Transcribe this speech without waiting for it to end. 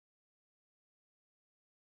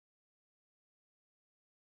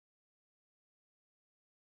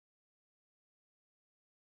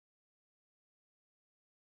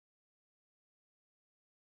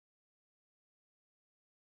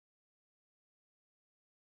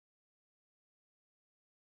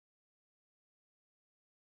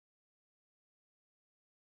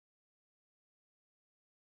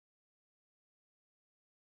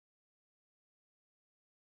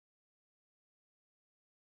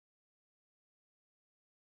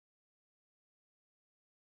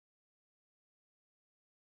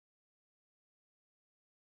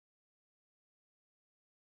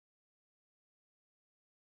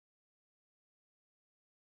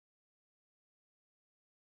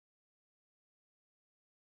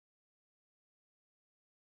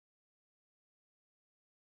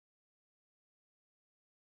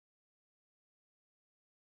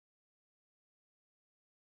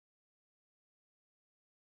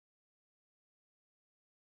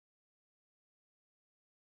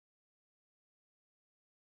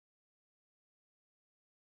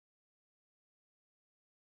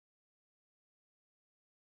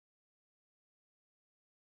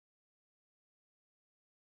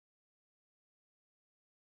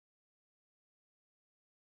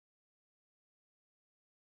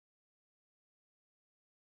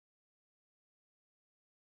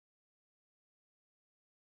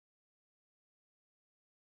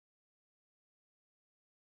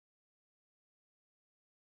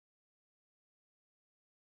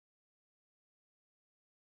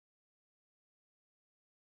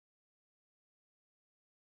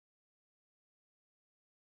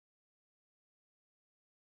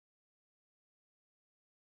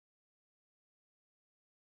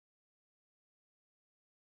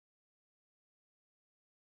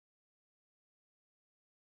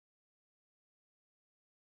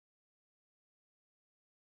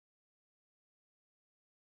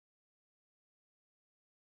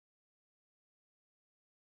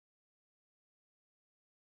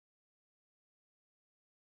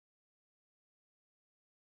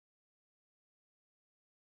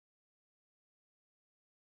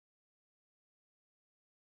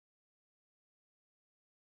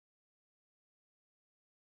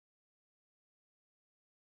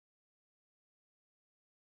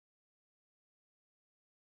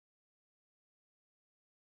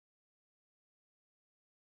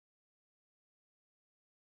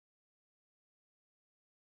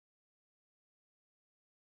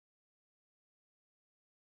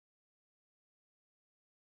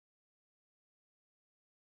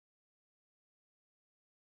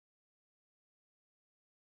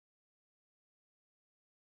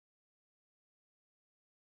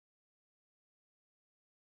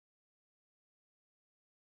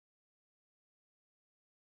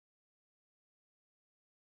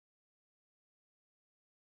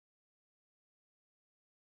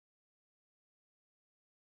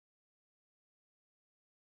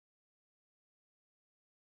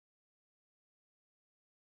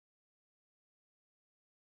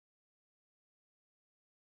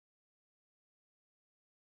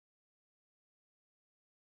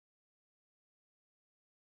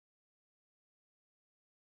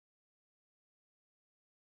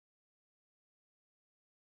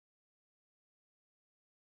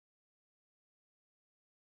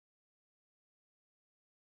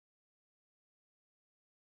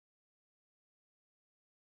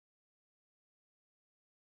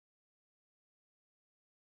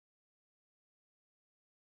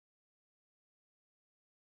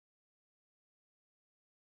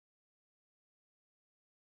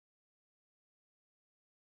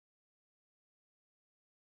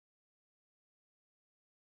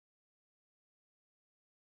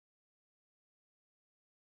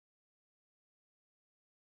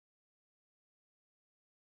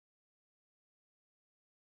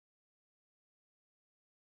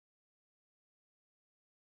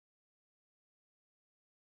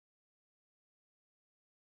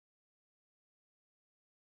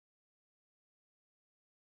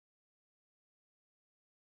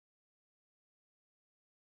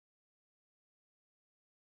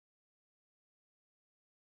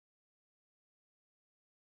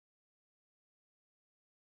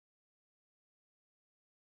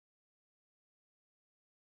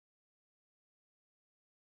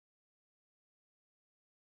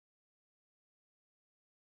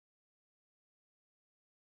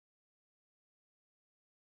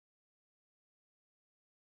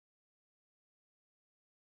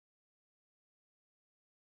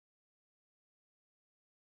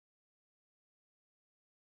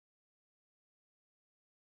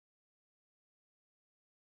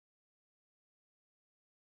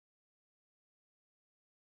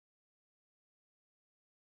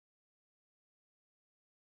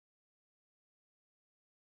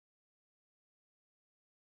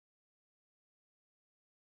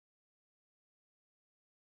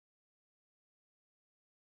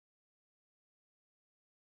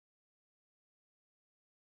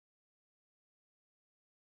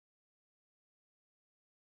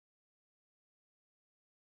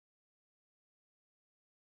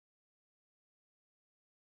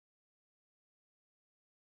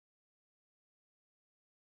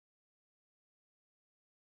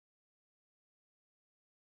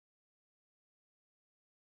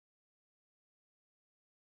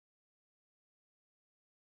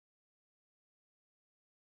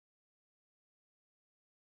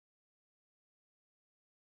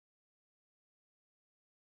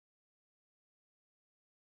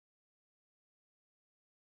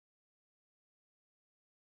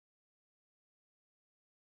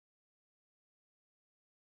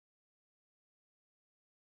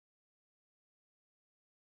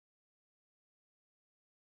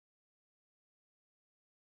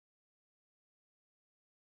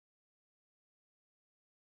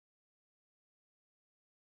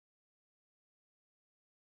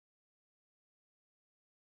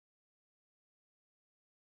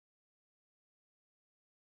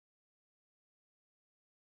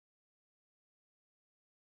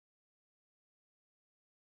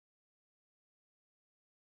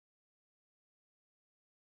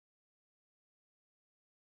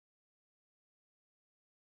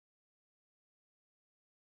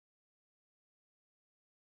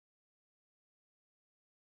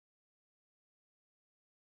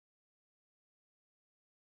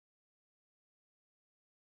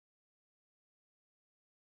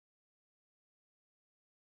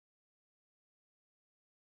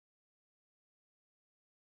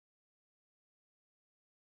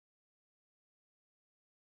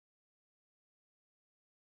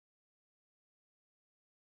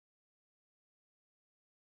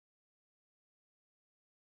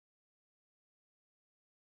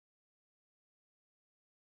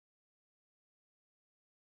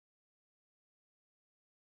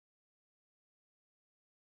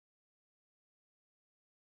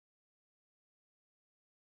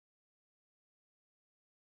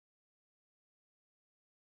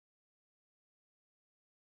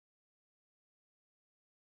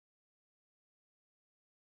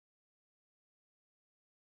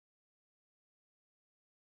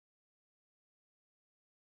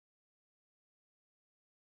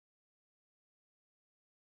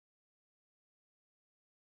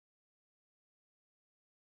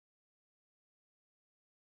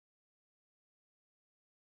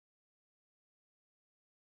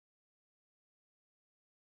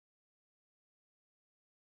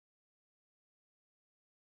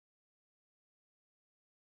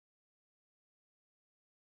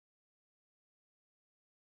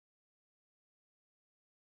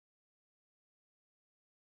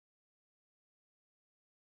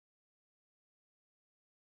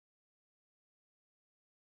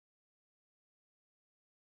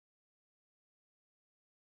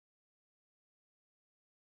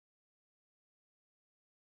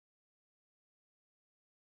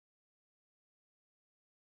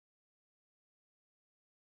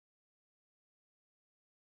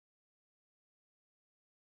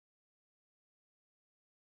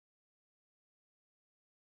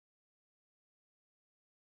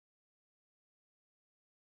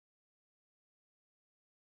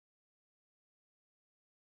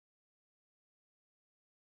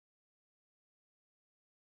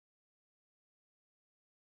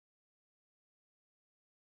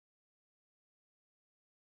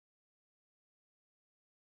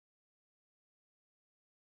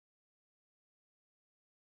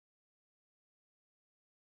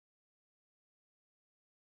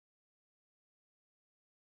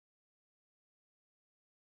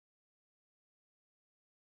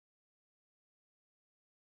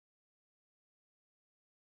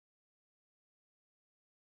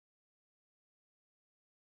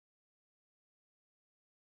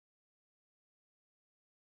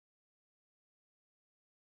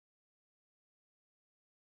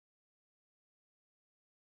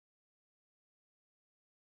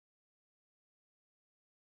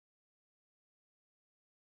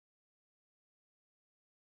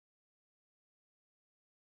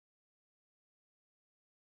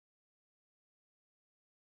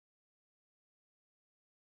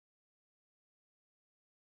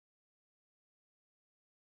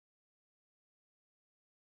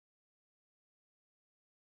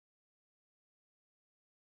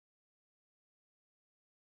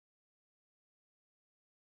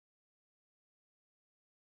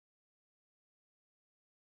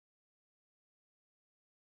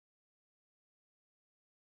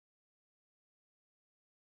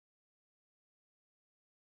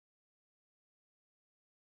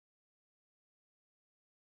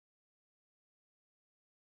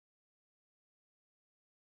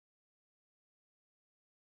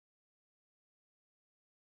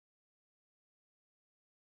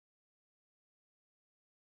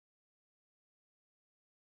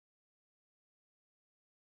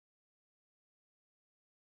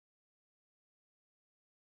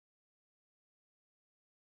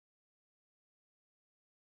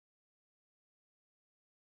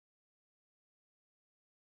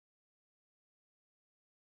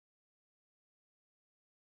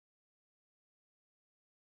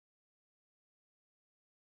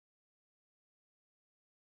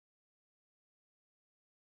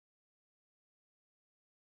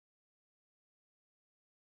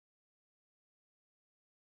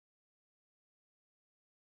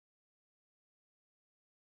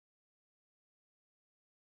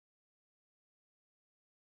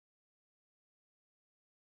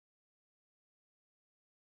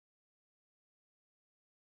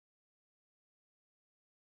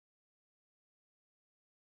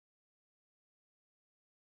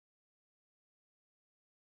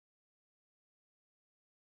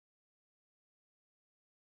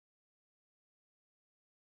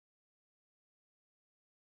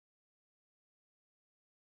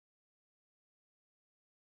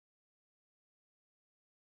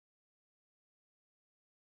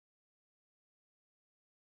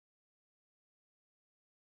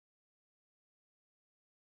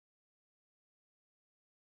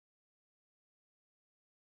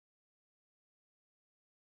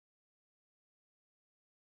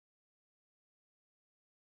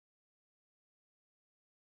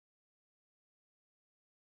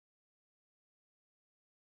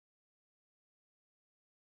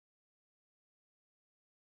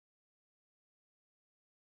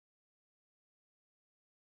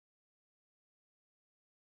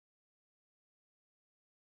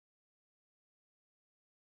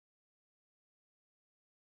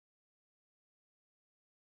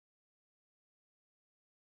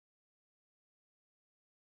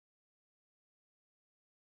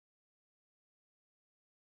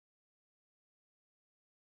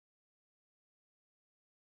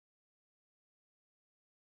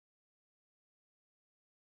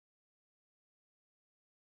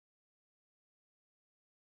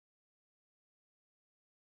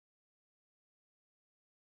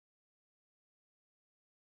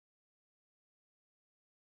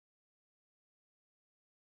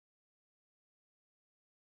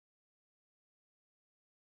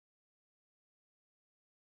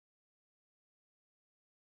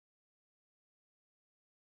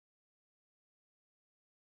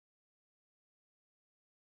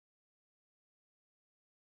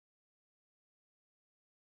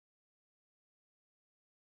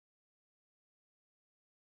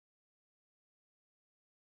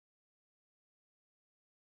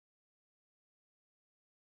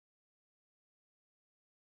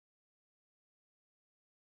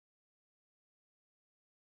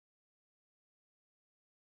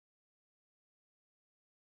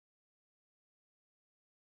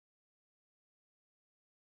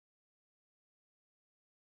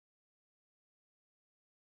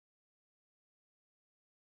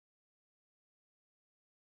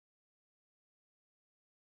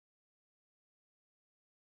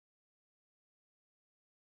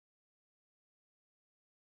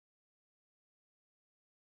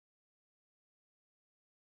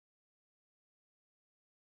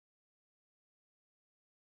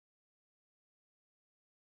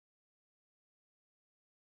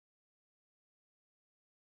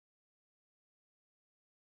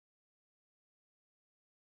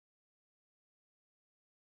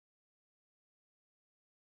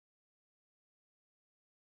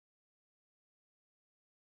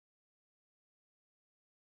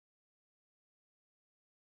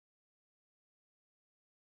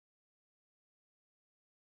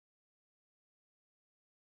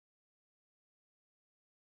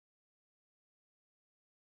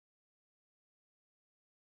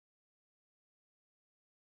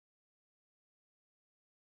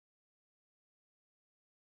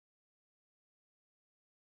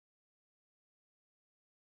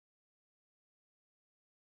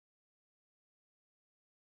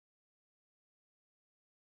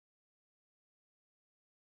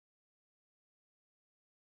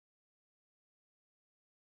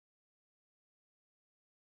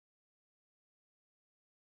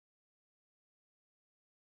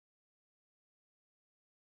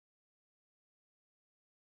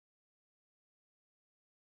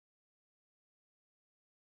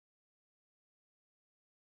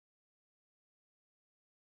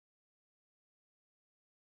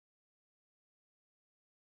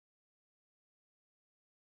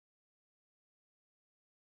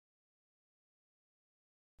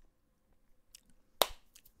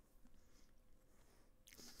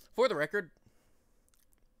For the record,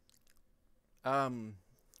 I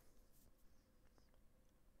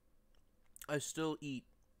still eat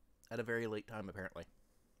at a very late time, apparently.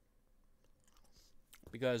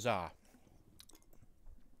 Because, I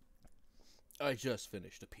just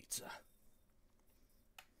finished a pizza.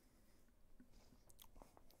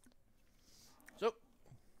 So,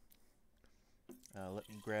 let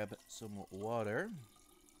me grab some water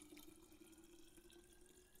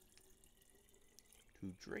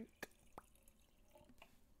to drink.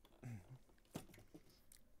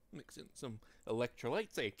 Mix in some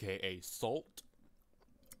electrolytes, aka salt.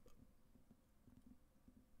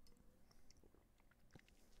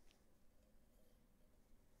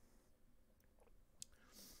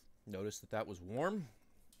 Notice that that was warm.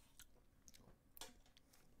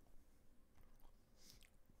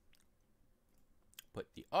 Put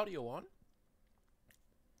the audio on.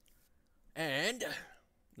 And,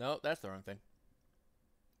 no, that's the wrong thing.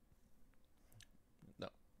 No.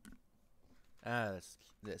 That's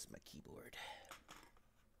my keyboard.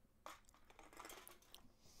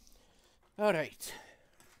 Alright.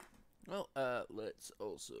 Well, let's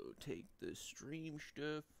also take the stream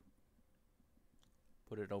stuff.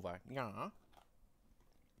 Put it over. Yeah.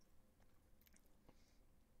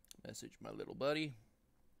 Message my little buddy.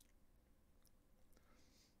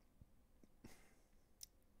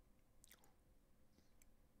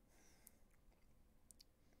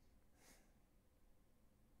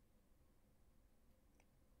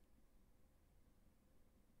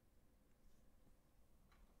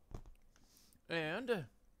 And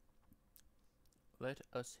let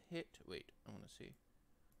us hit. Wait, I want to see.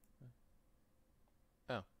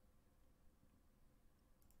 Oh.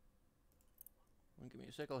 Give me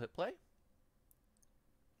a sec, I'll hit play.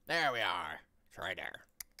 There we are. It's right there.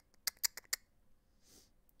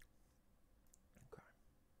 Okay.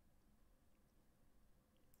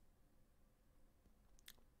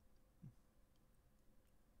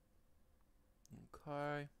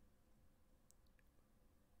 Okay.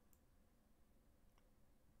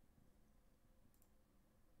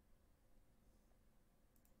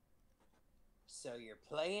 So you're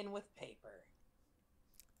playing with paper.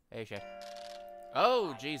 Hey, Shay.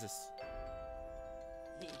 Oh, Jesus.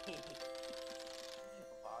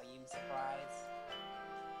 Volume surprise.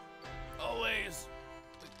 Always.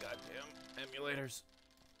 The goddamn emulators.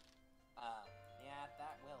 Yeah,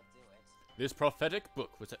 that will do it. This prophetic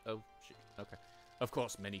book was oh, shit. Okay. Of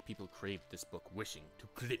course, many people craved this book, wishing to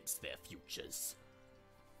glimpse their futures.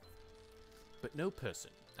 But no person,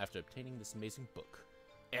 after obtaining this amazing book,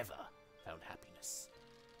 ever found happiness.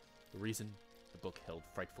 The reason? The book held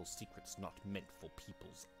frightful secrets not meant for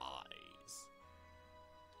people's eyes.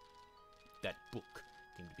 That book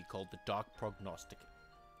came to be called the Dark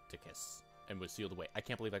Prognosticus and was sealed away. I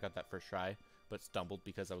can't believe I got that first try, but stumbled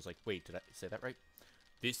because I was like, wait, did I say that right?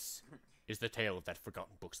 This is the tale of that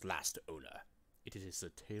forgotten book's last owner. It is a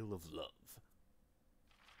tale of love.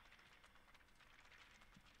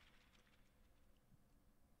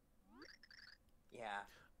 Yeah.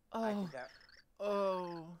 Oh.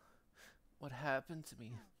 Oh. What happened to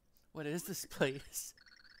me? What is this place?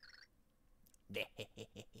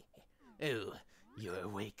 Oh, you're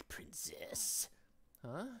awake, princess.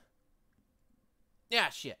 Huh? Yeah,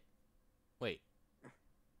 shit. Wait.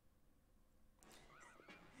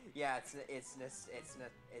 Yeah, it's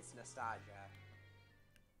nostalgia.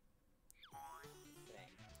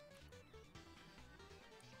 Thing.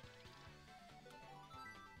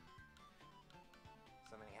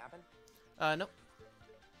 Something happened? Nope.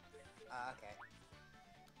 Okay.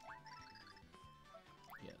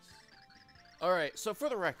 Yes. Alright, so for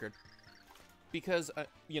the record, because,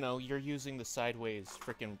 you know, you're using the sideways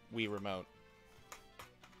frickin' Wii remote.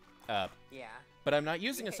 Yeah. But I'm not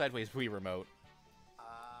using a sideways Wii remote.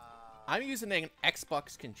 I'm using an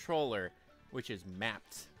Xbox controller, which is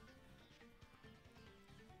mapped.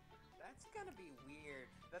 That's gonna be weird.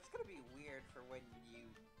 That's gonna be weird for when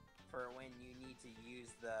you need to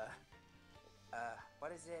use the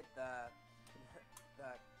what is it? The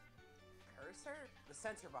cursor? The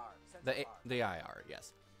sensor bar. The IR,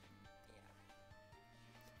 yes. Yeah.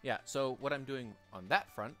 Yeah, so what I'm doing on that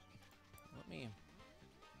front, let me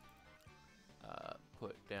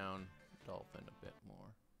put down Dolphin a bit more.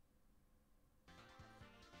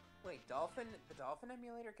 Wait, the Dolphin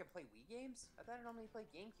emulator can play Wii games? I thought it only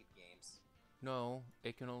played GameCube games. No,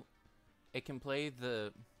 it can play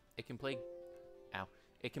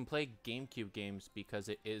GameCube games because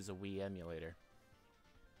it is a Wii emulator.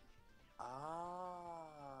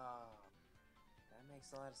 Oh, that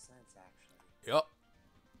makes a lot of sense, actually. Yup.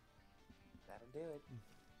 That'll do it.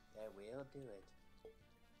 That will do it.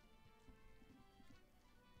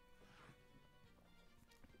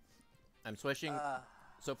 I'm swishing.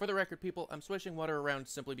 So for the record, people, I'm swishing water around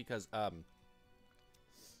simply because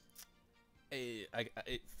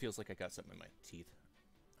it feels like I got something in my teeth.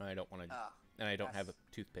 I don't want to, and I don't have a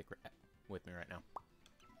toothpick with me right now.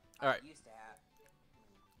 All right. I used to have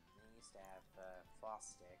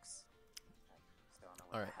floss sticks. I still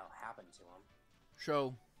don't know what the hell happened to them.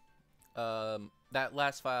 So, that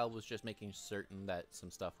last file was just making certain that some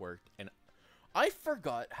stuff worked, and I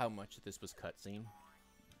forgot how much this was cutscene.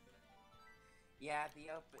 Yeah, the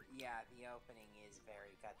opening is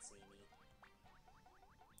very cutscene-y.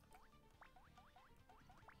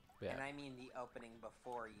 Yeah. And I mean the opening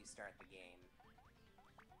before you start the game.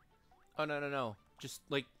 Oh no. Just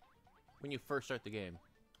like when you first start the game.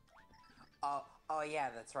 Oh yeah,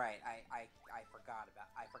 that's right. I forgot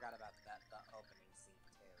about that the opening scene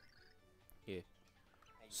too. Yeah.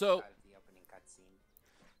 So the opening cutscene.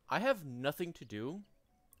 I have nothing to do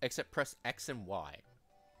except press X and Y.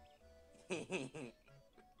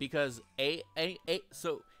 Because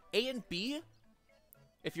so A and B,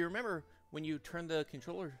 if you remember, when you turn the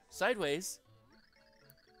controller sideways,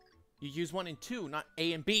 you use 1 and 2, not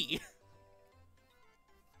A and B.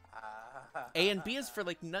 A and B is for,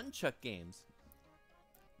 like, nunchuck games.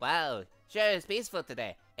 Wow, sure is peaceful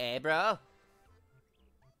today. Eh, bro?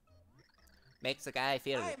 Makes a guy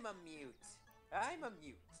feel... I'm a mute.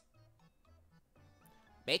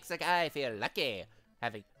 Makes a guy feel lucky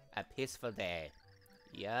having a peaceful day.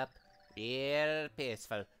 Yup, real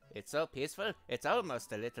peaceful. It's so peaceful, it's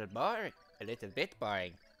almost a little bit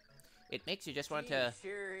boring. It makes you just want to...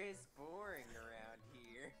 Sure is boring around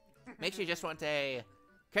here. Makes you just want a...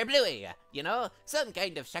 Kerblooey, you know? Some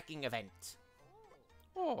kind of shocking event.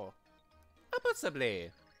 Oh,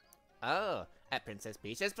 possibly. Oh, at Princess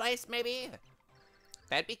Peach's place, maybe?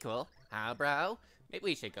 That'd be cool. Huh, bro? Maybe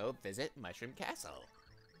we should go visit Mushroom Castle.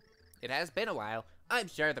 It has been a while. I'm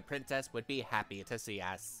sure the princess would be happy to see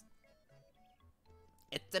us.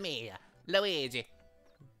 It's me, Luigi.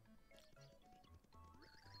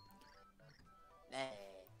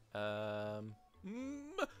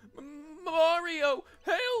 Mario,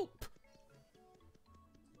 help!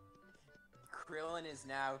 Krillin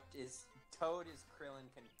Toad is Krillin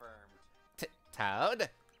confirmed. Toad?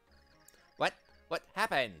 What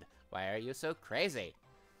happened? Why are you so crazy?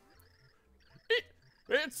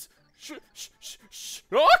 It's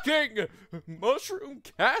shocking! Mushroom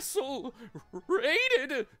Castle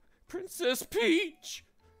raided! Princess Peach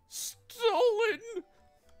stolen!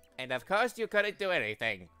 And of course you couldn't do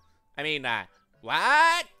anything. I mean,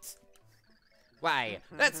 what? Why,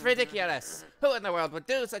 that's ridiculous! Who in the world would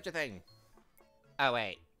do such a thing? Oh,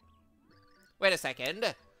 wait. Wait a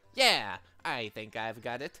second. Yeah, I think I've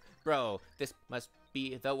got it. Bro, this must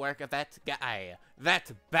be the work of that guy.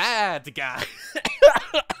 That bad guy!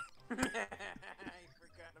 I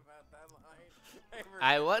forgot about that line.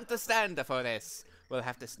 I want to stand for this. We'll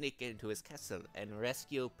have to sneak into his castle and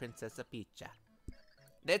rescue Princess Peach.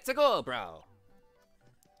 Let's go, bro.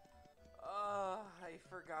 Oh, I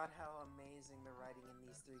forgot how amazing the writing in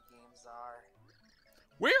these 3 games are.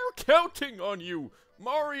 We're counting on you,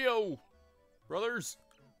 Mario brothers.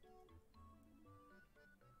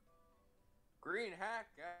 Green hat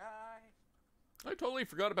guy. I totally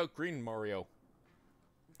forgot about Green Mario.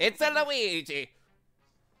 It's a Luigi.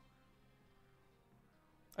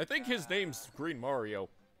 I think his name's Green Mario.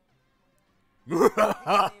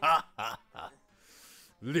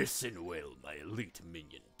 Listen well, my elite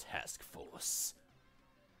minion task force.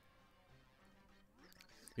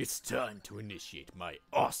 It's time to initiate my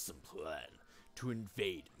awesome plan to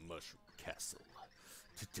invade Mushroom Castle.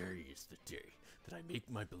 Today is the day that I make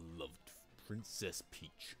my beloved Princess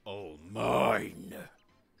Peach all mine.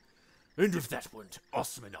 And if that weren't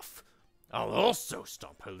awesome enough, I'll also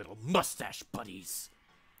stomp her little mustache buddies.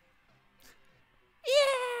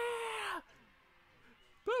 Yeah!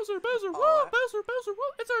 Bowser, whoa, Bowser,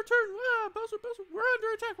 whoa, it's our turn. Bowser, we're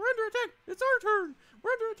under attack, it's our turn.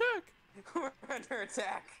 We're under attack. We're under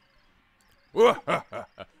attack.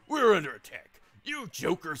 We're under attack. You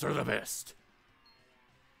jokers are the best.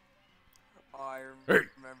 Oh, I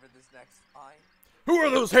remember this next line. Who are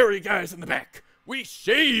those hairy guys in the back? We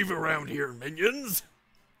shave around here, minions.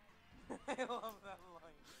 I love that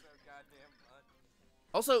line so goddamn much.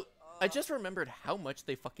 Also, I just remembered how much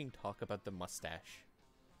they fucking talk about the mustache.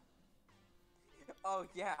 Oh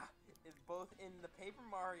yeah, both in the Paper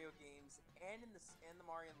Mario games and in the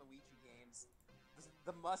Mario and Luigi games,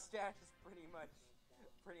 the mustache is pretty much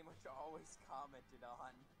always commented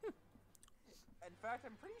on. In fact,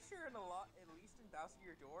 I'm pretty sure at least in Bowser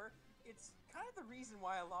Your Door, it's kind of the reason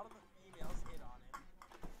why a lot of the females hit on it.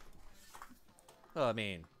 Well, I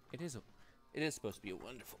mean, it is It is supposed to be a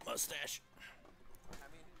wonderful mustache. I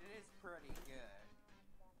mean, it is pretty good.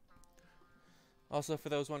 Also, for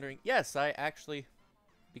those wondering, yes, I actually,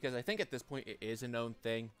 because I think at this point it is a known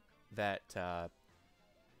thing that I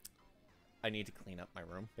need to clean up my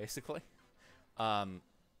room, basically.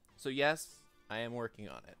 So yes, I am working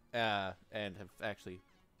on it, and have actually,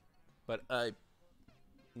 but I'm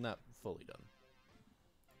not fully done.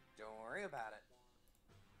 Don't worry about it.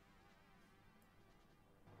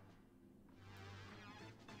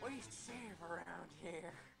 What are you saying around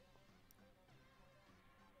here?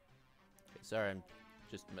 Okay, sorry, I'm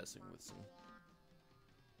just messing with some.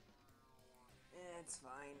 It's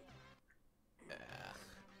fine.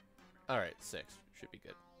 Alright, 6. Should be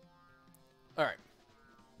good. Alright.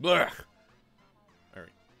 Blah.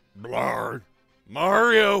 Alright. Blah.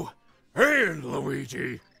 Mario and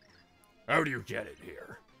Luigi. How do you get in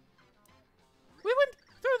here? We went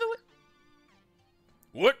through the...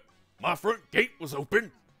 What? My front gate was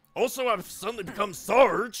open. Also, I've suddenly become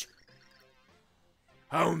Sarge.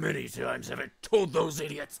 How many times have I told those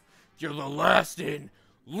idiots you're the last in?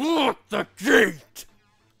 Lock the gate!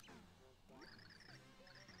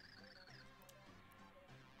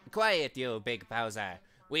 Quiet, you big Bowser.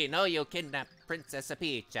 We know you kidnapped Princess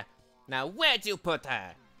Peach. Now, where'd you put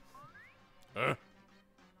her? Huh?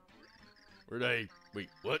 Where'd I... Wait,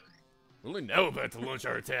 what? We're only now about to launch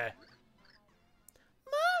our attack.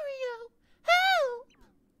 Mario, help!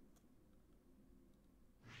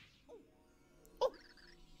 Oh.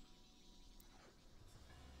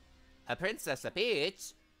 A Princess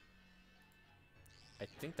Peach? I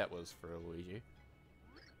think that was for Luigi.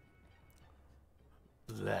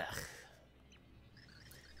 Blech.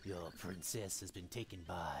 Your princess has been taken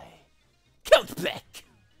by Count Black.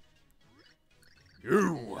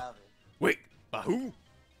 You. Wait, by who?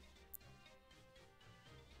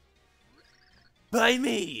 By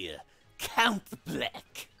me, Count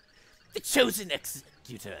Black. The chosen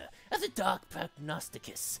executor of the Dark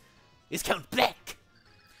Prognosticus is Count Black.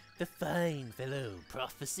 The fine fellow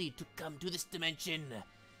prophesied to come to this dimension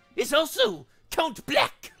is also Count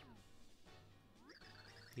Black.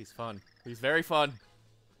 He's fun. He's very fun.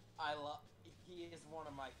 He is one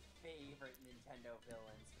of my favorite Nintendo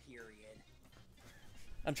villains, period.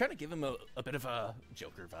 I'm trying to give him a bit of a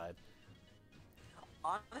Joker vibe.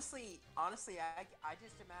 Honestly, I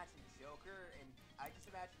just imagine Joker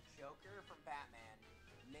from Batman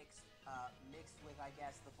mixed with, I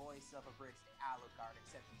guess, the voice of abridged Alucard,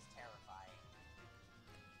 except he's terrifying.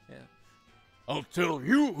 Yeah. I'll tell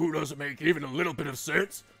you who doesn't make even a little bit of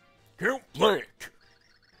sense. Count Black.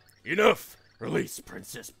 Enough! Release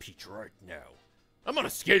Princess Peach right now. I'm on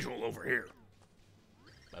a schedule over here.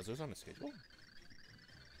 Bowser's on a schedule?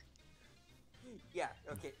 Yeah,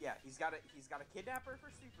 okay, yeah. He's got a kidnapper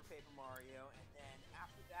for Super Paper Mario, and then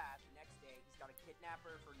after that, the next day, he's got a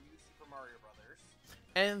kidnapper for New Super Mario Brothers.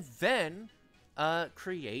 And then,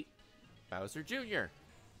 create Bowser Jr.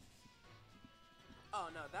 Oh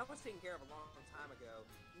no, that was taken care of a long time ago.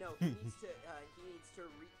 No, he needs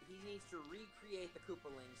to recreate the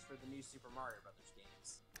Koopalings for the New Super Mario Brothers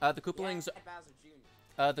games. The Koopalings. Yeah, Bowser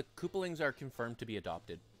Jr. The Koopalings are confirmed to be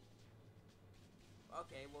adopted.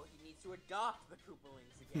 Okay, well he needs to adopt the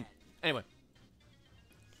Koopalings again. Anyway,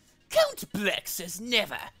 Count Black says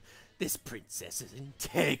never. This princess is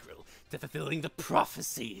integral to fulfilling the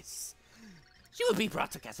prophecies. She will be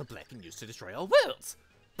brought to Castle Black and used to destroy all worlds.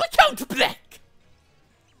 But Count Black.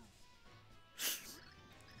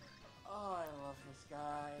 Oh, I love this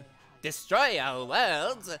guy. Destroy our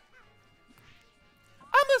worlds?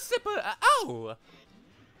 I'm a sipper. Ow!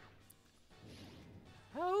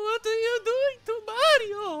 What are you doing to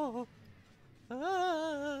Mario?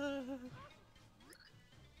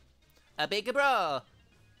 A big bro.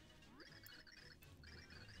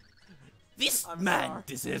 This man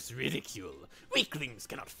deserves ridicule. Weaklings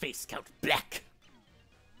cannot face Count Black.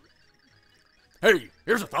 Hey,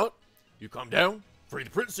 here's a thought. You calm down, free the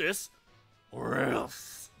princess, or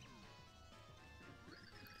else.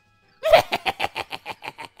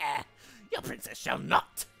 Your princess shall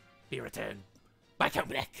not be returned by Count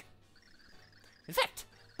Black. In fact,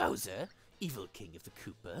 Bowser, evil king of the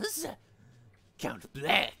Koopas, Count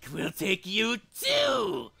Black will take you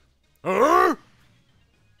too. Huh?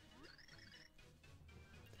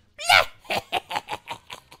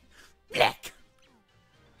 Black.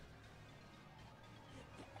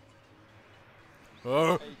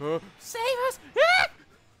 Save us!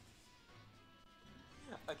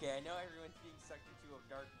 Okay, I know everyone's being sucked into a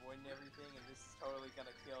dark void and everything, and this is totally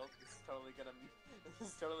gonna kill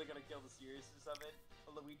the seriousness of it.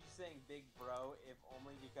 But Luigi saying "big bro," if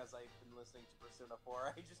only because I've been listening to Persona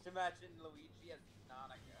 4. I just imagine Luigi as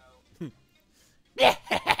Nanako.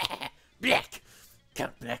 Black!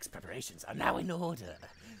 Count Black's preparations are now in order.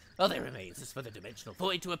 All that remains is for the dimensional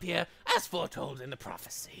void to appear as foretold in the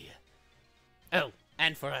prophecy. Oh,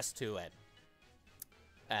 and for us to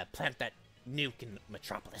plant that nuke in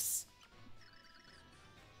Metropolis.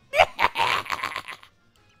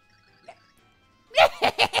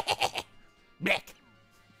 Black!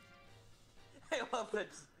 I love that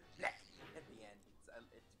at the end.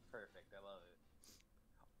 It's perfect. I love it.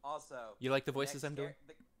 Also, You like the voices I'm doing?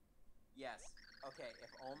 Yes. Okay.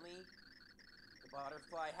 If only the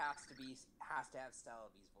butterfly has to have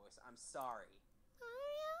Stellaby's voice. I'm sorry.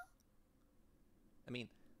 Mario? I mean,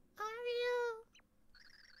 Mario?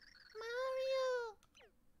 Mario?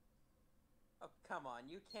 Oh, come on.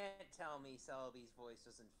 You can't tell me Stellaby's voice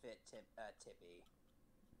doesn't fit Tippy.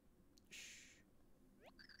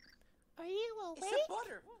 Are you It's awake? a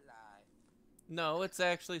butterfly. no, it's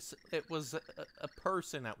actually, it was a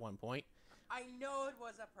person at one point. I know it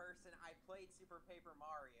was a person. I played Super Paper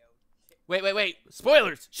Mario. Shit. Wait,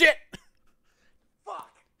 spoilers! Shit!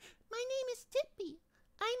 Fuck! My name is Tippy.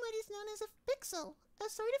 I'm what is known as a pixel, a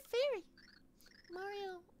sort of fairy.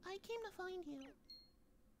 Mario, I came to find you.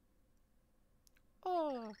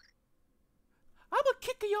 Oh. I'ma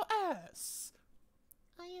kick your ass!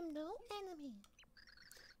 I am no enemy.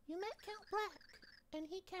 You met Count Black, and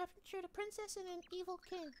he captured a princess and an evil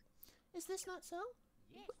king. Is this not so?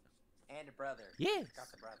 Yes. And a brother. Yes.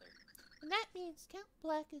 Got the brother. And that means Count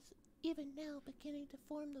Black is even now beginning to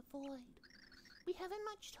form the void. We haven't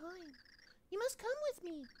much time. You must come with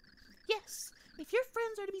me. Yes, if your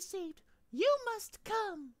friends are to be saved, you must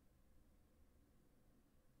come.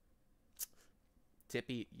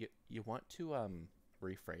 Tippy, you want to,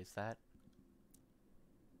 rephrase that?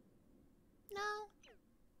 No.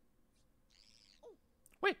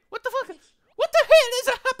 Wait, what the fuck? What the hell is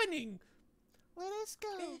happening? Let us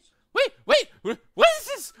go. Bitch. Wait, what is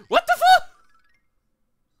this? What the fuck?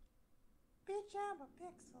 Bitch, I'm a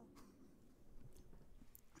pixel.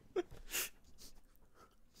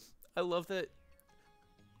 I love that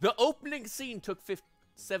the opening scene took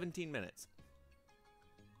 17 minutes.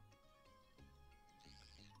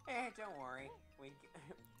 Don't worry. We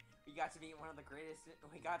got to meet one of the greatest.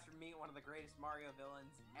 We got to meet one of the greatest Mario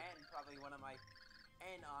villains, and probably one of my,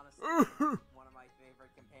 and honestly, one of my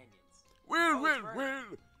favorite companions.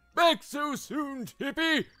 Well, back so soon,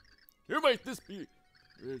 Tippy. You might this be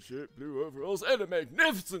red shirt, blue overalls, and a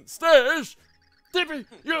magnificent stash. Tippy,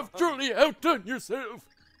 you have truly outdone yourself.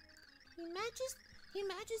 He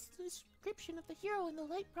matches the description of the hero in the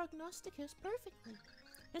Light Prognosticus perfectly.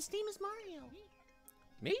 His name is Mario.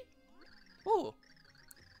 Me? Oh.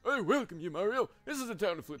 I welcome you, Mario. This is the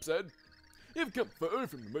town of Flipside. You've come far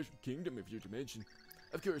from the Mushroom Kingdom of your dimension.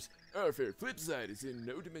 Of course, our fair Flipside is in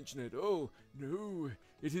no dimension at all. No,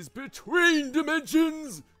 it is between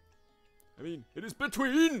dimensions. I mean, it is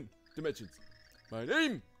between dimensions. My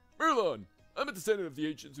name, Merlon. I'm a descendant of the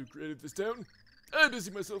ancients who created this town. I'm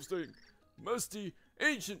busy myself studying musty,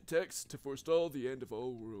 ancient texts to forestall the end of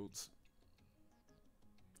all worlds.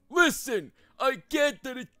 Listen, I get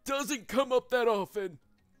that it doesn't come up that often.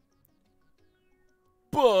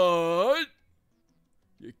 But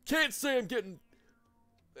you can't say I'm getting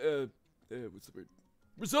what's the word?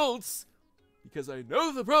 Results, because I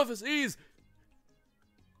know the prophecies.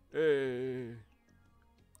 I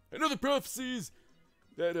know the prophecies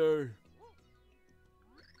that are.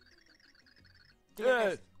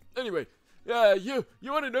 Anyway, you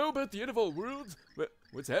want to know about the end of all worlds?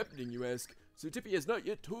 What's happening, you ask? So Tippy has not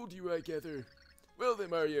yet told you, I gather. Well then,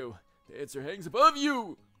 Mario, the answer hangs above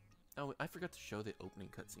you. Oh, I forgot to show the opening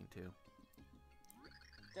cutscene too.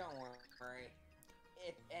 Don't worry.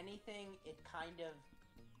 If anything,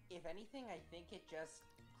 I think it just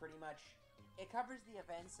pretty much, it covers the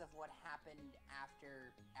events of what happened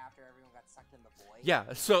after everyone got sucked in the void.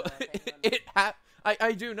 Yeah, so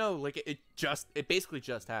I do know, like, it basically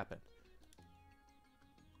just happened.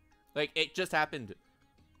 Like, it just happened,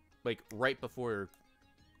 like, right before.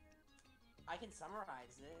 I can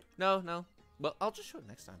summarize it. No. Well, I'll just show it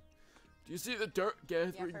next time. Do you see the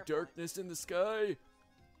gathering darkness in the sky?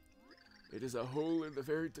 It is a hole in the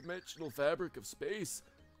very dimensional fabric of space.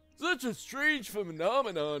 Such a strange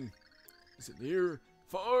phenomenon. Is it near,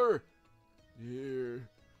 far,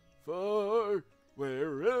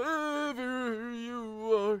 wherever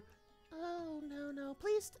you are? Oh, no.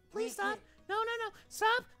 Please stop. No.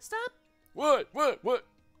 Stop. What? I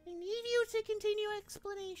need you to continue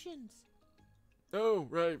explanations. Oh,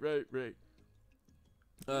 right.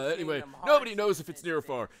 Anyway, Kingdom nobody Hearts knows if it's near or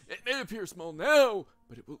far. It may appear small now,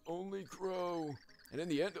 but it will only grow. And in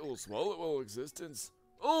the end, it will swallow all existence.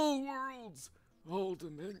 All worlds. All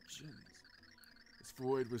dimensions. This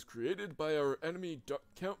void was created by our enemy,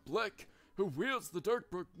 Count Bleck, who wields the Dark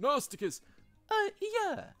Prognosticus.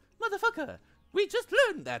 Yeah, motherfucker, we just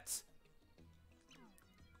learned that.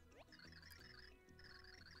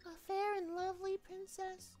 A fair and lovely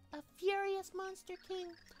princess, a furious monster king.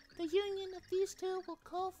 The union of these two will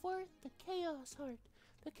call forth the Chaos Heart,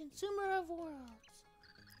 the consumer of worlds.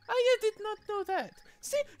 I did not know that.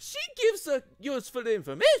 See, she gives useful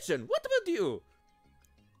information. What about you?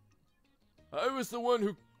 I was the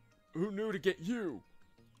one who knew to get you.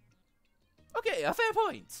 Okay, a fair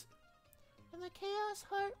point. And the Chaos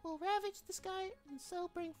Heart will ravage the sky and so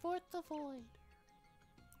bring forth the void.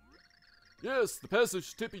 Yes, the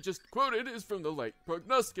passage Tippy just quoted is from the light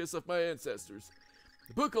prognosticus of my ancestors.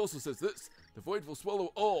 The book also says this: the void will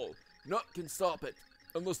swallow all, naught can stop it,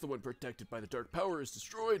 unless the one protected by the dark power is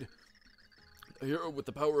destroyed. A hero with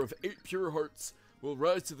the power of 8 pure hearts will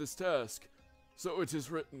rise to this task. So it is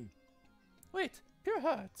written. Wait, pure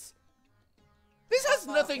hearts. This has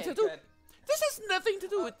nothing to do. Good. This has nothing to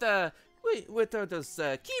do with those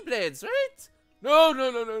keyblades, right? No.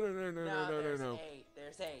 No, there's eight.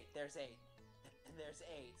 There's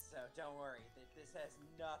eight, so don't worry. This has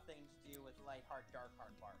nothing to do with light heart, dark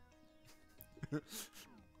heart part.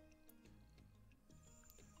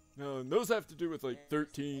 No, and those have to do with like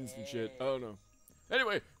 13s and shit. I don't know.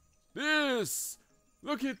 Anyway,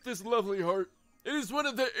 look at this lovely heart. It is one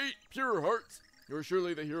of the 8 pure hearts. You are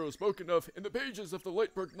surely the hero spoken of in the pages of the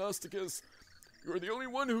Light Prognosticus. You are the only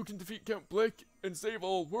one who can defeat Count Bleck and save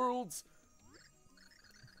all worlds.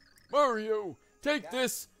 Mario, take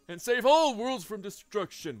this and save all worlds from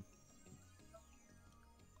destruction.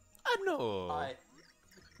 No.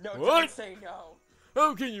 No, What? don't say no.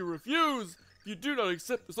 How can you refuse? If you do not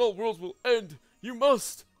accept this, all worlds will end. You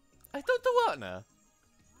must. I don't wanna.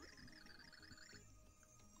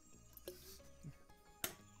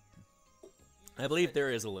 I believe there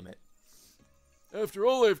is a limit. After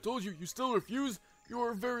all I've told you, you still refuse? You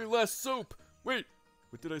are very last soap. Wait,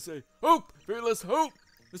 what did I say? Hope! Very last hope!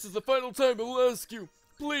 This is the final time I will ask you.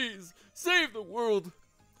 Please, save the world.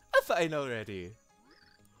 Fine already.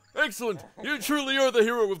 Excellent! You truly are the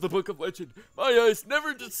hero of the Book of Legend. My eyes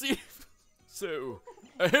never deceive. So,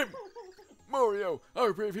 ahem. Mario,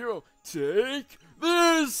 our brave hero, take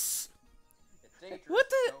this! It's dangerous. What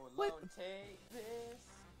the- Go what- alone, take this.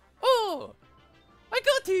 Oh, I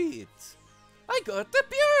got it. I got the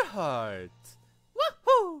pure heart.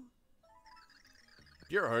 Woohoo!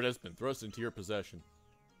 Pure heart has been thrust into your possession.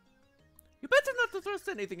 You better not to thrust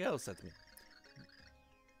anything else at me.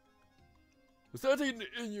 Was that an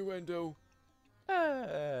innuendo?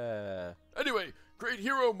 Uh, Anyway, great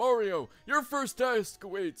hero Mario, your first task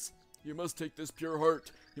awaits. You must take this pure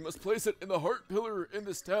heart. You must place it in the heart pillar in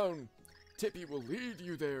this town. Tippy will lead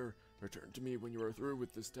you there. Return to me when you are through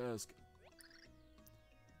with this task.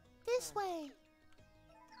 This way.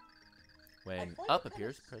 when find up it kinda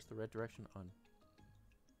appears, press the red direction on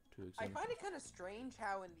to I examine. find it kind of strange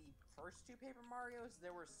how in the first 2 Paper Marios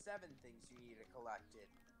there were 7 things you needed to collect.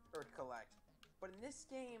 But in this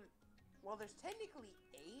game, well, there's technically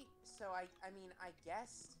 8. So I mean, I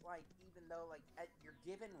guess like even though like you're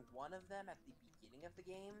given one of them at the beginning of the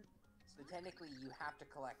game, so technically you have to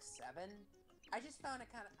collect 7. I just find it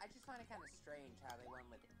kind of strange how they went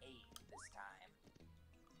with 8 this time.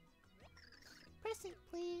 Press it,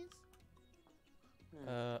 please.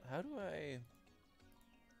 How do I?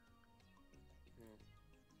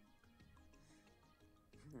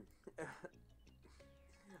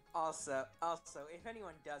 Also, if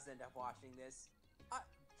anyone does end up watching this,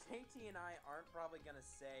 JT and I aren't probably gonna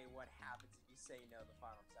say what happens if you say no the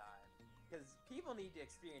final time, because people need to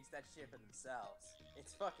experience that shit for themselves.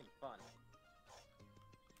 It's fucking fun.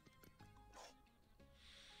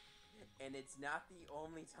 And it's not the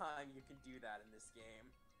only time you can do that in this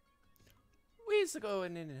game. We're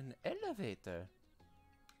going in an elevator.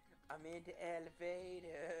 I'm in the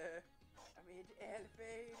elevator. I'm in the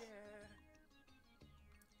elevator.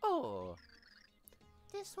 Oh,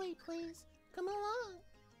 This way, please. Come along.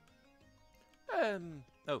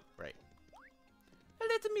 oh, right.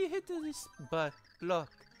 Let me hit this block,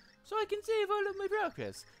 so I can save all of my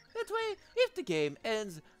progress. That way, if the game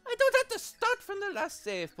ends, I don't have to start from the last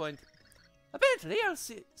save point. Apparently, I'll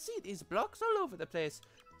see these blocks all over the place,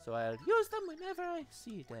 so I'll use them whenever I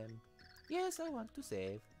see them. Yes, I want to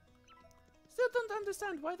save. Still don't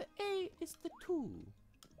understand why the A is the 2.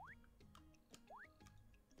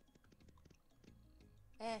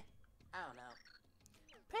 I don't know.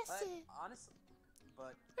 Press But it. honestly,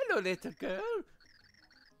 Hello, little girl.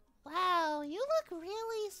 Wow, you look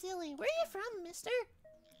really silly. Where are you from, mister?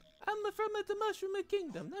 I'm from the Mushroom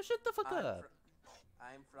Kingdom. Now shut the fuck up.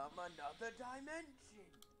 I'm from another dimension.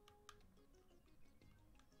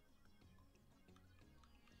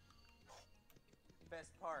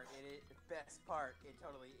 Best part, it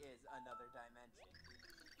totally is another dimension.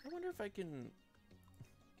 I wonder if I can...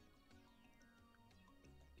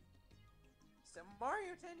 So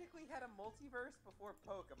Mario technically had a multiverse before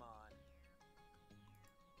Pokemon.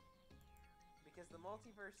 Because the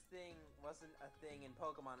multiverse thing wasn't a thing in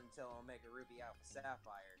Pokemon until Omega Ruby Alpha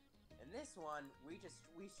Sapphire. In this one, we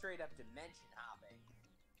straight up dimension hopping.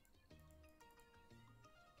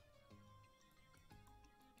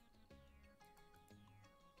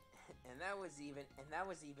 And that was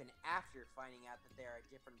even after finding out that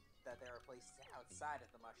there are places outside of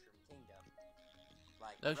the Mushroom Kingdom.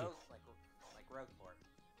 Like Rogueport.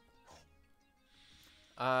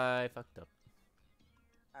 I fucked up.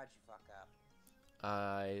 How'd you fuck up?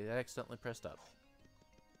 I accidentally pressed up.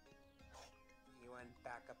 You went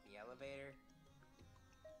back up the elevator?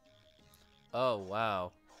 Oh,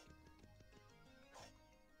 wow.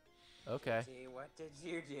 Okay. Gee, what did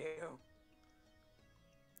you do?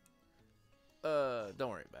 Don't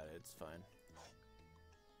worry about it. It's fine.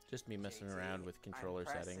 Just me messing around with controller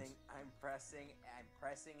settings. I'm pressing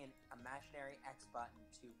an imaginary X button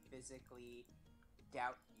to physically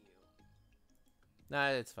doubt you. Nah,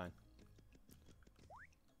 it's fine.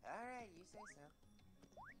 Alright, you say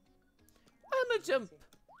so.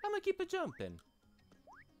 I'ma keep a jumping.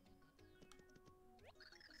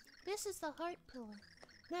 This is the heart pillar.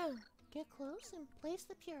 Now, get close and place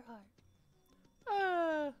the pure heart.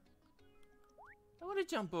 I want to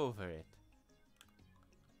jump over it.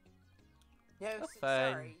 No,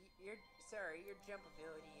 fine. sorry, your jump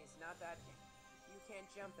ability is not that. You can't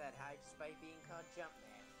jump that high just by being called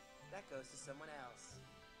Jumpman. That goes to someone else.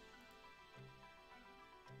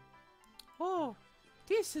 Oh,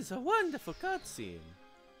 this is a wonderful cutscene.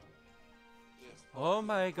 Yes, Oh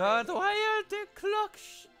my god, why are the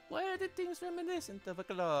clocks? Why are the things reminiscent of a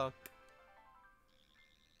clock?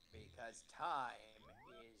 Because time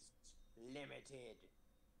is limited.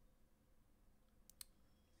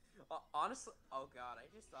 Honestly, oh god, I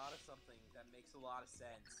just thought of something that makes a lot of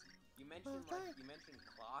sense. You mentioned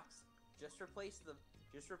clocks. Just replace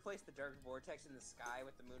the dark vortex in the sky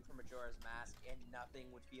with the moon from Majora's Mask, and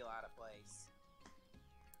nothing would feel out of place.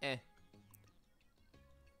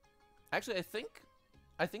 Actually,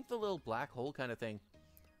 I think the little black hole kind of thing.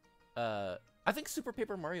 I think Super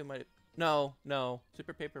Paper Mario might. No,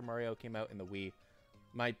 Super Paper Mario came out in the Wii.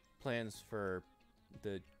 My plans for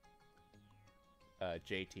the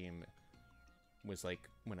J team was like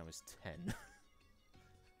when I was 10.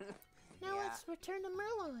 Now let's return to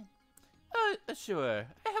Merlon. Sure.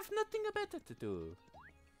 I have nothing better to do.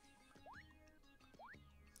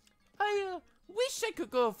 I wish I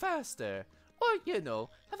could go faster, or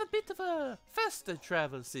have a bit of a faster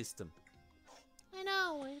travel system. I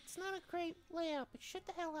know, it's not a great layout, but shut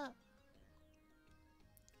the hell up.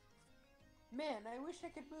 Man, I wish I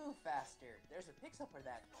could move faster. There's a pixel for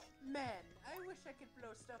that. Man, I wish I could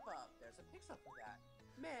blow stuff up. There's a pixel for that.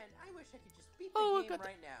 Man, I wish I could just beat the game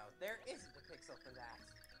right now. There isn't a pixel for that.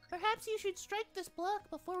 Perhaps you should strike this block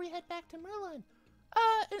before we head back to Merlon.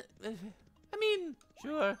 I mean,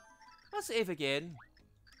 sure. I'll save again.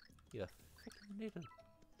 You freaking little.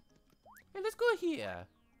 Hey, let's go here.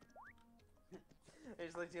 I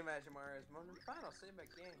just like to imagine Mario's moment. Fine, I'll save my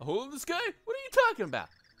game. A hole in the sky? What are you talking about?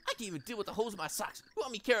 I can't even deal with the holes in my socks. You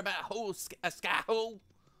want me to care about a sky hole?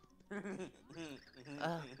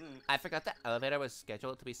 I forgot the elevator was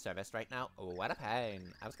scheduled to be serviced right now. Oh, what a pain.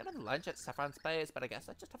 I was gonna have lunch at Saffron's place, but I guess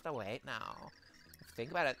I just have to wait now. If you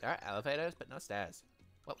think about it, there are elevators, but no stairs.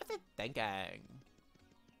 What were they thinking?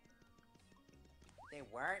 They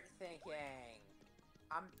weren't thinking.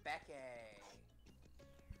 I'm Becky.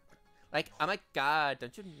 Like, oh my god,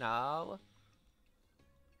 don't you know?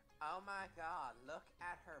 Oh my god, look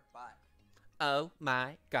at her butt. Oh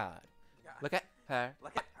my god. Look at her.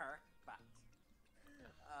 Look at her butt.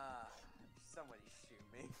 Somebody shoot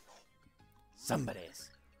me. Somebody's.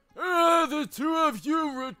 The two of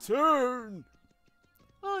you return!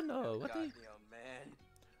 Oh no, what the? Goddamn man.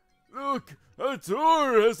 Look, a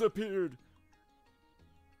door has appeared.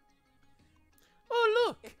 Oh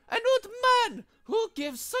look, an old man who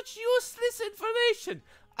gives such useless information.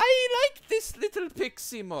 I like this little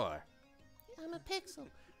pixie more. I'm a pixel.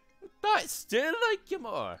 I still like you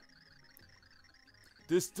more.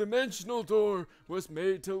 This dimensional door was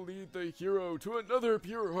made to lead the hero to another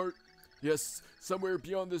pure heart. Yes, somewhere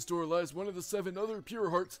beyond this door lies one of the 7 other pure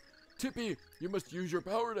hearts. Tippy, you must use your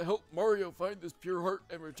power to help Mario find this pure heart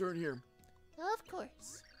and return here. Of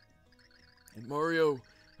course. And Mario,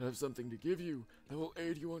 I have something to give you that will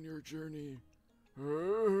aid you on your journey.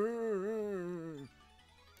 You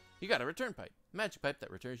got a return pipe. Magic pipe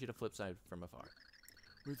that returns you to Flipside from afar.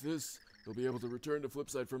 With this, you'll be able to return to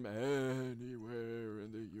Flipside from anywhere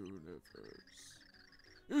in the universe.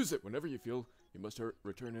 Use it whenever you feel you must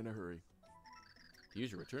return in a hurry. To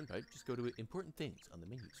use your return pipe, just go to important things on the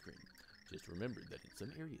menu screen. Just remember that in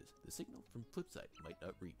some areas, the signal from Flipside might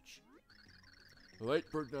not reach. The light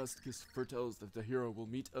prognosticus foretells that the hero will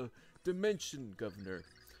meet a dimension governor,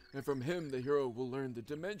 and from him the hero will learn the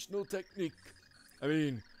dimensional technique.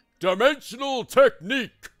 Dimensional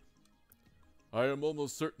technique! I am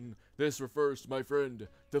almost certain this refers to my friend,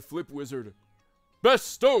 the Flip Wizard,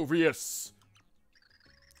 Bestovius!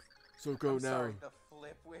 So go I'm now. sorry, the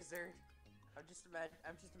Flip Wizard? I'm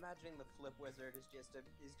just imagining the Flip Wizard is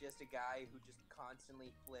just a guy who just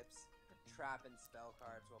constantly flips trap and spell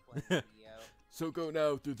cards while playing video. So go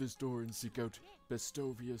now through this door and seek out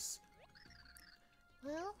Bestovius.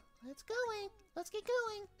 Well, let's get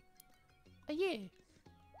going. Yeah.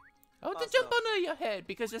 I want to Also- jump under your head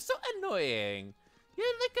because you're so annoying.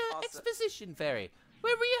 You're like an Also- exposition fairy,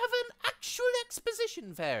 where we have an actual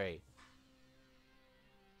exposition fairy.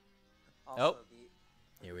 Also,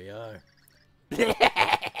 Here we are.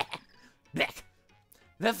 Black.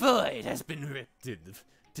 The void has been ripped in the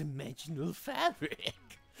dimensional fabric.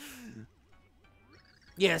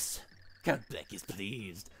 Yes, Count Black is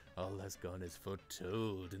pleased. All has gone as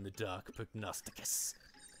foretold in the dark prognosticus.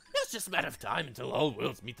 It's just a matter of time until all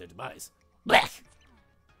worlds meet their demise. Black!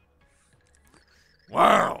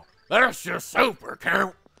 Wow, that's just super,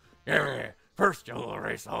 Count. Yeah, first you'll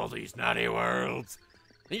erase all these naughty worlds.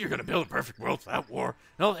 Then you're gonna build a perfect world without war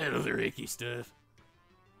and all that other icky stuff.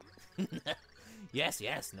 Yes,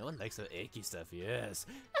 no one likes the icky stuff, yes.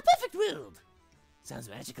 A perfect world! Sounds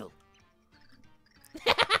magical.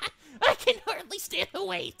 I can hardly stand the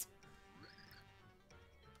wait!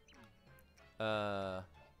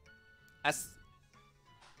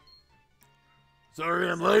 Sorry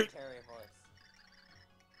I'm late. Secretary voice.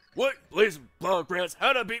 What? Blazing Bloggrass,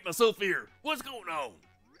 how'd I beat myself here? What's going on?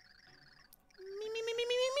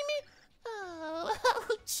 Me. Oh,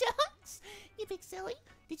 Chunks, you big silly.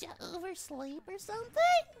 Did you oversleep or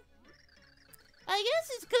something? I guess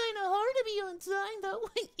it's kind of hard to be on time though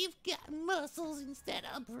when you've got muscles instead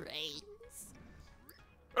of brains.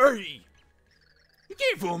 Hey! You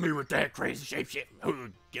can't fool me with that crazy shape-shifting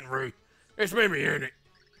hooliganry. It's Mimi, ain't it?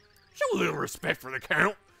 Show a little respect for the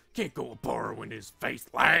Count. Can't go borrowing his face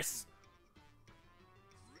last.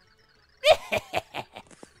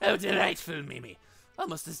 Oh, delightful, Mimi.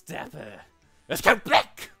 Almost as dapper as Count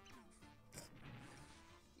Black.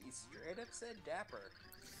 He straight up said dapper.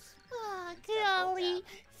 Aw, golly.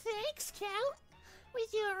 Thanks, Count.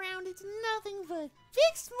 With you around, it's nothing but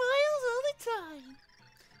big smiles all the time.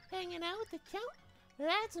 Hanging out with the Count,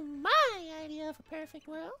 that's my idea of a perfect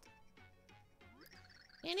world.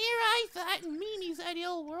 And here I thought Mimi's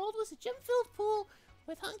ideal world was a gym-filled pool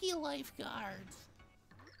with hunky lifeguards.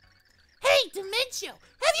 Hey, Dementio!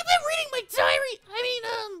 Have you been reading my diary?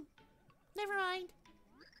 Never mind.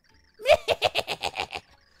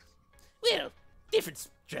 Well, different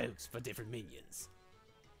strokes for different minions.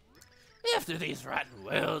 After these rotten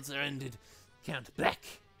worlds are ended, Count Black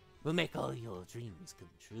will make all your dreams come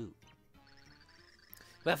true.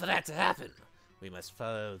 But for that to happen, we must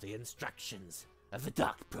follow the instructions of the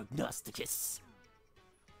Dark Prognosticus.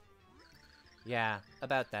 Yeah,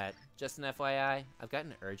 about that. Just an FYI, I've got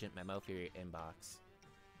an urgent memo for your inbox.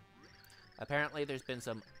 Apparently there's been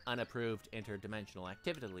some unapproved interdimensional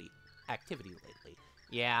activity lately.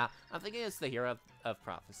 Yeah, I'm thinking it's the Hero of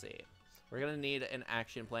Prophecy. We're gonna need an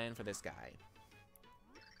action plan for this guy.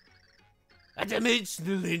 A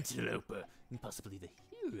dimensional interloper, and possibly the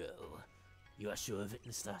hero. You are sure of it,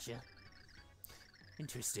 Nastasia?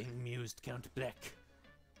 Interesting, mused Count Black.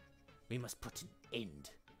 We must put an end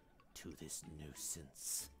to this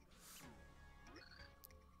nuisance.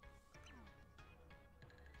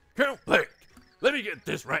 Count Black, let me get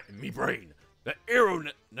this right in me brain. The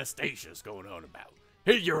Nastasia's going on about.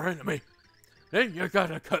 He's your enemy. Then you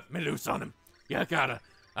gotta cut me loose on him. You gotta.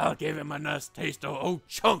 I'll give him a nice taste of old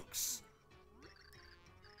chunks.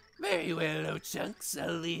 Very well, old chunks.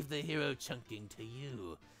 I'll leave the hero chunking to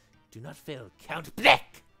you. Do not fail, Count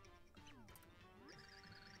Black!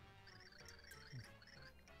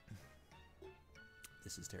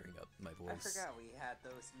 This is tearing up my voice. I forgot we had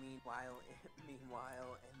those meanwhile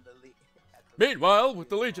in the Meanwhile, with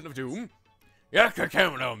the Legion of Doom, You can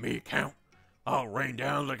count on me, Count. I'll rain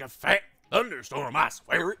down like a fat thunderstorm, I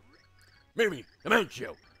swear it. Mimi,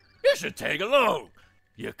 Dementio, you should tag along.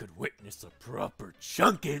 You could witness a proper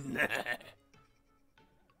chunking.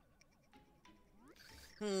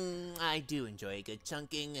 I do enjoy a good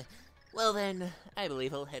chunking. Well then, I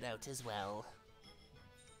believe I'll head out as well.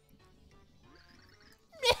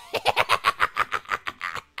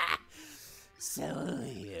 So,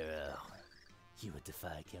 hero, you would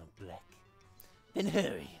defy Count Black? Then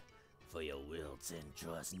hurry, for your world's end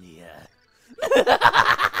draws near.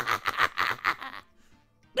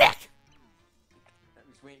 Black! I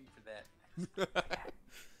was waiting for that.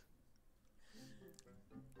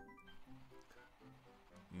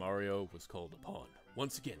 Mario was called upon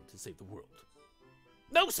once again to save the world.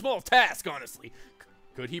 No small task, honestly.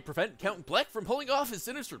 Could he prevent Count Black from pulling off his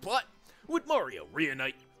sinister plot? Would Mario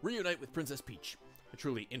reunite with Princess Peach? A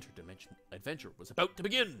truly interdimensional adventure was about to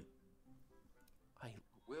begin.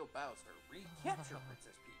 Will Bowser recapture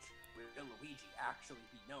Princess Peach? Will Luigi actually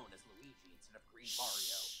be known as Luigi instead of Green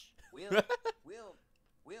Mario?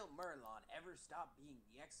 Will Merlon ever stop being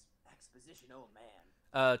the exposition old man?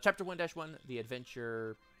 Chapter 1-1, the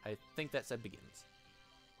adventure, I think that said begins.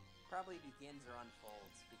 Probably begins or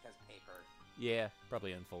unfolds, because paper. Yeah,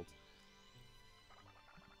 probably unfolds.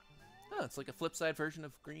 Oh, it's like a flip side version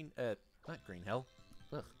of not Green Hell.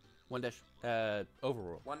 Ugh.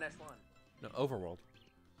 Overworld. 1-1. No, Overworld.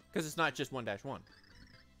 Because it's not just 1-1.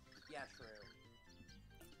 Yeah, true.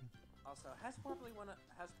 Also, has probably one of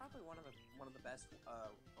the best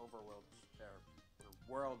overworld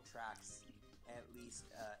world tracks, at least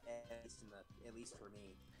for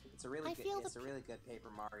me. It's a really good Paper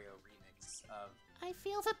Mario remix of. I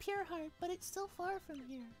feel the pure heart, but it's still far from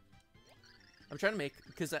here. I'm trying to make,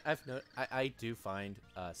 because I do find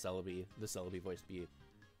the Celebi voice to be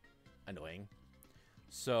annoying.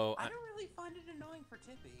 So I don't really find it annoying for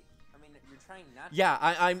Tippy. I mean, you're trying not to. Yeah,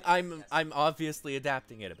 I'm obviously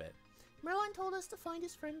adapting it a bit. Merlin told us to find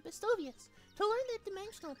his friend Bestovius to learn the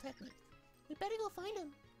dimensional technique. We better go find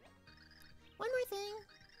him. One more thing.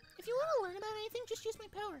 If you want to learn about anything, just use my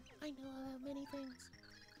power. I know about many things.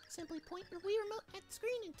 Simply point your Wii remote at the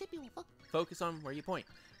screen and Tippy will focus on where you point.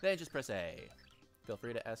 Then just press A. Feel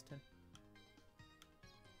free to S10.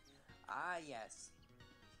 Ah, yes.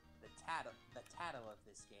 The tattle of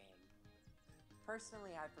this game.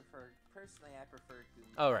 Personally, I preferred Goombella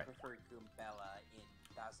in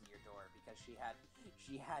Thousand Year Door because she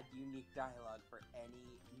had unique dialogue for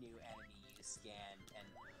any new enemy you scan, and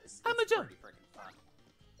it's pretty freaking fun.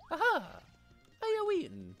 Aha! How you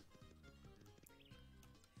eating?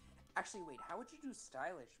 Actually, wait. How would you do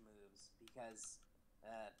stylish moves? Because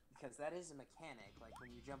that is a mechanic. Like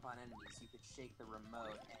when you jump on enemies, you could shake the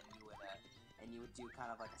remote, and you would do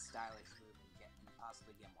kind of like a stylish move and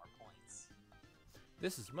possibly get more points.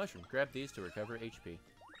 This is mushroom. Grab these to recover HP.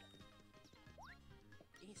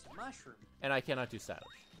 These mushroom. And I cannot do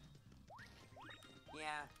stylish.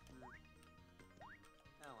 Yeah.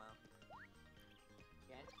 Oh well.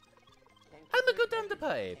 I'ma go down the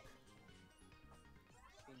pipe.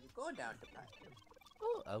 Can you go down the pipe?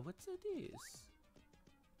 Oh, what's this?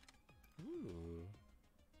 Ooh.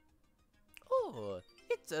 Oh,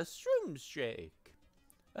 it's a shroom shake.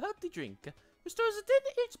 A healthy drink. Restores a 10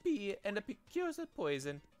 HP and cures a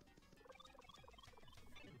poison.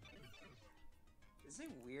 Is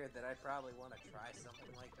it weird that I probably want to try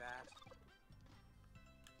something like that?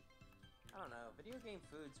 I don't know. Video game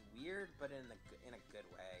food's weird, but in a good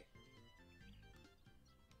way.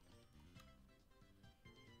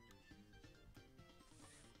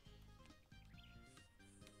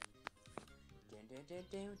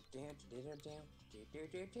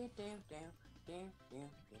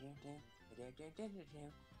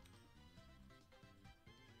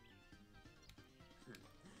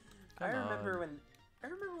 I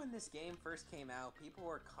remember when this game first came out, people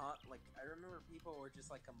were I remember people were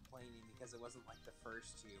just like complaining because it wasn't like the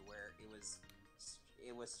first two where it was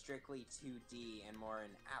strictly 2D and more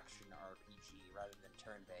an action RPG rather than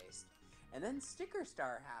turn-based. And then Sticker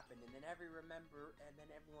Star happened, and then everyone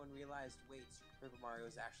realized, wait, Super Mario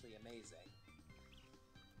is actually amazing.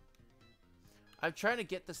 I'm trying to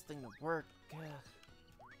get this thing to work.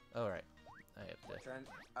 Alright. I have to. You're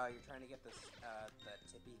trying to get this the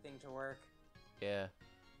Tippy thing to work? Yeah.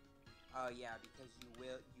 Oh yeah, because you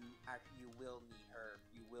will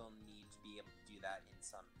need to be able to do that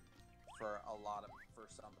for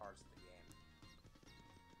some parts of the game.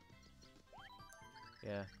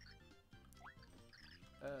 Yeah.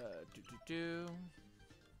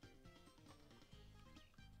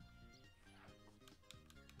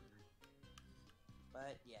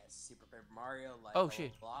 But yes, Super Paper Mario, like a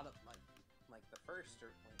lot of like the first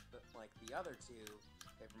or like the other two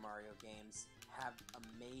Paper Mario games have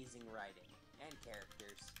amazing writing and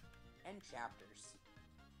characters and chapters.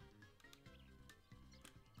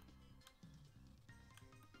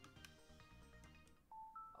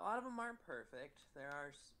 A lot of them aren't perfect. There are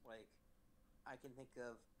like I can think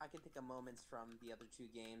of moments from the other two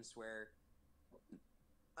games where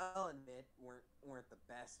I'll admit weren't the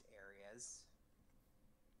best areas.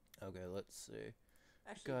 Okay, let's see.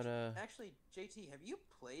 Actually, JT, have you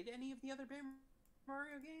played any of the other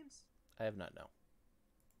Mario games? I have not, no.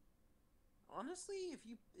 Honestly,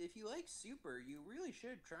 if you like Super, you really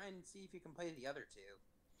should try and see if you can play the other two.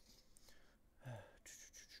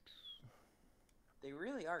 They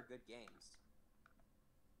really are good games.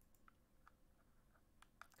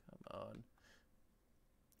 Come on.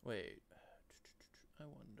 Wait. I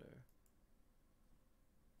wonder.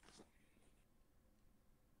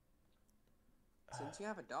 Since you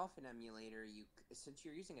have a dolphin emulator, since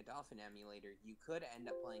you're using a dolphin emulator, you could end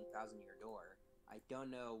up playing Thousand Year Door. I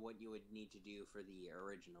don't know what you would need to do for the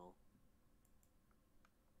original.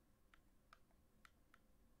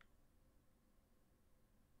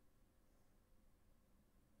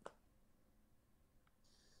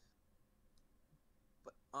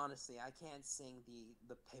 But honestly, I can't sing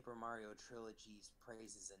the Paper Mario trilogy's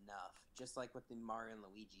praises enough. Just like with the Mario and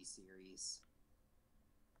Luigi series.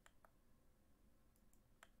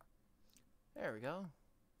 There we go.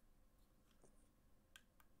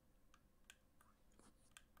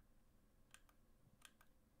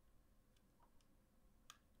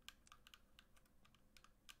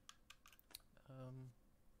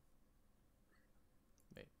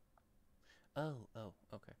 Wait. Oh,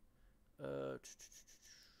 okay. No,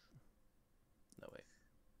 wait.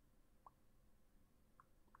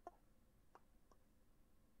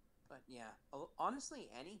 But yeah, honestly,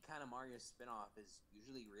 any kind of Mario spin-off is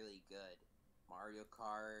usually really good. Mario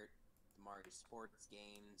Kart, the Mario sports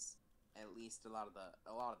games, at least a lot of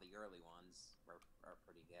the early ones are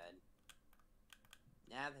pretty good.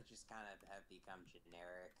 Now they just kind of have become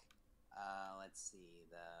generic. Let's see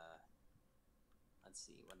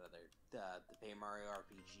what other the Paper Mario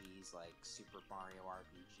RPGs like Super Mario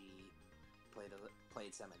RPG.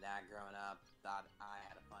 Played some of that growing up. Thought I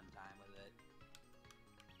had a fun time with it.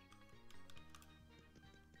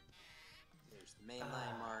 There's the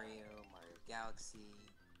mainline Mario Galaxy.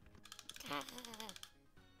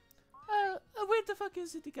 Where the fuck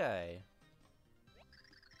is it, the guy?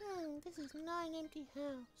 This is not an empty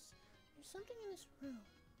house. There's something in this room.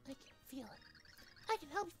 I can feel it. I can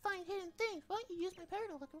help you find hidden things. Why don't you use my power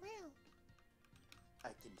to look around? I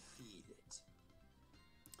can feed it.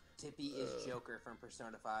 Tippy is Joker from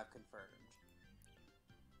Persona 5 confirmed.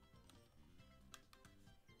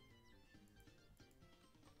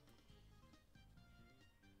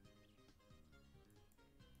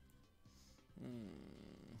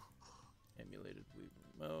 Emulated Wii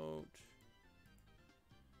Remote.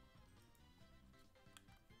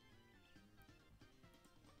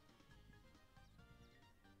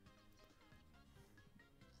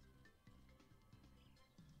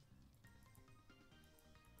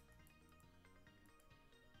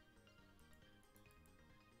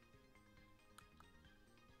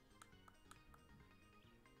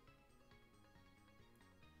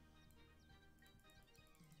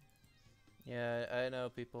 Yeah, I know,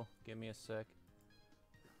 people. Give me a sec.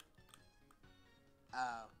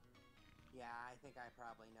 Oh. Yeah, I think I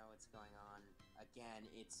probably know what's going on. Again,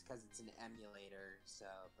 it's because it's an emulator, so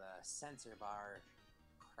the sensor bar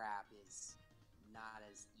crap is not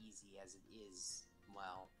as easy as it is,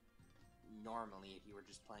 well, normally if you were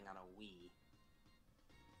just playing on a Wii.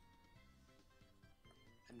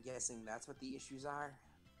 I'm guessing that's what the issues are?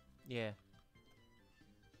 Yeah.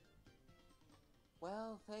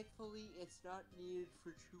 Well, thankfully, it's not needed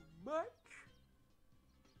for too much.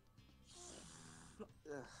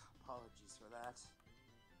 Ugh, apologies for that.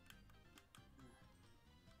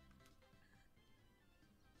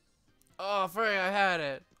 Oh, frig, I had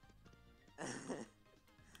it.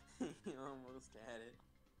 You almost had it.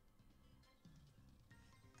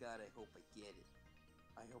 God, I hope I get it.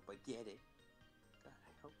 I hope I get it. God,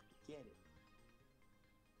 I hope I get it.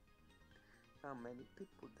 How many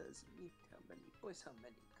people does it need? How many boys? How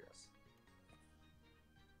many girls?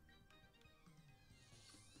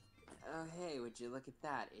 Oh, hey, would you look at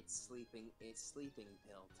that? It's sleeping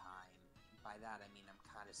pill time. By that, I mean I'm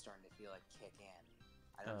kind of starting to feel like kick in.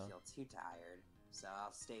 I don't feel too tired, so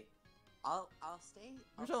I'll stay. I'll stay.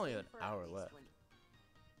 There's only an hour left.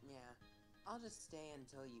 Yeah, I'll just stay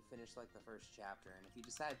until you finish like the first chapter, and if you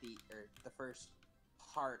decide the first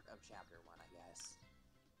part of chapter 1, I guess,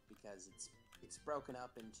 because it's broken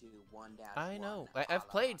up into 1-1. I know. I've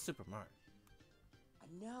played Super Mario. I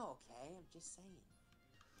know. Okay, I'm just saying.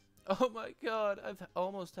 Oh my god, I've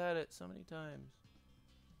almost had it so many times.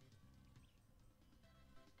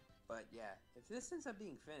 But yeah, if this ends up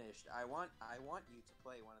being finished, I want you to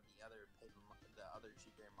play one of the other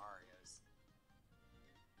Super Marios.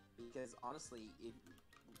 Because honestly,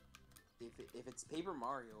 if it's Paper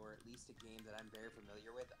Mario, or at least a game that I'm very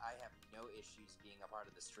familiar with, I have no issues being a part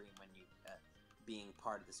of the stream when you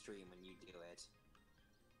do it.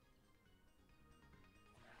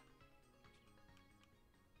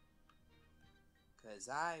 Cause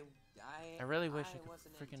I really wish I was a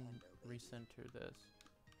could freaking Nintendo baby. recenter this.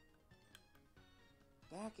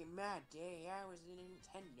 Back in my day, I was a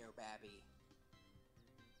Nintendo baby.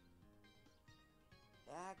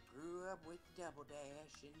 I grew up with the Double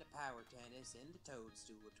Dash and the Power Tennis and the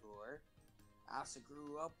Toadstool Tour. I also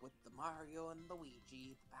grew up with the Mario and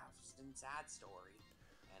Luigi, the Bowser's Inside Story.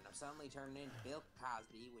 And I'm suddenly turning into Bill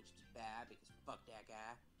Cosby, which is bad because fuck that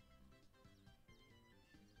guy.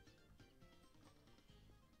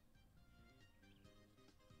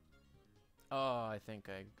 Oh, I think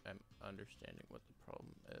I'm understanding what the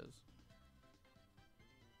problem is.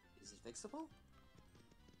 Is it fixable?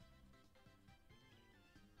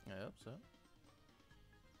 I hope so.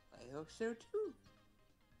 I hope so too.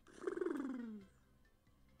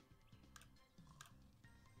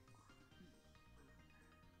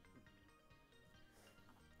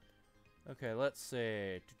 Okay, let's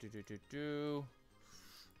see. Steady.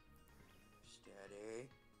 Steady.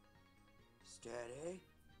 Steady. Steady.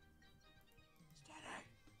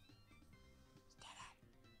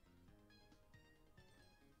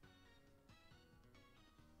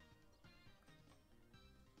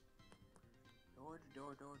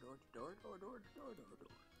 Door.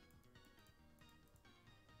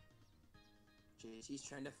 JC's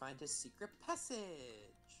trying to find his secret passage.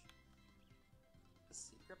 The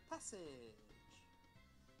secret passage.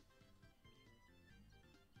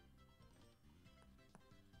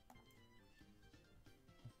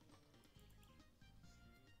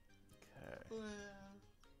 Okay.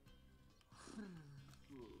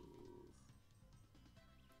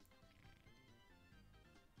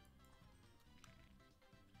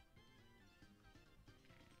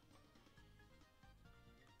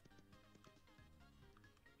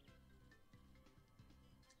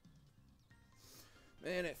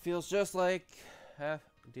 Man, it feels just like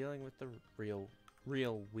dealing with the real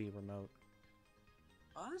Wii remote.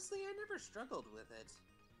 Honestly, I never struggled with it.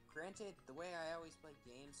 Granted, the way I always played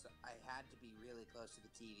games, I had to be really close to the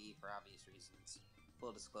TV for obvious reasons.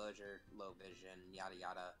 Full disclosure, low vision, yada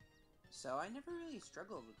yada. So I never really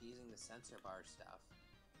struggled with using the sensor bar stuff.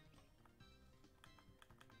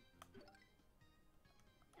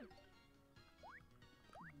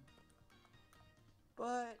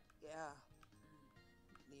 But, yeah.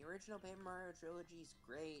 The original Paper Mario trilogy is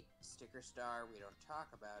great. Sticker Star, we don't talk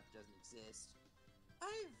about, doesn't exist.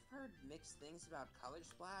 I've heard mixed things about Color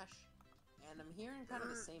Splash, and I'm hearing kind of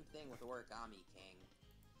the same thing with Origami King.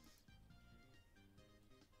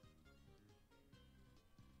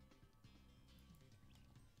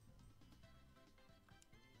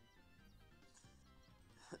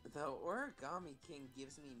 Though Origami King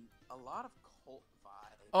gives me a lot of cult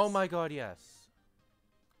vibes. Oh my god, yes.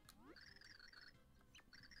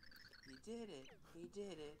 He did it. He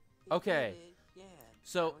did it. He Okay. did it. Yeah.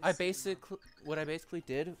 So Now I we see him. basically what I basically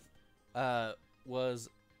did was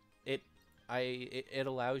it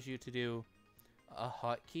allows you to do a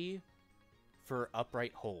hotkey for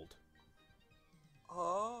upright hold.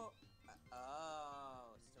 Oh.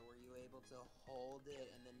 So were you able to hold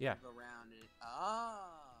it and then move around it?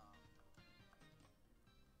 Oh.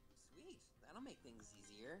 Sweet. That'll make things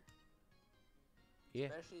easier. Yeah.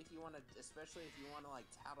 Especially if you want to like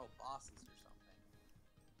tattle bosses or something.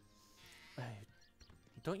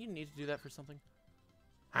 Don't you need to do that for something?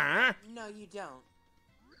 Huh? No, you don't.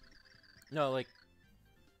 No, like,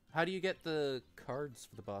 how do you get the cards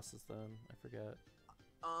for the bosses then? I forget.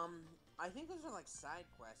 I think those are like side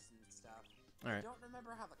quests and stuff. All right. I don't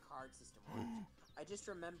remember how the card system worked. I just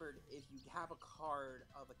remembered if you have a card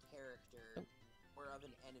of a character or of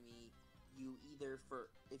an enemy, you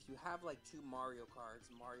if you have like 2 Mario cards,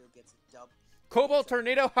 Mario gets a dub. Cobalt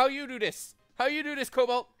Tornado, how you do this? How you do this,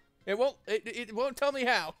 Cobalt? It won't tell me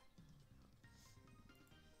how.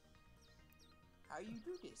 How you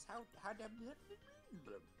do this? How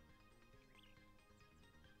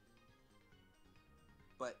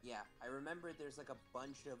But yeah, I remember there's like a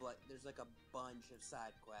bunch of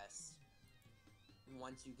side quests.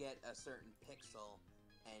 Once you get a certain pixel,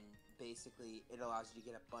 and basically it allows you to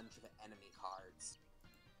get a bunch of enemy cards.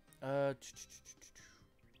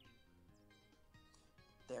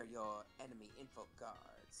 They're your enemy info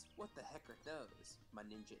cards. What the heck are those? My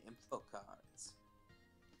ninja info cards.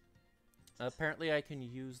 Apparently I can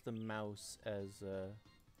use the mouse as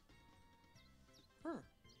Huh.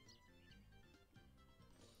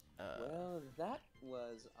 Well, that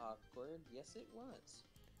was awkward. Yes, it was.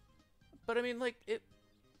 But I mean, like,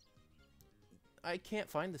 I can't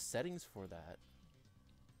find the settings for that.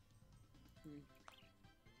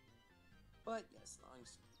 But yes,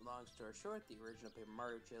 long story short, the original Paper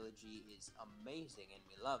Mario trilogy is amazing, and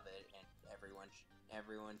we love it. And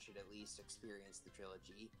everyone should at least experience the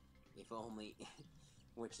trilogy, if only.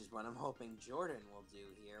 Which is what I'm hoping Jordan will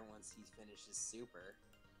do here once he finishes Super.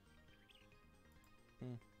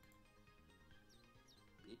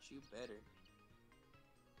 Bitch, you better.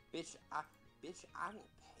 Bitch, I will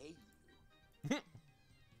pay you.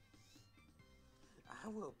 I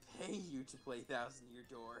will pay you to play Thousand Year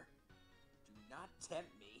Door. Do not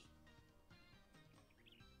tempt me.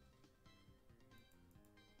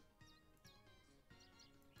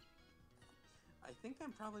 I think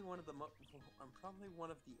I'm probably one of the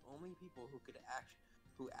only people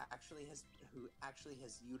who actually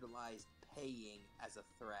has utilized paying as a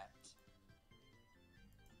threat.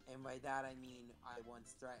 And by that I mean I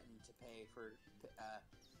once threatened to pay for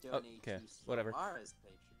donate to whatever. Mara's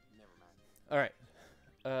Patreon. Never mind.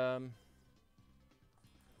 Alright.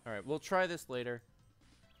 Alright, we'll try this later.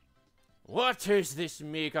 What is this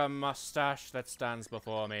meager mustache that stands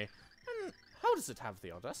before me? And how does it have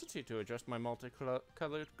the audacity to adjust my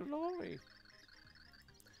multicolored glory?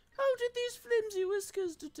 How did these flimsy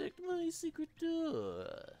whiskers detect my secret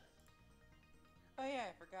door? Oh yeah,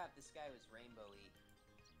 I forgot this guy was rainbowy.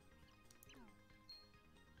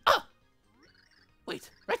 Ah! Wait,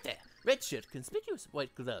 right there. Red shirt, conspicuous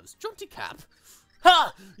white gloves, jaunty cap.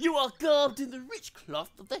 Ha! You are garbed in the rich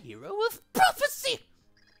cloth of the hero of prophecy!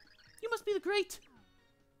 You must be the great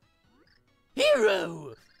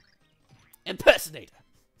hero impersonator.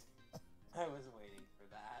 I was waiting for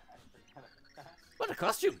that. I forgot about that. What a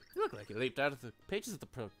costume! You look like you leaped out of the pages of the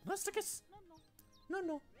prognosticus.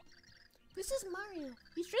 No. This is Mario.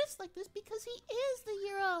 He's dressed like this because he is the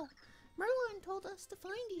hero. Merlin told us to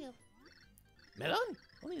find you. Melon?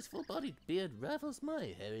 Only his full-bodied beard rivals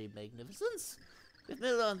my hairy magnificence. If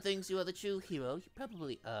Melon thinks you are the true hero, you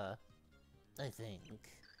probably are. I think.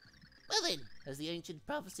 Well then, as the ancient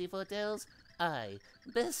prophecy foretells, I,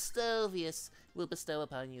 Bestovius, will bestow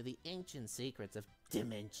upon you the ancient secrets of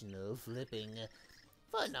dimensional flipping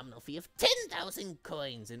for a nominal fee of 10,000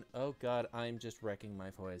 coins. And oh god, I'm just wrecking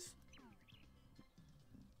my voice.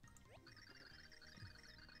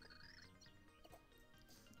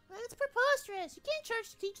 That's preposterous. You can't charge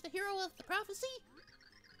to teach the hero of the prophecy.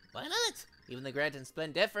 Why not? Even the grand and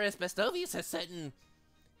splendiferous Bestovius has certain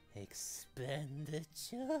expenditures.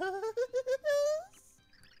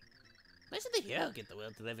 Why should the hero get the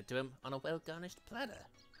world delivered to him on a well-garnished platter?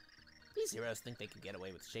 These heroes think they can get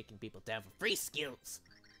away with shaking people down for free skills.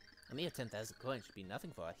 A mere 10,000 coins should be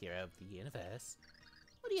nothing for a hero of the universe.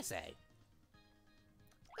 What do you say?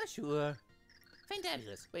 Oh, sure.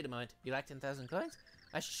 Fantabulous. Wait a moment. You like 10,000 coins?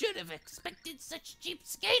 I should have expected such cheap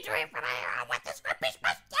skatery from a hero with this rubbish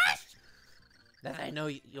mustache! Now that I know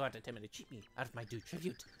you are determined to cheat me out of my due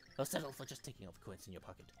tribute, I'll settle for just taking all the coins in your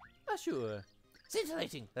pocket. Ah, sure.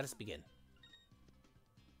 Scintillating. Let us begin.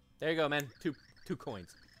 There you go, man. Two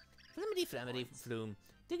coins. Flimmity flammity flume.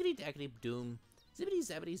 Diggity daggity doom. Zippity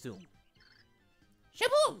zappity zoom.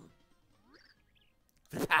 Shaboom!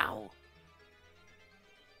 Flipow!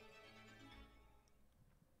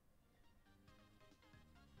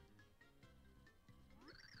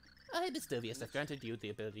 I, Bestovius, have granted you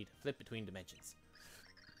the ability to flip between dimensions.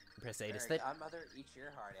 Press A to slip Godmother, eat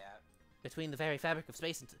your heart out. between the very fabric of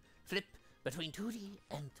space and flip between 2D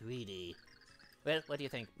and 3D. Well, what do you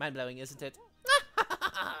think? Mind-blowing, isn't it?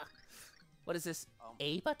 What is this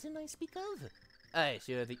A button I speak of? I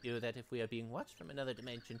assure you that if we are being watched from another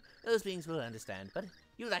dimension, those beings will understand, but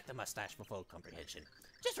you lack the mustache for full comprehension.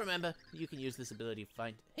 Just remember, you can use this ability to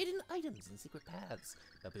find hidden items and secret paths.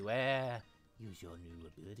 But beware, use your new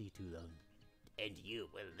ability too long, and you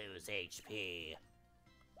will lose HP.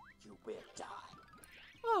 You will die.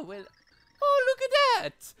 Oh, well, oh, look at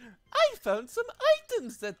that! I found some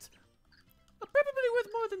items that are probably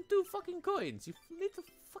worth more than 2 fucking coins, you little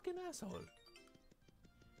fucking asshole.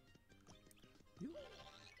 You?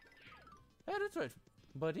 Yeah, that's right,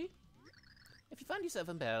 buddy. If you find yourself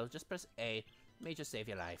in peril, just press A. It may just save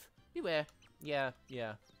your life. Beware. Yeah.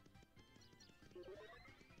 Hey.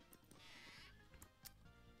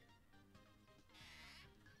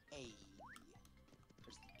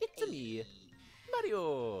 It's me,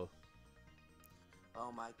 Mario.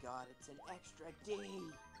 Oh my god, it's an extra D.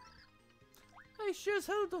 I sure as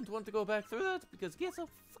hell don't want to go back through that, because guess how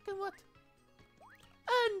fucking what?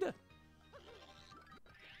 And...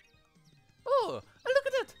 oh, look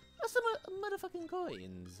at that! A motherfucker motherfucking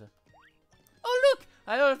coins. Oh look!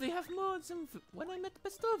 I already have more than when I met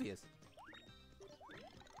Pestovius.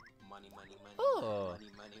 Money, money, money. Oh.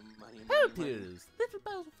 Money, money, money, money, Help money. pills! Little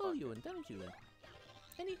pals will follow you and damage you.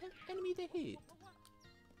 Any enemy they hate.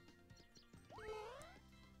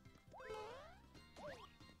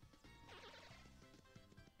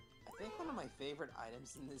 I think one of my favorite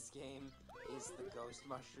items in this game is the ghost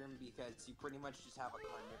mushroom because you pretty much just have a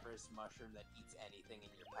carnivorous mushroom that eats anything in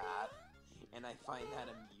your path, and I find that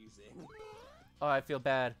amusing. Oh, I feel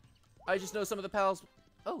bad. I just know some of the pals.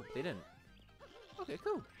 Oh, they didn't. Okay,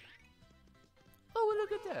 cool. Oh, well,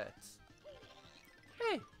 look at that.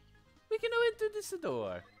 Hey, we can go into this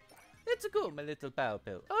door. Let's go, my little pal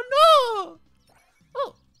pill. Oh no!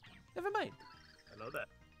 Oh, never mind. I know that.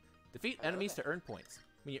 Defeat enemies to earn points.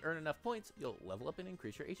 When you earn enough points, you'll level up and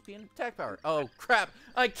increase your HP and attack power. Oh crap!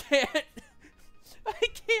 I can't. I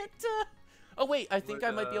can't. Oh wait, I think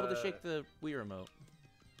I might be able to shake the Wii remote.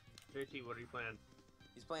 JT, what are you playing?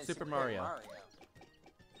 He's playing Super Mario.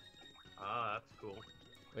 Ah, that's cool.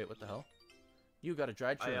 Wait, what the hell? You got a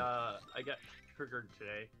dried shrimp. I got triggered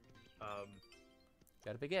today.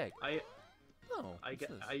 Got a big egg. I what's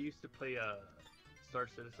this? used to play Star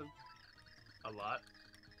Citizen a lot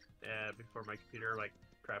before my computer like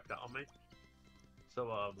crapped out on me.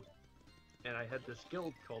 So and I had this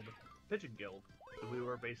guild called the Pigeon Guild. And we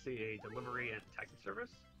were basically a delivery and taxi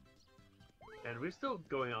service, and we're still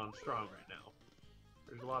going on strong right now.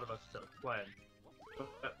 There's a lot of us still playing.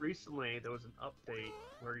 But recently there was an update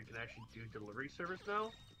where you can actually do delivery service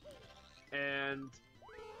now, and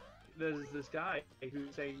there's this guy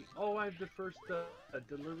who's saying, "Oh, I'm the first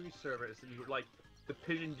delivery service," and you're like, the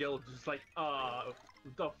Pigeon Guild just like, what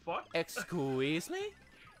the fuck? Excuse me?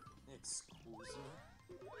 Excuse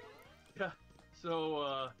me? Yeah.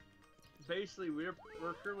 So basically, we're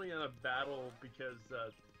currently in a battle because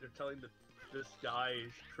they're telling this guy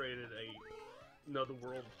has created another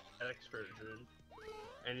world excursion,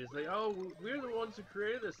 and he's like, "Oh, we're the ones who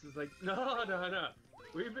created this." It's like, no.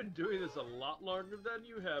 We've been doing this a lot longer than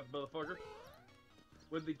you have, motherfucker.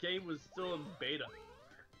 When the game was still in beta.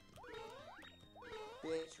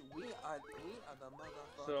 Bitch, we are the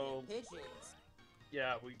motherfucking So- pigeons.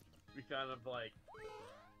 Yeah, we kind of like,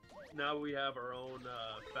 now we have our own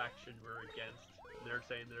faction we're against. They're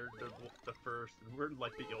saying they're the first, and we're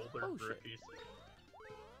like the older Oh, shit. rookies.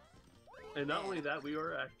 And not only that, we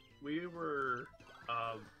were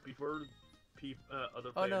before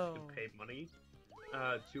other players no. could pay money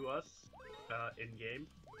to us in game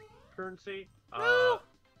currency. No!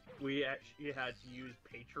 We actually had to use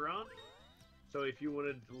Patreon. So if you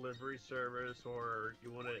wanted a delivery service or you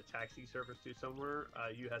wanted a taxi service to somewhere,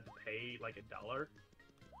 you had to pay like $1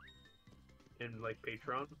 in like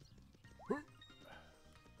Patreon.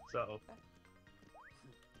 So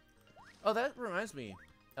Oh, that reminds me.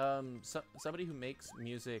 Somebody who makes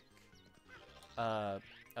music, that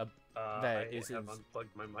I is have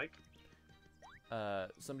unplugged my mic.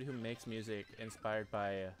 somebody who makes music inspired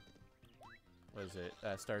by, what is it?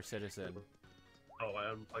 Star Citizen. Oh,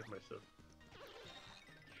 I unplugged myself.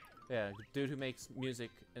 Yeah, dude who makes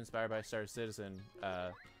music inspired by Star Citizen,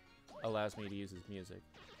 allows me to use his music.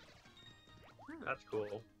 That's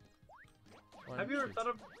cool. Well, Have you ever shoot.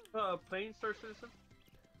 thought of playing Star Citizen?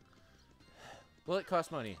 Well, it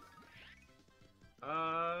costs money.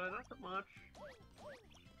 Not that much.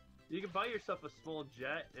 You can buy yourself a small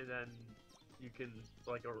jet, and then you can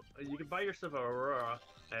you can buy yourself a Aurora,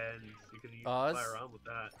 and you can fly around with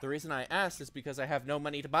that. The reason I asked is because I have no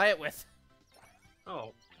money to buy it with.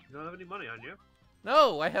 Oh, you don't have any money on you?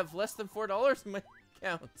 No, I have less than $4 in my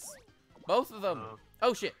accounts. Both of them.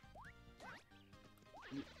 Oh shit.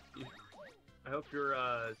 I hope your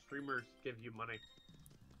streamers give you money.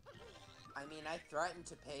 I mean, I threatened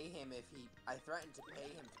to pay him if he. I threatened to pay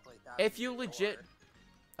him to play that. If you legit.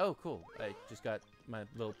 Oh, cool. I just got my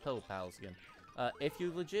little pill pals again. If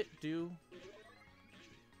you legit do.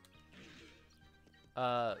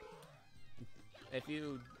 If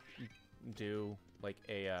you do like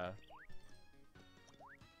a.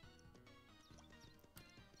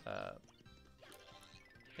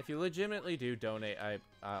 If you legitimately do donate,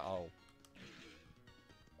 I'll.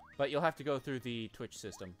 But you'll have to go through the Twitch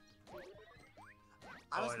system.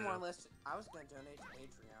 I was I more know. or less. I was gonna donate to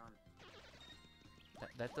Patreon.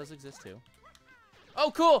 That does exist too.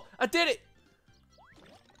 Oh, cool! I did it!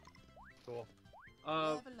 Cool.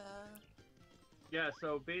 Level up. Yeah.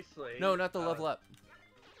 So basically. No, not the level up.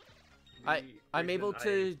 I'm able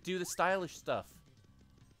to do the stylish stuff.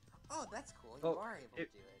 Oh, that's cool. You Oh, are able to do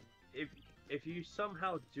it. if you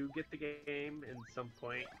somehow do get the game in some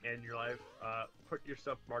point in your life, put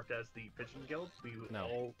yourself marked as the Pigeon Guild. We No.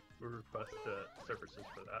 all request services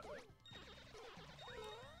for that.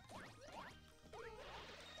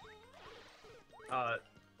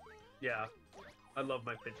 Yeah, I love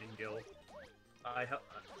my Pigeon Guild.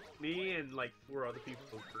 Me and like 4 other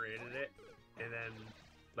people created it, and then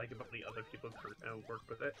like about the other people worked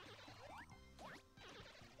with it.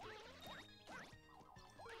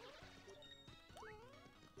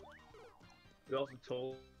 We also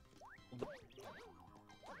told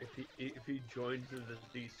if he joins the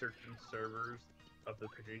certain servers of the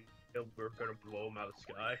Pigeon Guild, we're gonna blow him out of the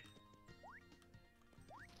sky.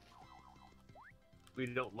 We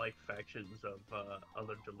don't like factions of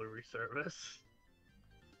other delivery service.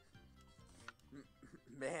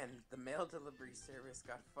 Man, the mail delivery service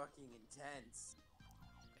got fucking intense.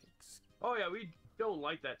 Oh yeah, we don't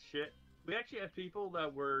like that shit. We actually have people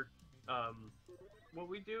that were, what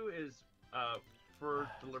we do is, for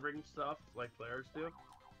delivering stuff, like players do,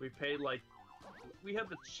 we pay like, we have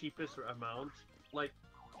the cheapest amount. Like,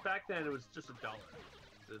 back then it was just $1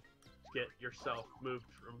 to get yourself moved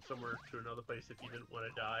from somewhere to another place if you didn't want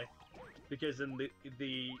to die. Because in the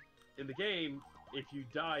game, if you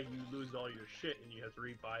die, you lose all your shit and you have to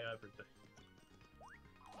rebuy everything.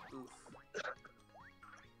 Oof.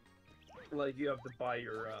 Like, you have to buy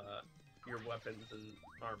your weapons and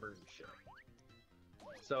armor and shit.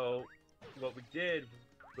 So, what we did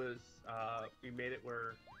was, we made it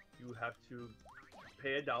where you have to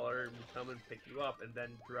pay $1 and we come and pick you up and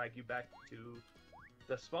then drag you back to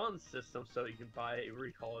the spawn system so you can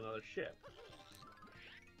recall another ship.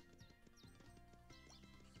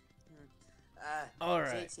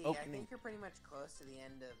 Alright, JT, I think you're pretty much close to the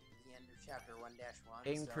end of chapter 1-1.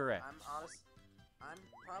 Incorrect. So I'm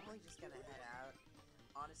probably just gonna head out.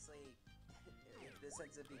 Honestly, if this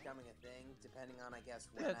ends up becoming a thing, depending on I guess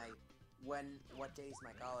what days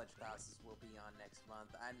my college classes will be on next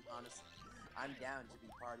month, I'm down to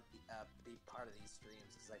be part of these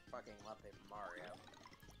streams because I fucking love Paper Mario.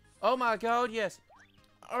 Oh my god, yes.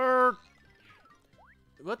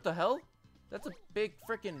 What the hell? That's a big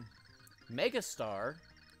freaking megastar.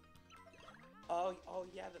 Oh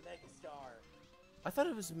yeah, the Megastar. I thought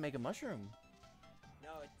it was a mega mushroom.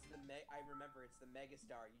 No, it's I remember it's the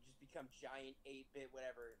Megastar. You just become giant 8-bit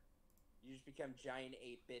whatever. You just become giant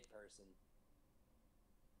 8-bit person.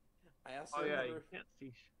 I also yeah, remember, you can't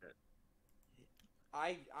see shit.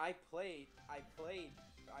 I played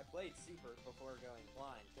Super before going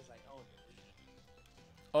blind because I owned it.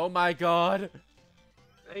 Oh my god.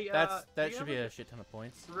 Hey, That should be a shit ton of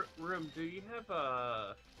points. Room, do you have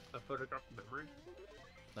a photographic memory?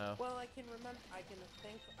 No. Well, I can remember how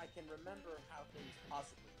things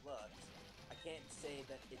possibly looked. I can't say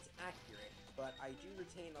that it's accurate, but I do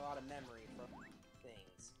retain a lot of memory from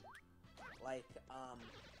things. Like,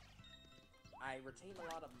 I retain a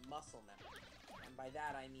lot of muscle memory. And by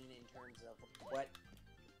that I mean in terms of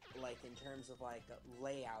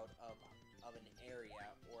layout of an area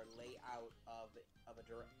or layout of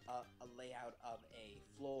a layout of a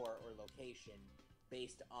floor or location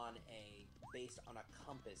based on a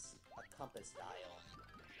compass dial.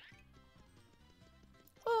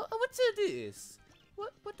 Oh, what's this?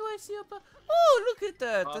 What do I see up? Oh, look at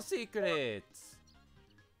that! The secrets.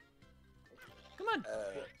 Come on.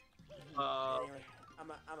 Anyway, I'm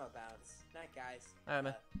a bounce. Night, guys.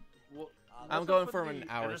 I'm going for an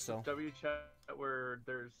hour or so. W chat where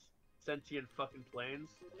there's sentient fucking planes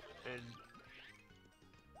and.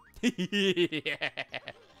 Yeah.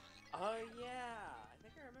 Oh yeah, I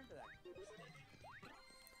think I remember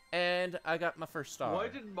that. And I got my first star. Why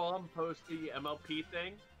did Mom post the MLP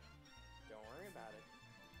thing? Don't worry about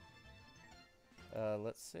it.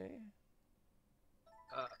 Let's see.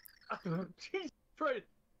 Jesus Christ!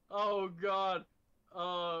 Oh God!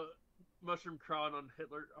 Mushroom crown on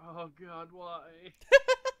Hitler. Oh God, why?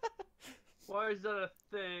 Why is that a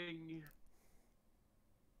thing?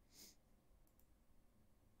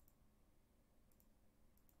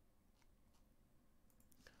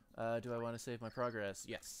 Do I want to save my progress?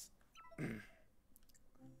 Yes.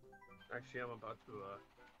 Actually, I'm about to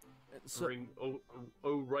So, bring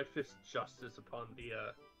righteous justice upon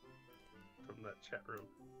the from that chat room.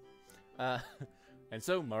 and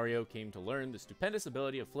so Mario came to learn the stupendous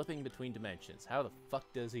ability of flipping between dimensions. How the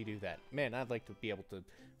fuck does he do that? Man, I'd like to be able to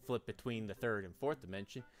flip between the 3rd and 4th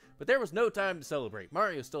dimension, but there was no time to celebrate.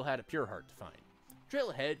 Mario still had a pure heart to find. The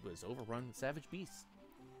trail ahead was overrun with savage beasts.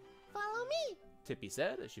 Follow me. Tippy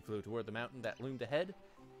said as she flew toward the mountain that loomed ahead.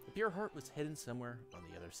 The pure heart was hidden somewhere on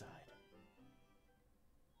the other side.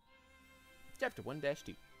 Chapter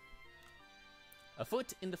 1-2. A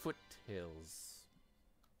foot in the foothills.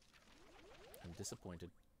 I'm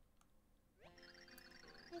disappointed.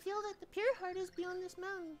 I feel that the pure heart is beyond this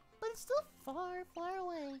mountain, but it's still far, far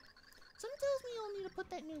away. Some tells me you'll need to put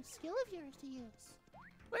that new skill of yours to use.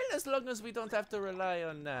 Well, as long as we don't have to rely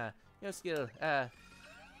on your skill.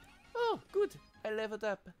 Oh, good. I leveled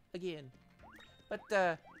up again. But,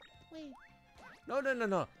 Wait,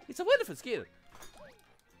 no. It's a wonderful skill.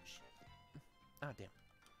 Shh. Ah, damn.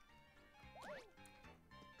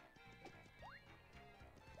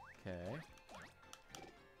 Okay.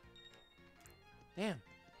 Damn.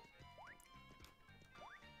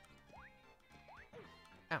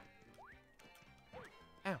 Ow.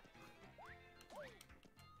 Ow.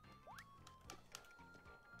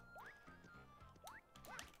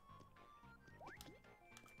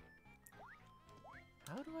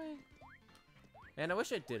 How do I... Man, I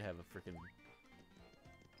wish I did have a freaking...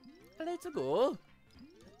 Let's go.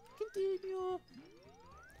 Continue.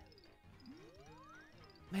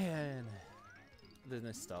 Man. The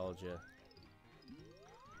nostalgia.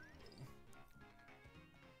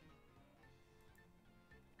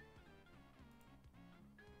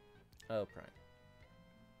 Oh, Prime.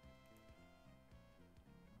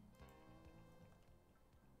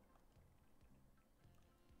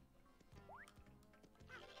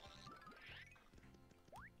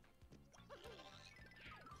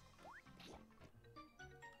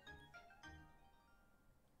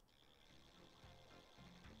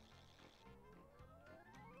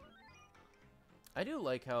 I do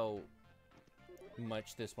like how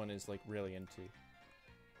much this one is like really into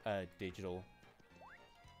digital.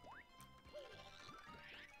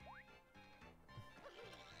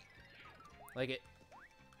 Like it.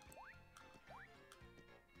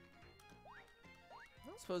 I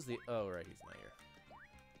don't suppose the... Oh, right, he's not here.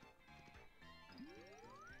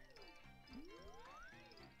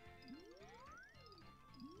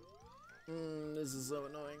 This is so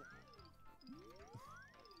annoying.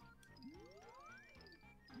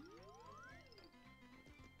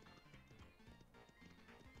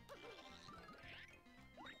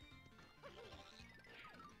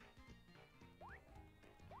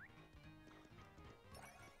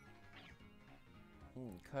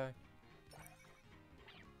 Okay.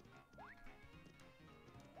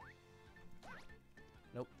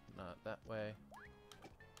 Nope, not that way.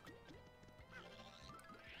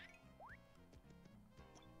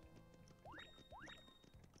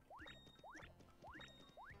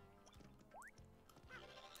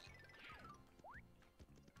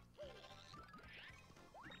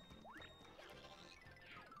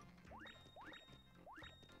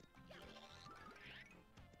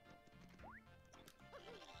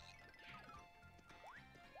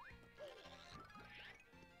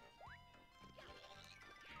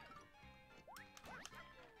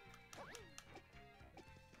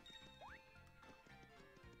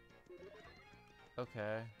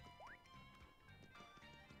 Okay.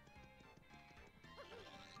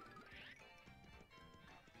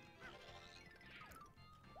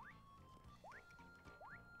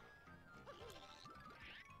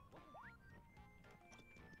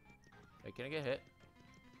 Wait, can I get hit?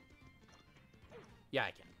 Yeah,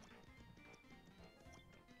 I can.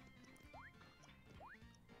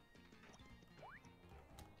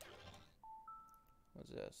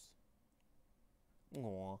 What's this?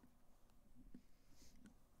 Aww.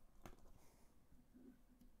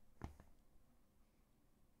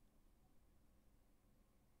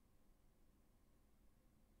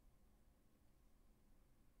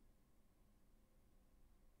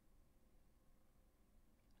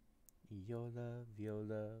 Viola,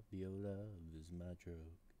 viola, viola is my drug.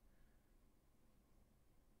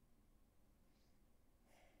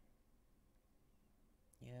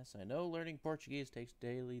 Yes, I know learning Portuguese takes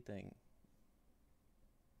daily thing.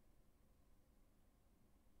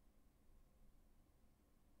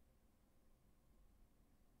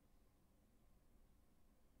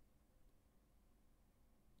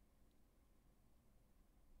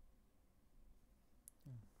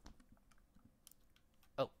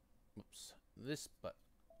 Oh, oops. This but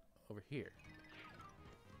over here.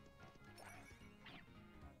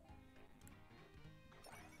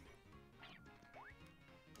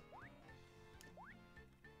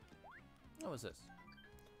 What was this?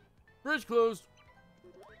 Bridge closed.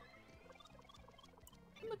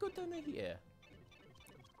 I'm gonna go down here.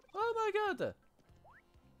 Oh my god!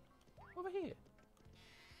 Over here.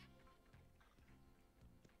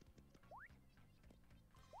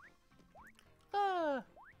 Ah!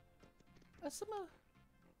 A summer.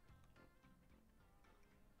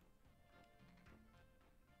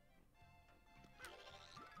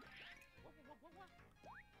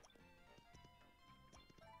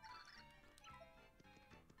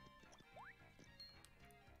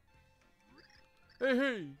 Hey,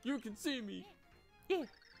 hey, you can see me. Yeah.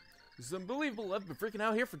 This is unbelievable. I've been freaking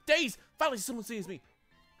out here for days. Finally, someone sees me.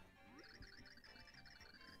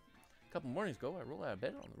 A couple mornings ago, I rolled out of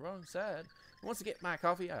bed on the wrong side. And once I get my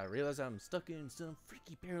coffee, I realize I'm stuck in some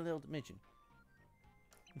freaky parallel dimension.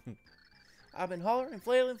 I've been hollering and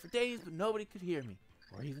flailing for days, but nobody could hear me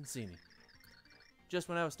or even see me. Just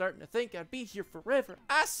when I was starting to think I'd be here forever,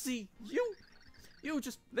 I see you. You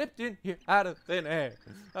just leapt in here out of thin air.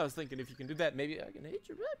 I was thinking if you can do that, maybe I can hit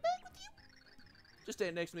you right back with you. Just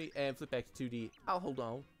stand next to me and flip back to 2D. I'll hold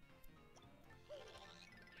on.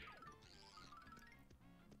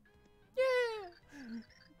 Yeah!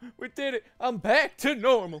 We did it! I'm back to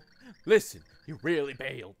normal! Listen, you really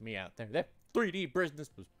bailed me out there. That 3D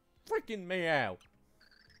business was freaking me out.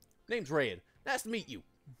 Name's Red. Nice to meet you.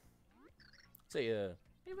 Say,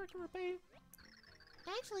 maybe I can repay you?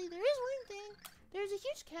 Actually, there is one thing. There's a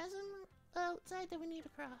huge chasm outside that we need to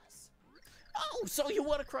cross. Oh, so you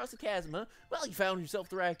want to cross the chasm, huh? Well, you found yourself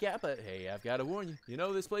the right guy, but hey, I've got to warn you. You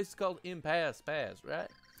know this place is called Impasse Pass, right?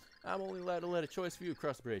 I'm only allowed to let a choice for you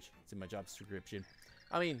across the bridge. It's in my job description.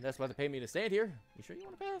 I mean, that's why they pay me to stand here. You sure you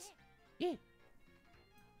want to pass? Yeah.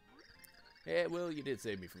 Yeah, well, you did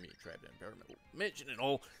save me from being trapped in a pyramid dimension and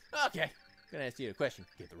all. Okay, gonna ask you a question.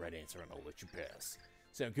 Get the right answer and I'll let you pass.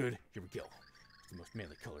 Sound good? Here we go. It's the most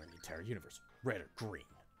manly color in the entire universe. Red or green?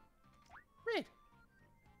 Red.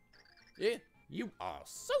 Yeah, you are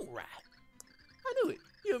so right. I knew it.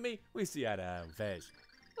 You and me, we see eye to eye on fashion.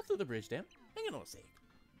 I'll throw the bridge down. Hang on a sec.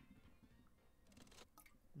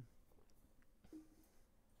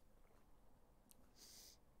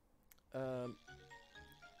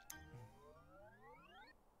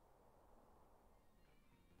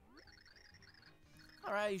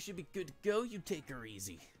 Alright, you should be good to go. You take her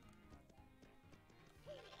easy.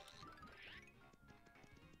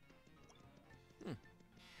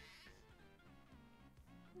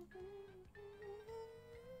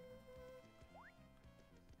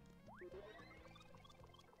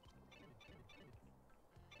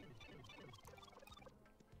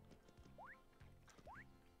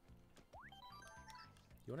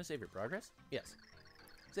 You want to save your progress? Yes.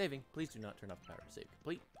 Saving. Please do not turn off the power. Save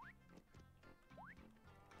complete.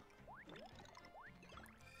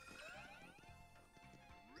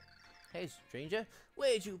 Hey, stranger,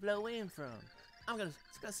 where'd you blow in from? I'm gonna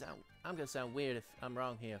sound weird if I'm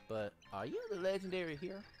wrong here, but are you the legendary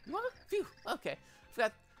hero? What? Phew. Okay. I've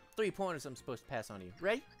got 3 pointers I'm supposed to pass on to you.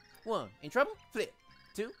 Ready? 1. In trouble? Flip.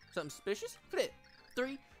 2. Something suspicious? Flip.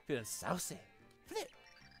 3. Feeling saucy? Flip.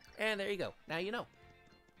 And there you go. Now you know.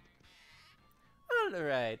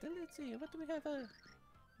 Alright, let's see. What do we have?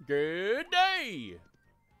 Good day!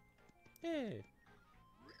 Yeah.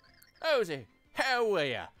 Ozzy, how are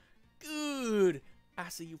ya? Good. I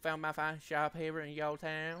see you found my fine shop here in your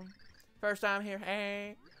town. First time here,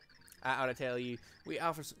 eh? I ought to tell you, we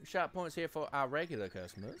offer shop points here for our regular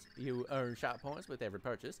customers. You earn shop points with every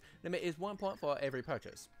purchase. Limit is 1 point for every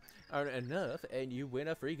purchase. Earn enough and you win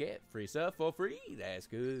a free gift. Free stuff for free. That's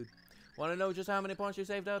good. Want to know just how many points you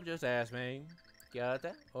saved up? Just ask me. Got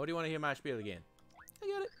that? Or do you want to hear my spiel again? I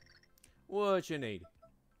got it. What you need?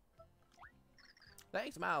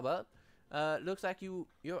 Thanks, my bub. Looks like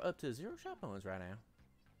you're up to 0 shop points right now.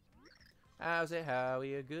 How's it? How are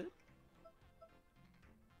you? Good?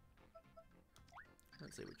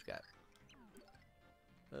 Let's see what you got.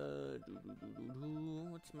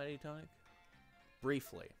 What's Meditonic?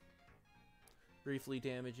 Briefly. Briefly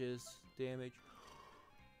damages. Damage.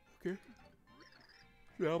 Okay.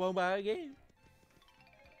 Jump on by again.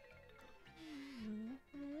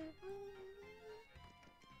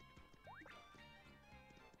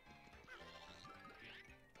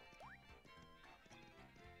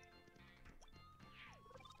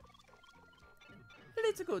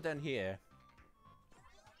 Let's go down here.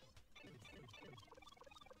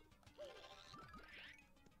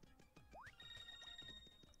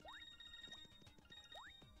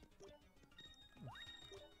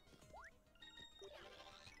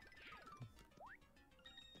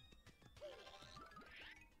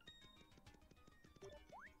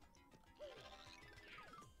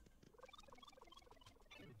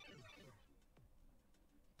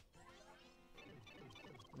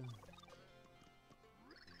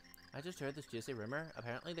 I just heard this juicy rumor.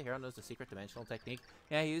 Apparently the hero knows the secret dimensional technique.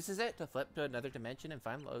 Yeah, he uses it to flip to another dimension and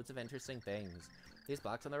find loads of interesting things. These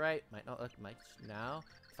blocks on the right might not look much now.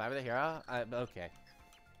 If I were the hero, okay.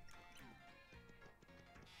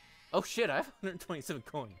 Oh shit, I have 127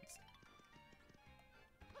 coins.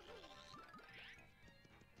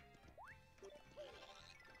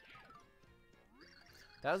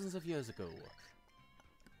 Thousands of years ago,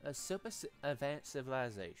 a super advanced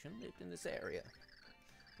civilization lived in this area.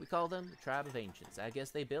 We call them the Tribe of Ancients. I guess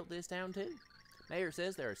they built this town too. Mayor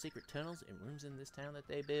says there are secret tunnels and rooms in this town that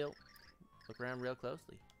they built. Look around real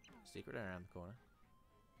closely. Secret around the corner.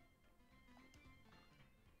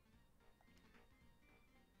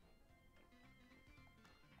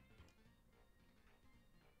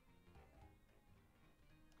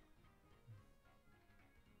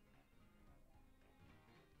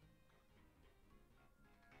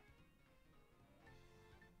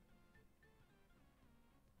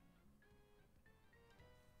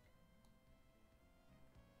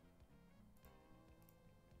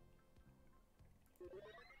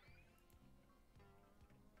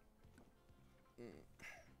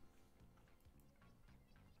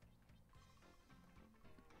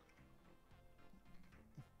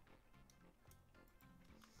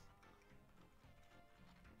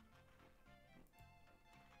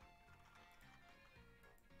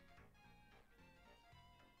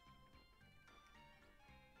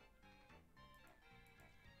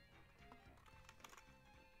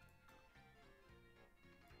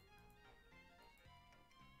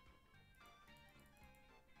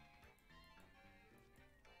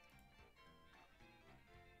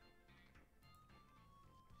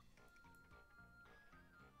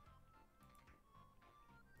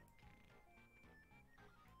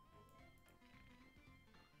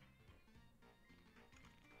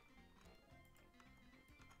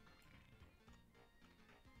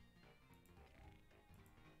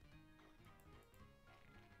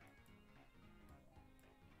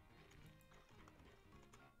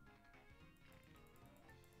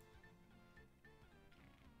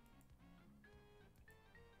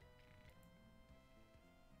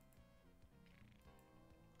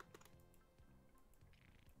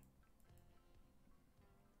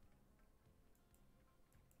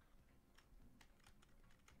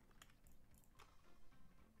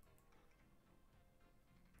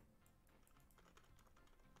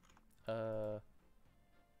 Uh...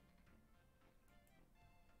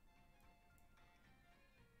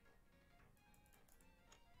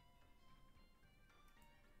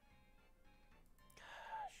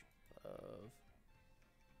 Gosh, of...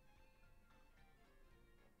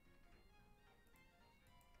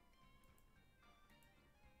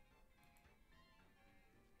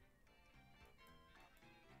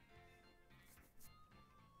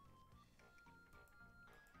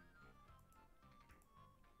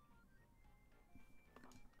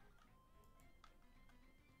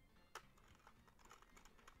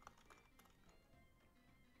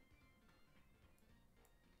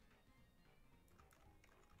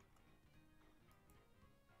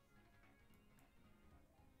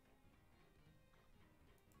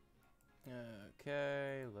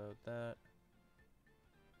 Okay, load that.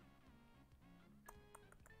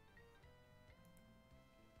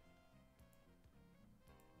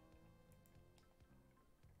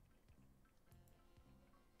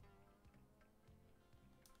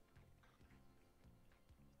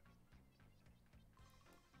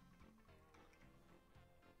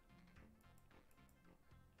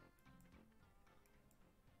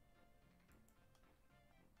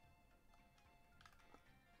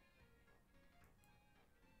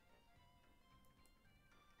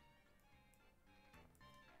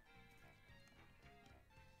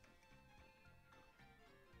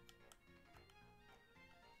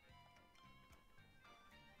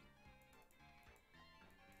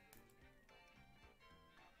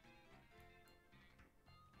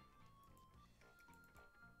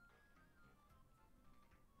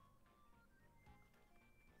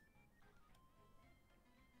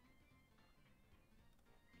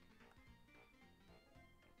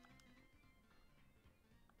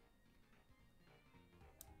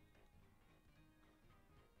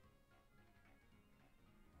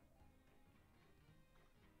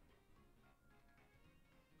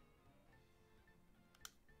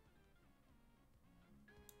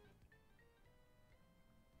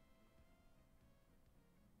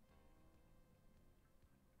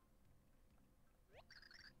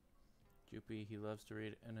 Joopy, he loves to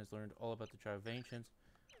read and has learned all about the Tribe of Ancients.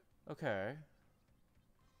 Okay.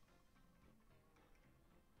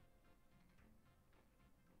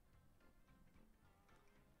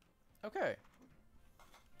 Okay.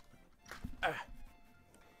 Ah.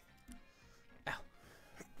 Ow.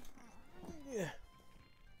 Yeah.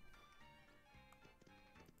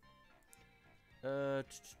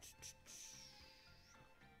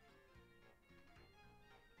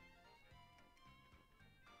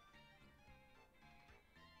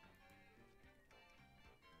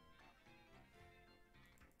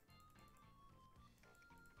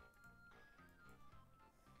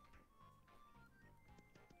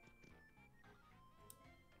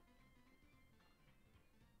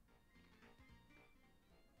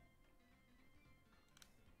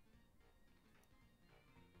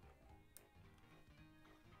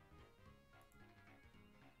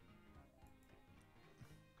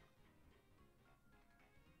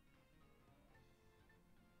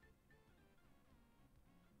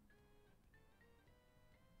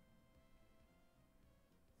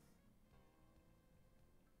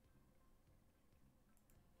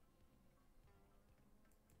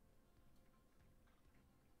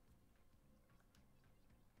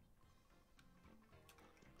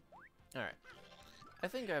 All right. I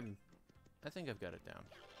think I've got it down.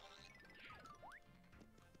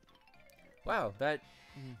 Wow, that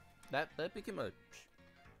became a.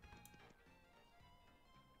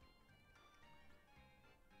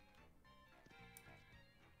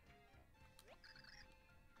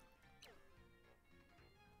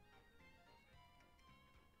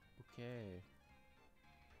 Okay.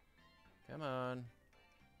 Come on.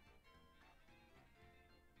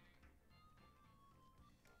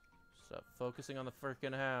 Stop focusing on the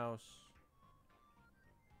frickin' house.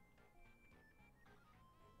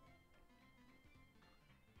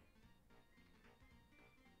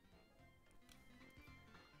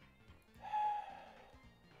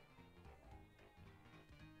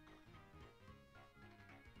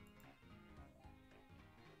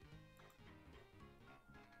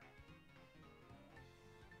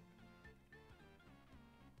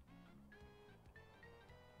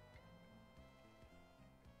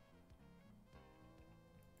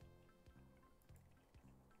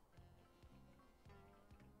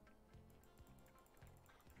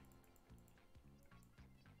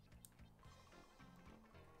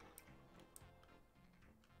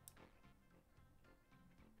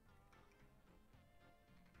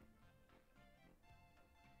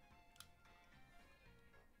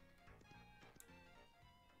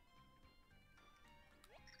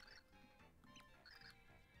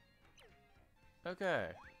 Okay.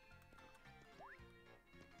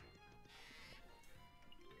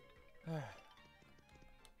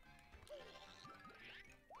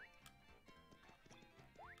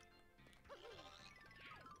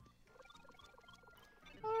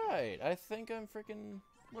 Alright, I think I'm freaking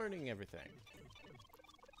learning everything.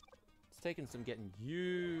 It's taking some getting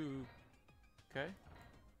you. Okay.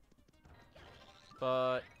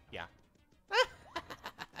 But, yeah.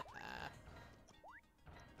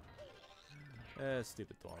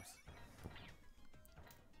 Stupid dwarves.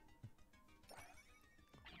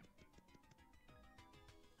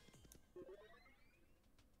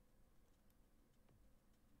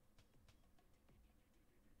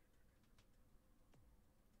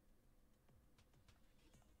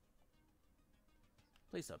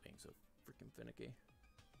 Please stop being so freaking finicky.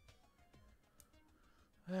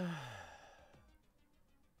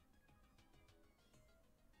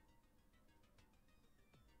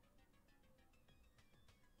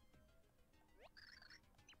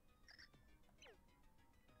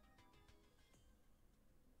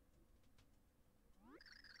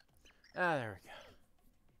 Ah, there we go.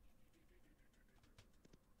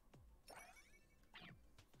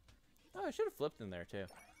 Oh, I should have flipped in there too.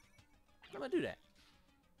 I'm gonna do that.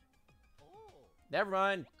 Never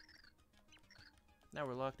mind. Now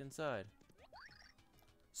we're locked inside.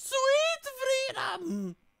 Sweet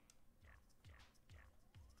freedom!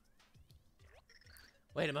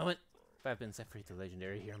 Wait a moment. If I've been set free, the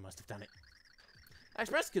legendary hero must have done it. I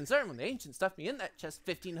expressed concern when the ancient stuffed me in that chest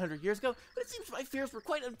 1,500 years ago, but it seems my fears were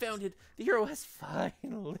quite unfounded. The hero has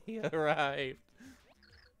finally arrived.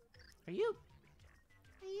 Are you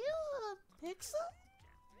a pixel?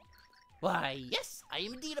 Why, yes, I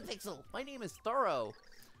am indeed a pixel. My name is Thoro.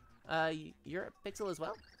 You're a pixel as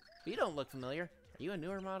well? You don't look familiar. Are you a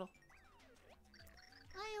newer model?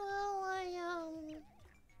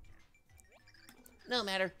 No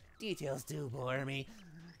matter. Details do bore me.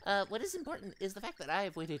 What is important is the fact that I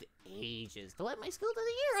have waited ages to let my skill to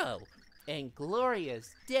the hero. And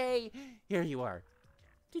glorious day, here you are.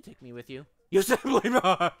 Do take me with you. You simply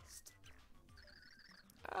must.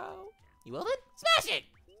 Oh. You will then? Smash it!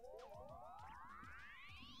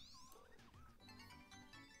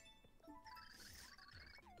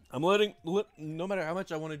 I'm no matter how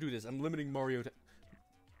much I want to do this, I'm limiting Mario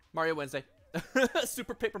Wednesday.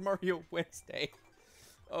 Super Paper Mario Wednesday.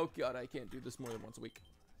 Oh god, I can't do this more than once a week.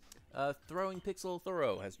 Throwing Pixel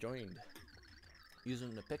Thoro has joined. Use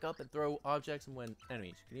them to pick up and throw objects and when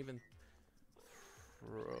enemies. You can even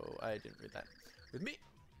throw... I didn't read that.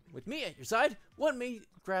 With me at your side, one may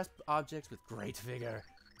grasp objects with great vigor.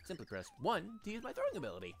 Simply press 1 to use my throwing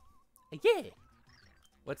ability. Yeah!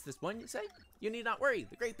 What's this one, you say? You need not worry.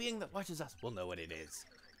 The great being that watches us will know what it is.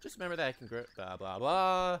 Just remember that I can blah, blah,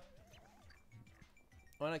 blah.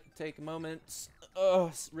 Want to take a moment.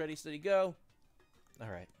 Oh, ready, steady, go. All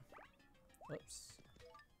right. Whoops.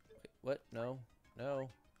 Wait, what? No.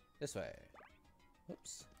 No. This way.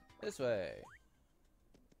 Whoops. This way.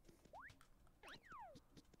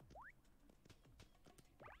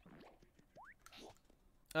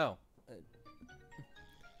 Oh.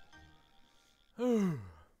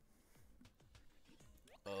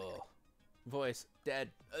 Oh. Voice dead.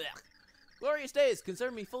 Ugh. Glorious days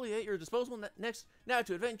concern me fully at your disposal next now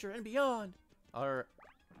to adventure and beyond.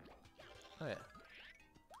 Oh, yeah.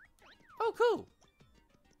 Oh, cool!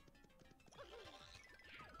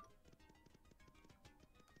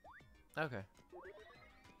 Okay.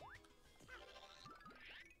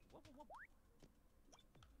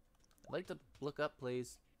 I'd like to look up,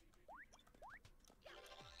 please.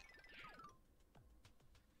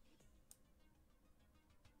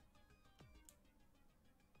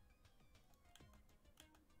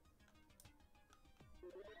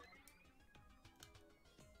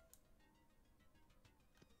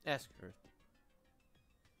 Ask her.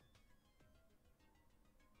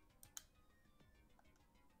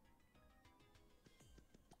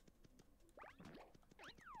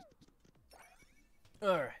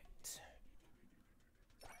 Alright.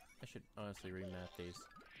 I should honestly remap these.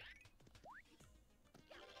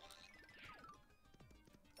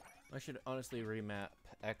 I should honestly remap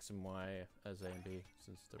X and Y as A and B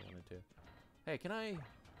since they're 1 and 2. Hey, can I...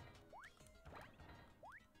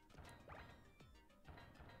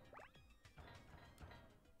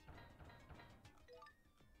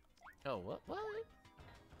 Oh, what? What?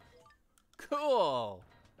 Cool!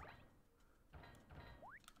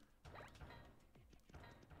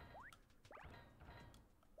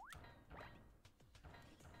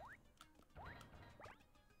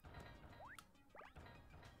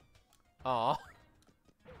 Aw.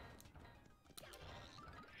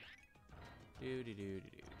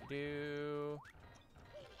 Do.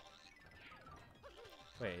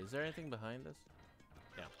 Wait, is there anything behind this?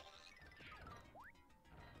 Yeah.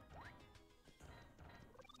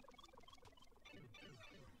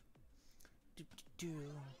 Do.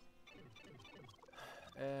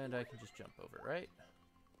 And I can just jump over, right?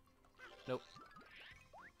 Nope.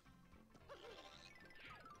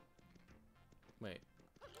 Wait.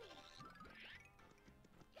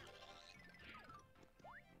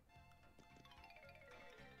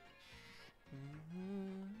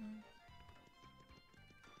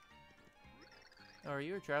 Oh, are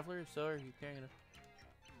you a traveler? If so, are you carrying a...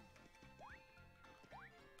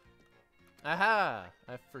 Aha!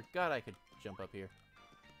 I forgot I could jump up here.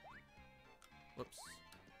 Whoops.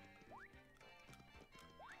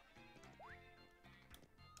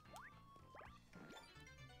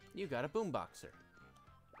 You got a boomboxer.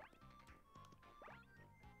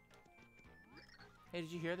 Hey,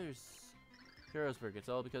 did you hear there's Heroesburg? It's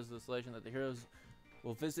all because of this legend that the heroes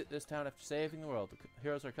will visit this town after saving the world. The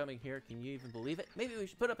heroes are coming here. Can you even believe it? Maybe we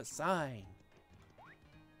should put up a sign.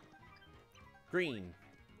 Green.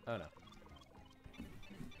 Oh no.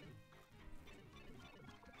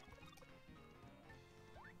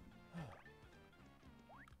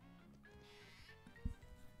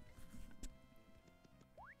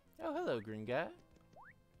 Oh, hello, green guy.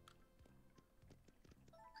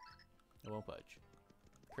 I won't budge.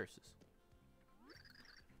 Curses.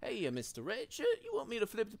 Hey, Mr. Red Shirt, you want me to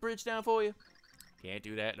flip the bridge down for you? Can't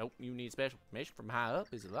do that. Nope, you need special permission from high up.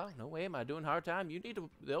 Is it law? No way am I doing hard time. You need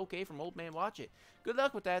the okay from old man Watch It. Good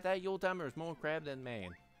luck with that. That old timer is more crab than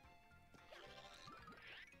man.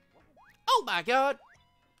 Oh my god!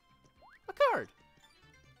 A card!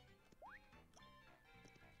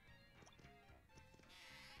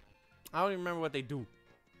 I don't even remember what they do.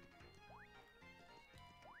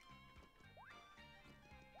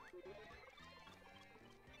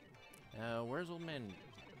 Where's old man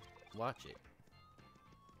Watch It?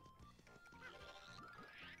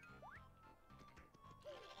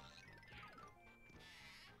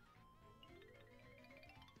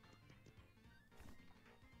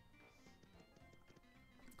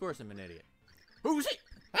 Of course I'm an idiot. Who's it?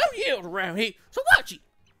 I'm yelled around here, so watch it!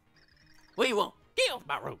 What do you want? Get off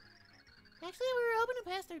my road! Actually, we were hoping to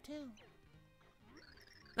pass there too.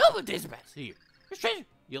 No, but this pass here. There's treasure.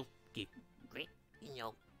 You'll keep great,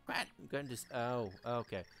 goodness. Oh,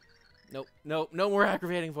 okay. Nope, no more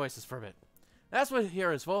aggravating voices for a bit. That's what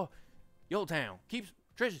here is for. The old town keeps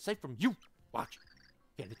treasure safe from you. Watch it.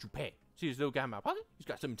 Can't let you pay it. See this little guy in my pocket? He's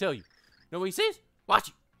got something to tell you. Know what he says? Watch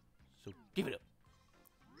it. So give it up.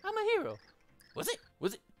 I'm a hero. Was it?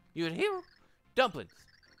 Was it? You a hero? Dumplings.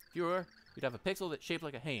 If you were, you'd have a pixel that's shaped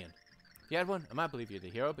like a hand. If you had one, I might believe you're the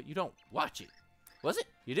hero, but you don't. Watch it. Was it?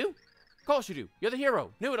 You do? Of course you do. You're the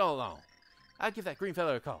hero. Knew it all along. I'd give that green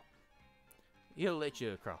fella a call. He'll let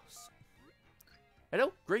you across.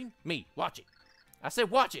 Hello? Green? Me. Watch it. I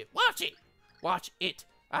said watch it. Watch it. Watch it.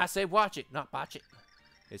 I said watch it, not botch it.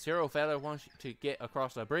 This hero fella wants you to get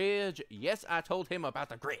across the bridge. Yes, I told him about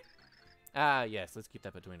the grit. Yes. Let's keep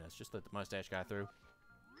that between us. Just let the mustache guy through.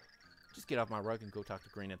 Just get off my rug and go talk to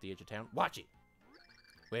Green at the edge of town. Watch it.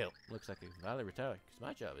 Well, looks like I can finally retire, because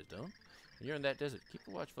my job is done. When you're in that desert, keep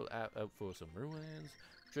a watchful eye out for some ruins.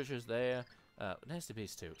 Treasure's there. Nasty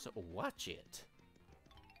beast too. So watch it.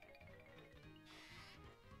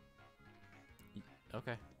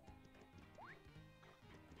 Okay.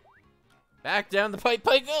 Back down the pipe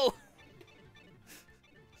I go!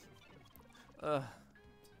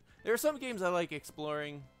 There are some games I like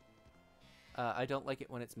exploring. I don't like it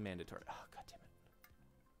when it's mandatory. Oh, god damn it.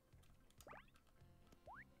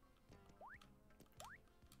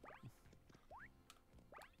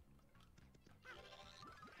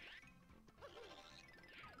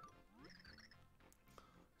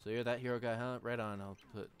 So you're that hero guy, huh? Right on. I'll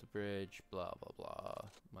put the bridge. Blah, blah, blah.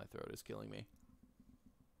 My throat is killing me.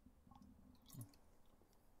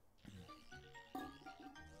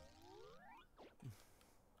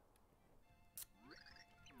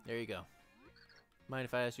 There you go. Mind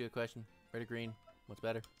if I ask you a question? Red or green? What's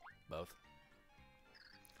better? Both.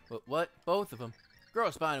 What? Both of them? Grow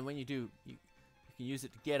a spine, and when you do, you can use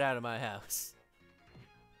it to get out of my house.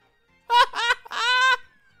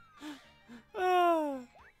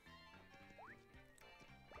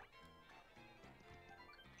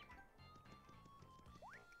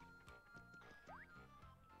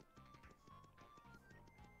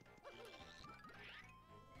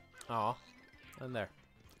 Aw, in there.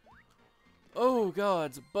 Oh,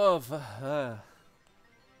 gods above.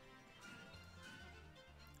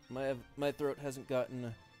 My throat hasn't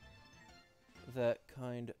gotten that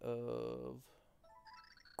kind of.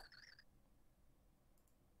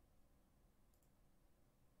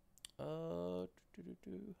 How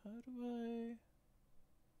do I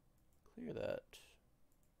clear that?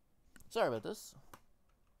 Sorry about this.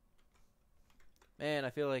 Man, I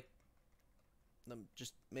feel like I'm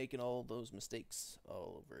just making all those mistakes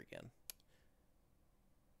all over again.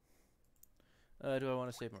 Do I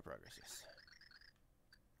want to save my progress? Yes.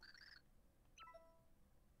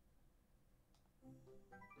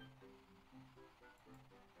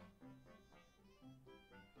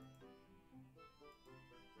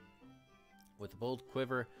 With a bold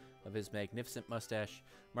quiver of his magnificent mustache,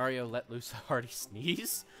 Mario let loose a hearty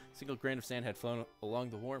sneeze. A single grain of sand had flown along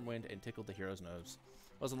the warm wind and tickled the hero's nose.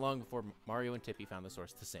 It wasn't long before Mario and Tippy found the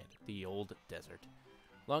source of the sand, the old desert.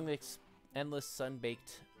 Along the endless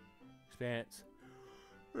sun-baked expanse,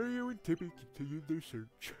 Mario and Tippy continued their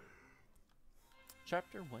search.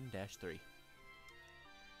 Chapter 1-3.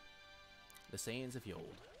 The Sayings of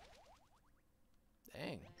Yold.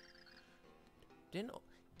 Dang. Didn't Old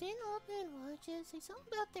Man Watches say something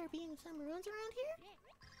about there being some ruins around here?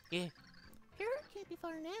 Yeah. Sure, can't be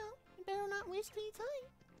far now. You better not waste any time.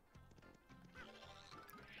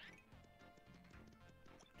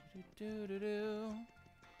 Do-do-do-do.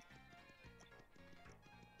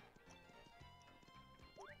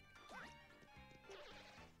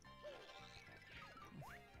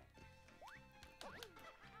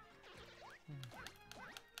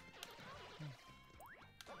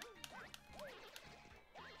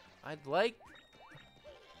 I'd like...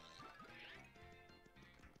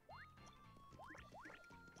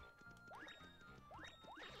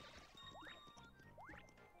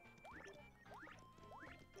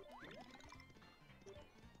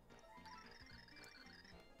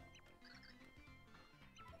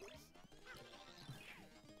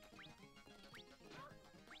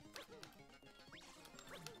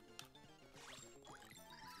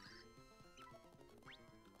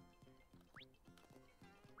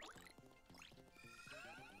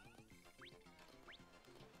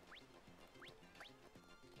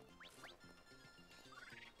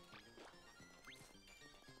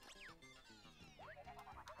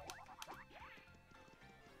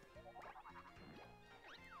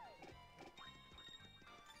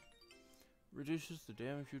 Reduces the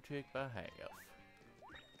damage you take by half.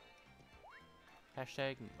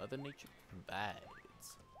 Hashtag Mother Nature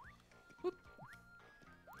provides. Whoop.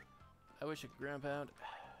 I wish I could ground pound.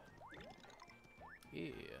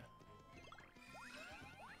 Yeah.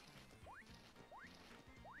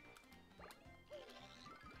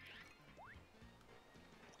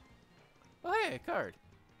 Oh hey, a card.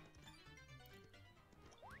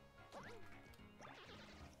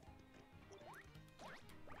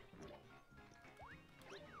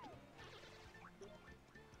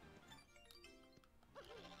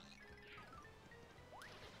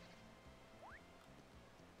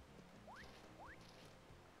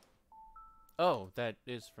 Oh, that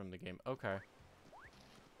is from the game. Okay.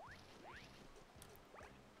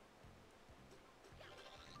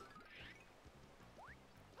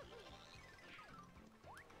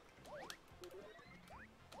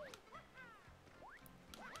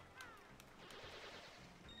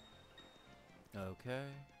 Okay.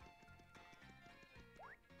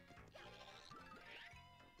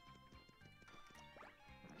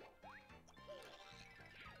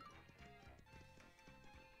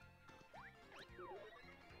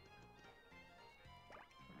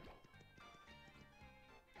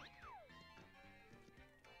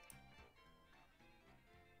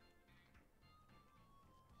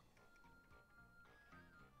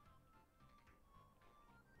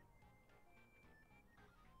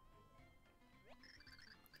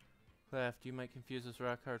 Left, you might confuse this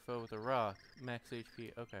rock hard foe with a rock. Max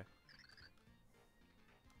HP, okay.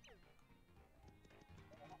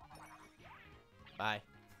 Bye.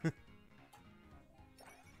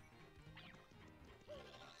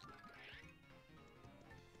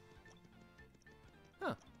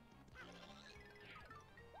 Huh.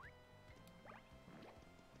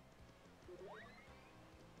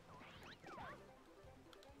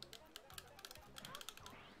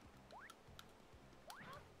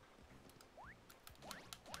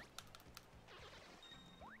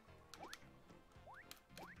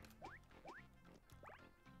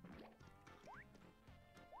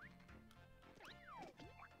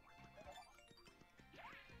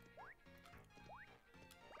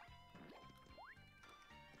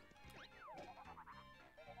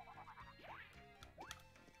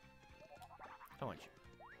 I want you.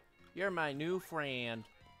 You're my new friend.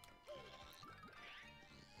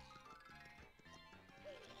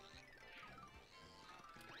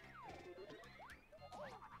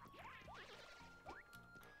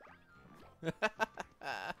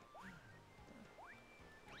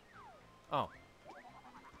 Oh.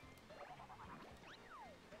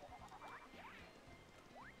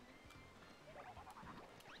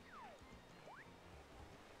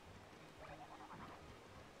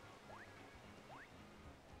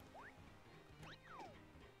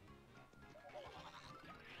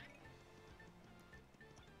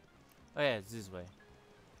 Oh yeah, it's this way.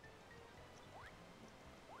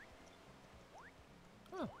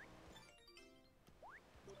 Huh.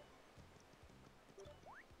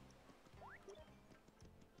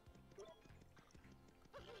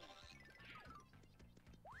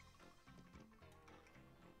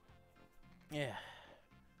 Yeah.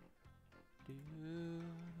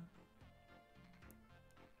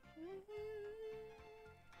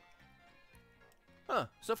 Huh.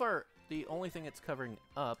 So far, the only thing it's covering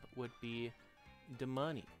up would be the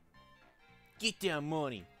money. Get that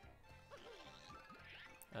money!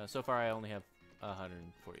 So far, I only have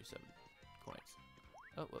 147 coins.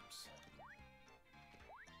 Oh, whoops.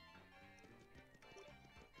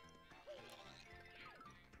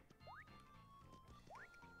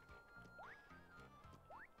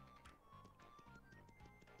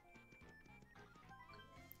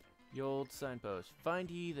 The old signpost. Find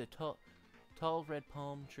ye the tall red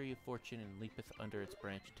palm tree of fortune and leapeth under its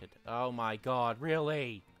branch to... Oh my god,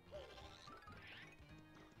 really?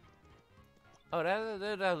 Oh,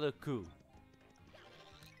 that look cool.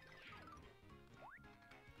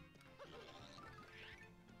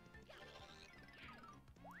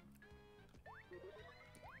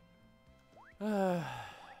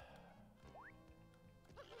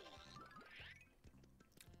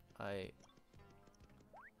 I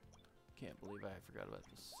can't believe I forgot about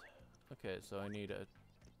this. Okay, so I need a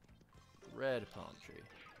red palm tree.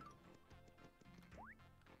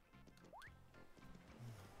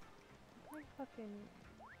 Like fucking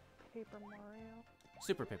Paper Mario.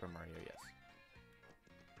 Super Paper Mario, yes.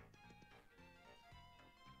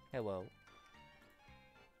 Hello.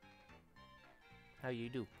 How you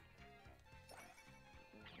do?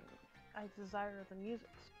 I desire the music,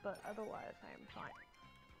 but otherwise I am fine.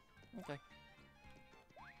 Okay.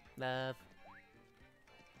 Love.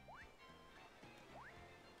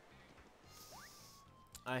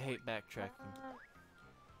 I hate backtracking. Ugh.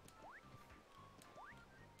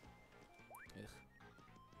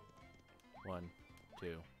 1,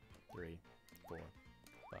 2, 3, 4,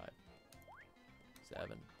 5,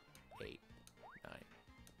 7, 8, 9,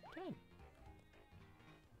 10.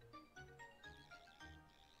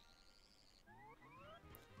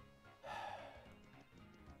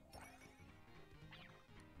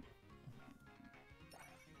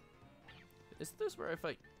 Is this where I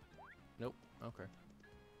fight? Nope. Okay.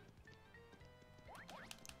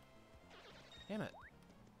 Damn it.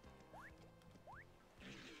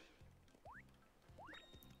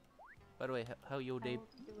 By the way, how your day? I'll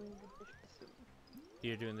be doing the dishes soon.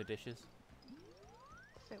 You're doing the dishes?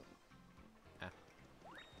 Soon. Ah.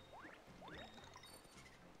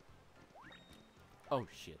 Oh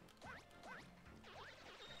shit.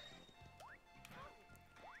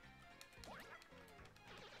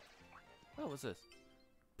 Oh, what's this?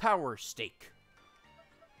 Power stake.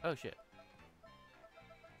 Oh shit.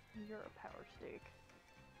 You're a power stake.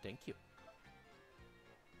 Thank you.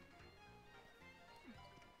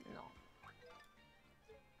 No.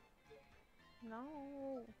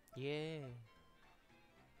 No. Yeah.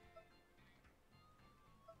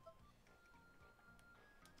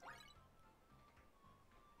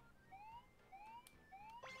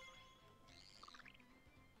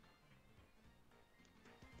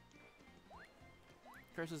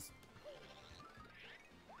 Curses.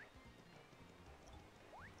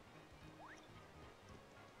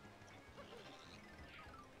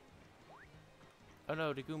 Oh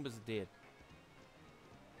no, the Goombas are dead.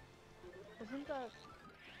 Isn't that...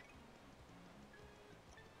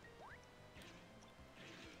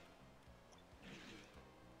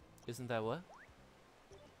 Isn't that what?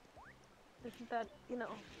 Isn't that, you know,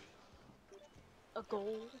 a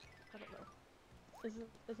goal? I don't know.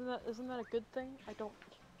 Isn't that a good thing? I don't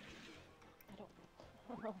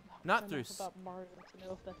know Not through about Mario to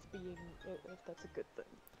know if that's a good thing.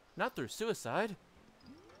 not through suicide.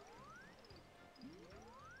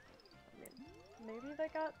 I mean, maybe they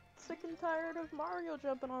got sick and tired of Mario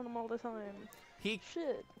jumping on them all the time.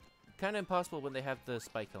 Shit. Kind of impossible when they have the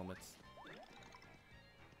spike helmets.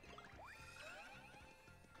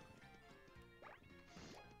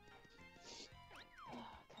 Okay.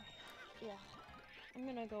 Yeah. I'm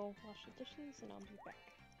gonna go wash the dishes and I'll be back.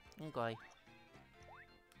 Okay.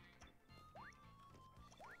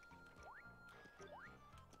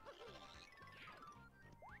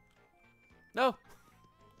 No!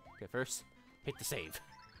 Okay, first, hit the save.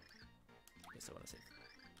 Yes, I want to save.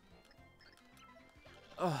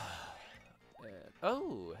 Oh,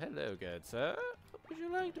 oh, hello, good sir. Would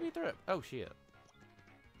you like to be through? Oh, shit.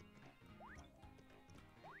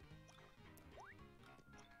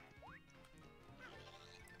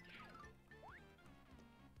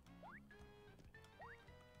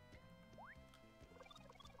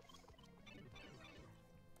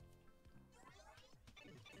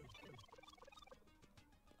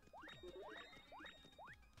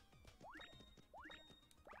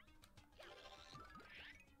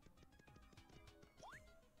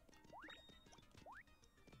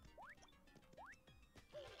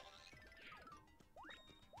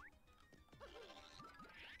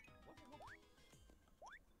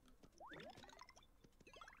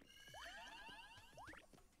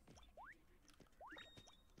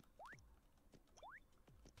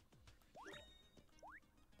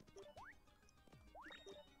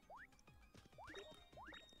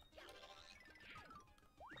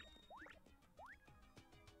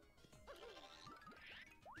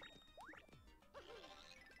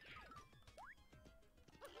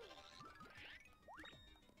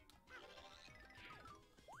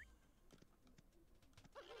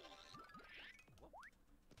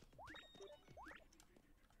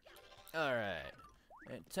 Alright.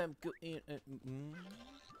 And time go in.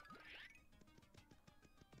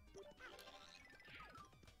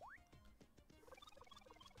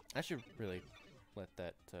 I should really let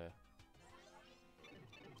that,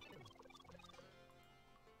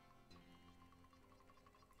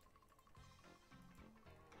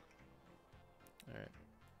 Alright.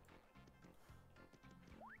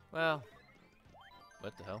 Well.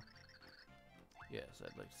 What the hell? Yes,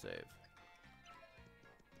 I'd like to save.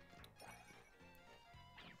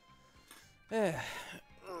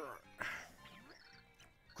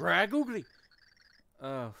 Graggly.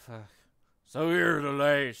 Oh, fuck. So you're the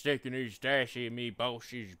lad sticking his stash in me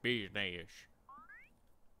boss's business.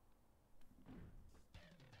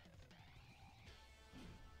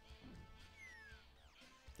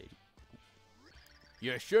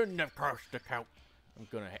 You shouldn't have crossed the count. I'm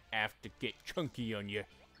gonna have to get chunky on you.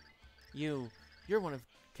 You're one of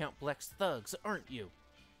Count Black's thugs, aren't you?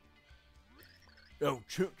 Oh,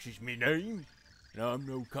 Chunks is me name, and I'm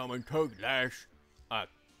no common tug, lass. I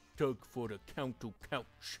tug for the Count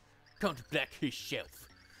Couch, Count Black himself.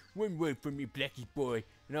 One word for me, Blackie boy,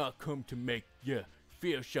 and I'll come to make ya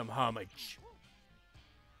feel some homage.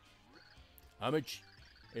 Homage?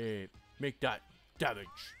 Make that damage.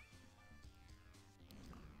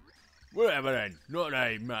 Whatever then, not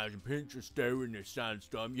a mountain pinch or stare in the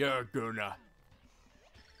sandstorm, you're gonna.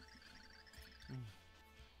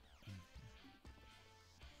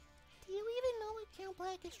 Do you even know what Count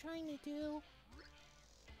Black is trying to do?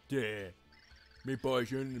 Yeah, me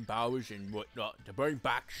poison and powers and whatnot to bring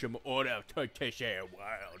back some order to this air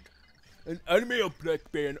world. An enemy of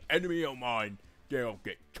Black Bear, an enemy of mine, they'll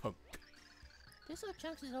get chunked. This old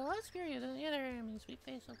Chunks is a lot scarier than the other enemies we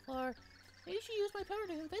faced so far. Maybe you should use my power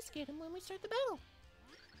to investigate him when we start the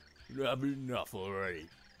battle. I've enough already.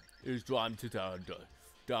 It's time to turn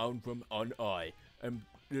down from on high and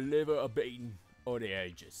deliver a beating on the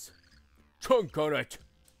edges. Chunk on it!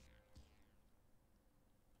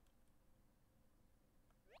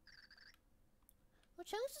 Well,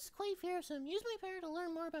 Chunks is quite fearsome. Use my power to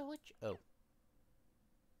learn more about what Oh.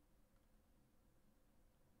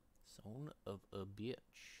 Son of a bitch.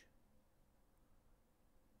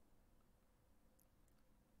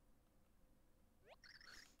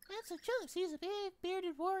 That's a Chunks. He's a big,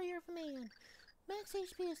 bearded warrior of a man. Max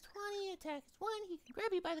HP is 20, attack is 1, he can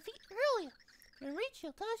grab you by the feet and hurl you. If you're in reach,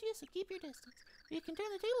 he'll toss you, so keep your distance. You can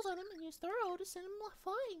turn the tables on him and use throw to send him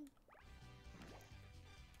flying.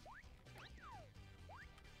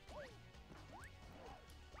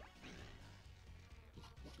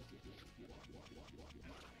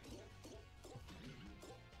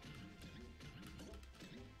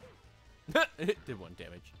 It did 1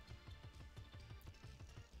 damage.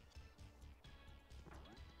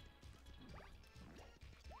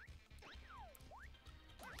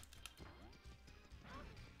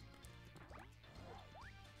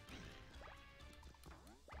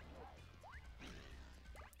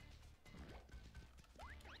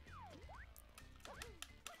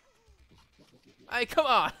 Hey, come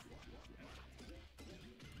on!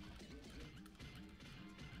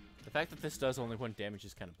 The fact that this does only 1 damage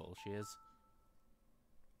is kind of bullshit.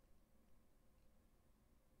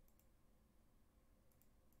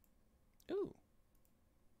 Ooh.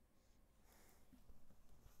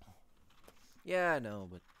 Yeah, I know,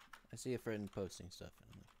 but I see a friend posting stuff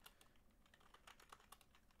and I'm like,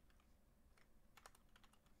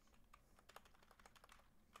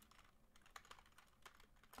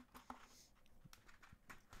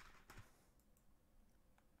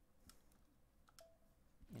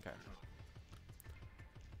 okay.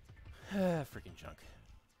 Freaking junk.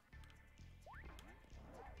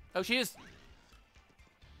 Oh, she is!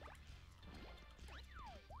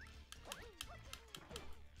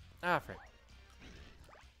 Ah, frick.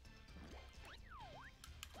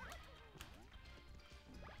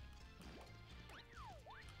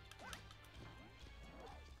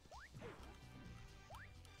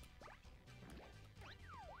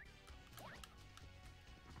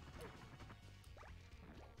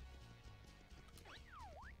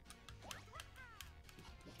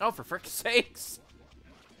 Oh, for frick's sakes!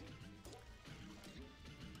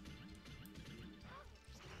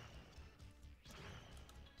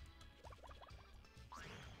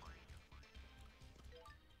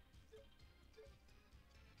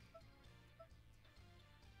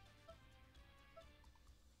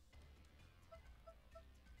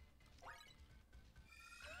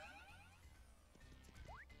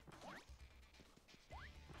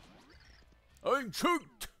 I'm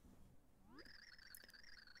chunked!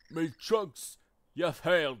 Me chunks, you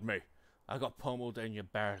failed me. I got pummeled and you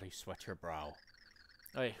barely sweat your brow.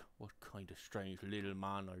 Hey, what kind of strange little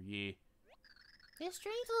man are ye? This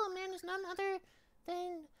strange little man is none other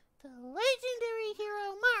than the legendary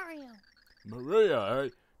hero Mario. Maria, eh?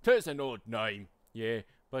 Tis an old name, yeah,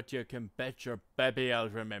 but you can bet your baby I'll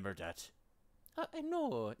remember that.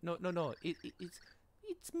 No.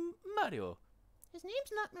 It's Mario. His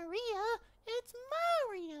name's not Maria, it's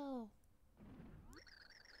Mario.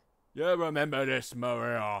 You remember this,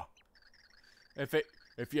 Maria?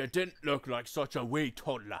 If you didn't look like such a wee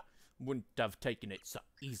toddler, wouldn't have taken it so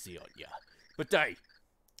easy on you. But I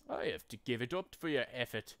have to give it up for your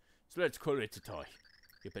effort, so let's call it a tie.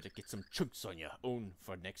 You better get some chunks on your own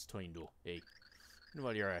for next time, though, eh? And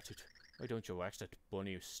while you're at it, why don't you wax that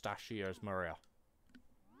bunny stash of yours, Maria?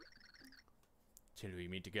 Till we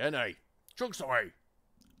meet again, eh? Chunks away!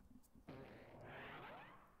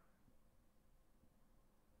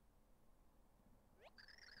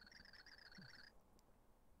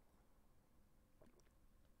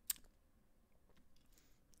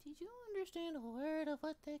 Did you understand a word of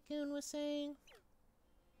what that goon was saying?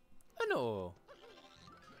 I know.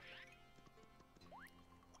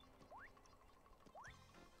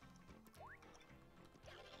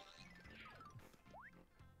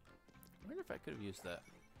 I wonder if I could have used that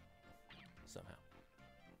somehow.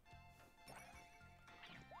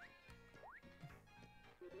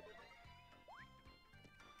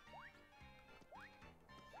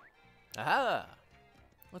 Aha!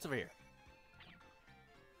 What's over here?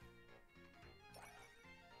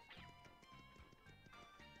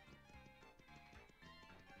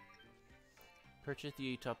 Purchase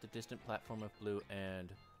the top the distant platform of blue and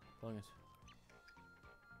long as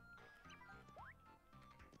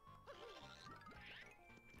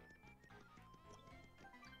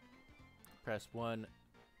press 1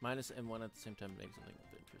 minus and 1 at the same time makes something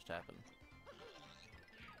of interest happen.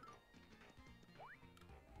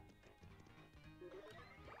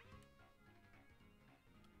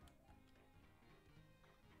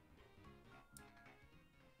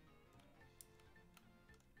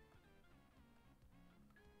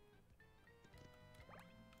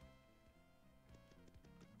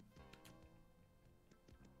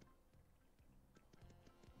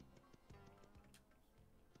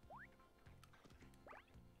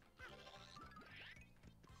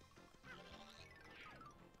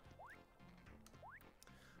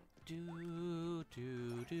 Do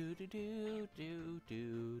do do do do do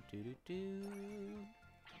do do do.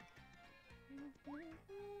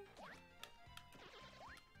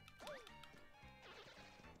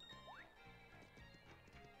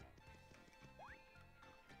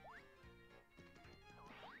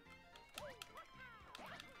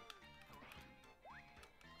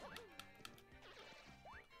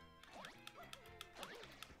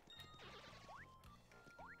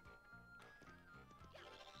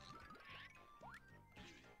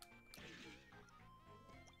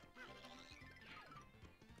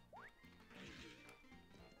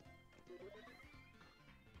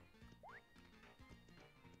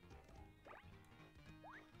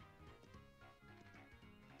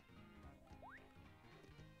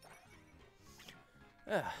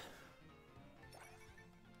 Ah.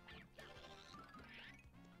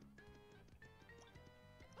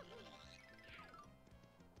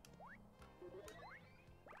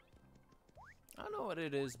 I don't know what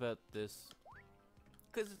it is about this,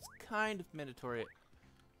 because it's kind of mandatory,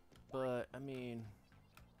 but I mean,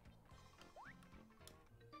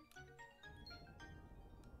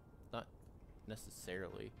 not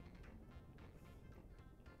necessarily.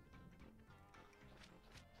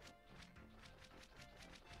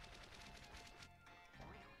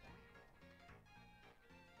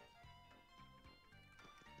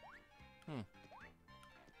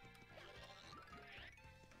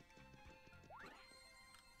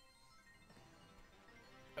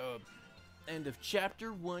 End of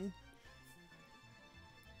chapter 1.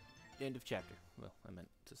 End of chapter. Well, I meant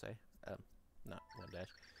to say. Not 1 dash.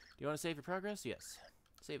 Do you want to save your progress? Yes.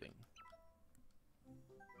 Saving.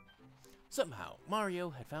 Somehow, Mario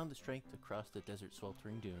had found the strength to cross the desert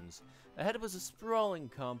sweltering dunes. Ahead was a sprawling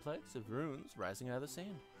complex of ruins rising out of the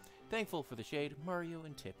sand. Thankful for the shade, Mario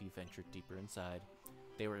and Tippy ventured deeper inside.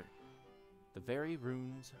 They were the very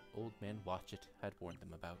ruins Old Man Watchet had warned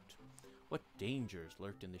them about. What dangers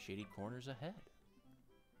lurked in the shady corners ahead?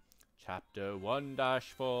 Chapter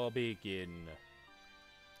 1-4 begin.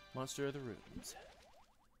 Monster of the Ruins.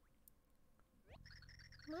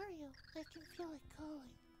 Mario, I can feel it calling.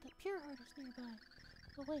 The Pure Heart is nearby.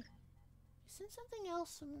 Oh wait, I sense something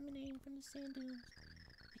else emanating from the sand dunes.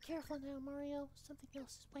 Be careful now, Mario. Something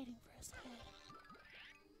else is waiting for us ahead.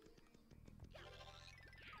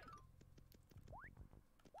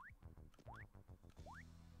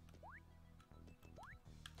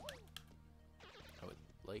 I would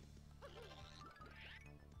like.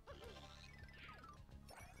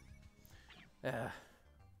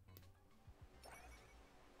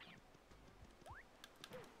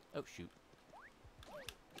 Oh shoot.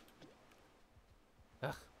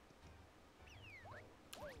 Ugh.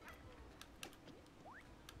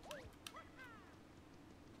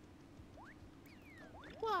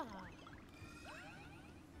 Wow.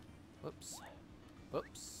 Whoops.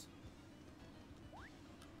 Whoops.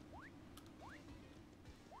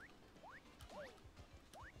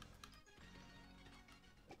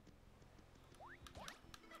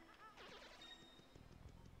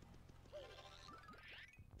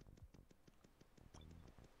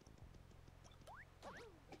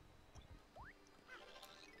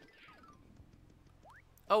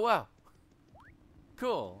 Oh wow.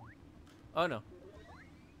 Cool. Oh no.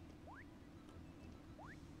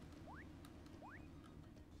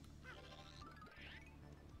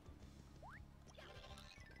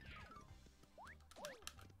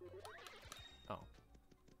 Oh.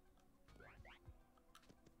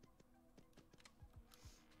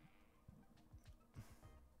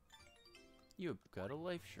 You've got a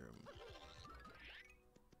life shroom.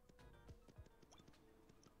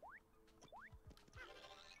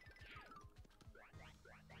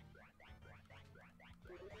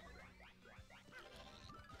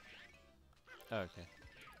 Okay.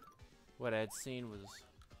 What I had seen was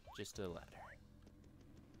just a ladder.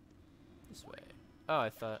 This way. Oh, I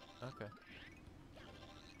thought. Okay.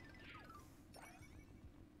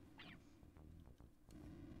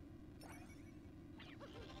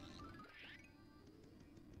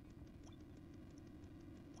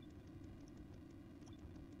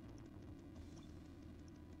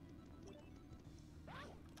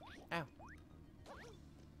 Ow.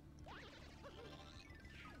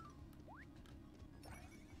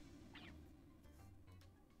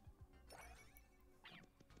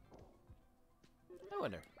 I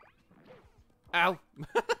wonder. Ow!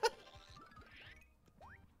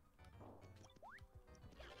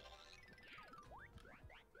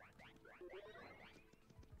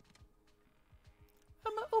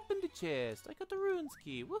 I'ma open the chest. I got the ruins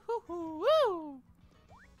key. Woohoo! Woo!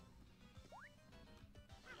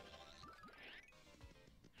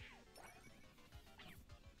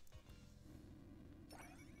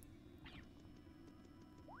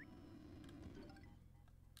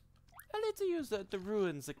 I need to use the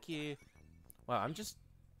ruins key. Wow, I'm just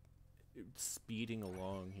speeding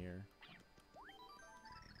along here.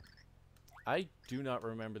 I do not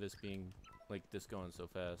remember this being like this going so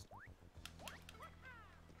fast.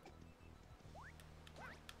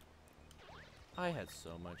 I had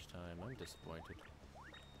so much time. I'm disappointed.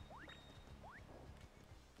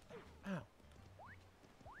 Ow.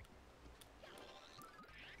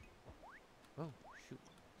 Oh, shoot.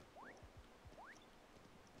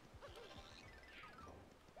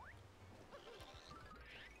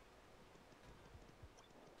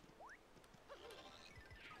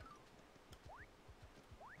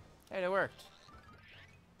 Hey, that worked.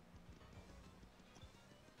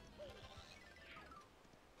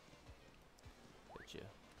 you.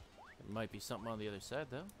 There might be something on the other side,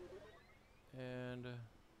 though. And...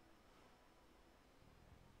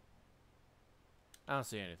 I don't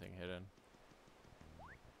see anything hidden.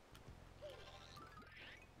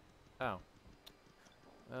 Oh.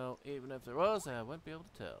 Well, even if there was, I wouldn't be able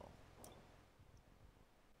to tell.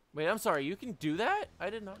 Wait, I'm sorry, you can do that? I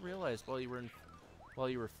did not realize while you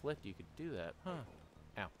were flipped you could do that. Huh.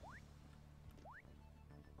 Ow.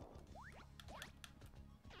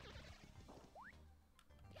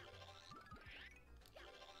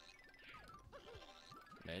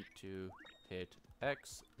 Meant to hit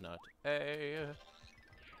X, not A.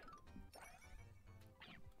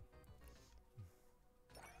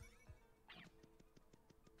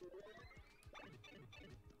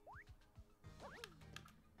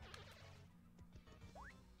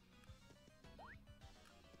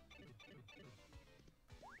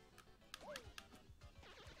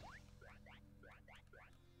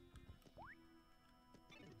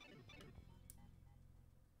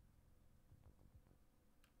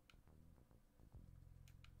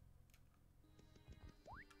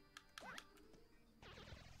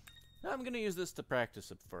 I'm gonna use this to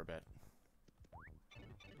practice it for a bit.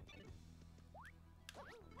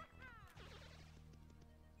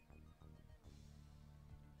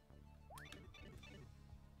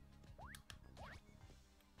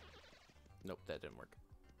 Nope, that didn't work.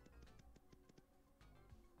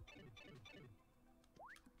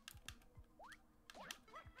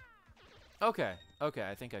 Okay, okay,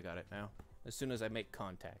 I think I got it now. As soon as I make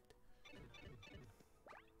contact.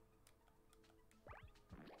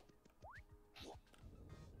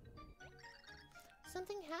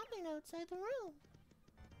 Something happened outside the room.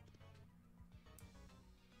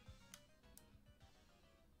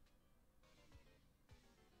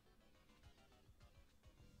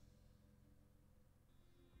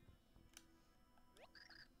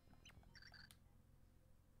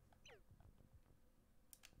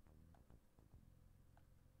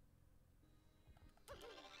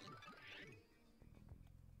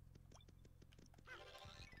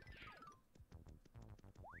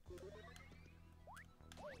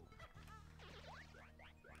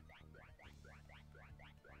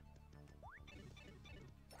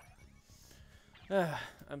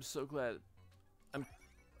 I'm so glad.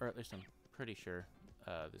 Or at least I'm pretty sure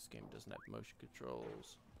this game doesn't have motion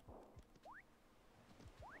controls.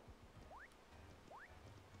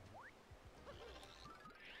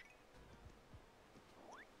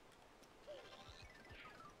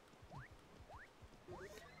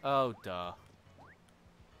 Oh, duh.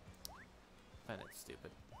 I find it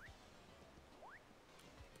stupid.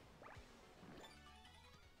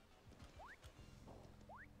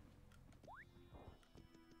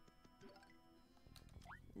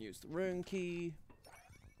 Use the rune key.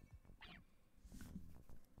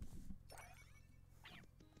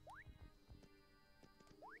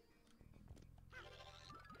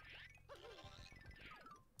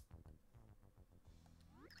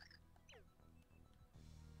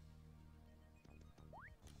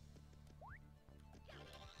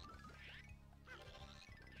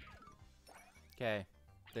 Okay.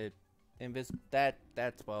 The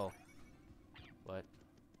that's well. What?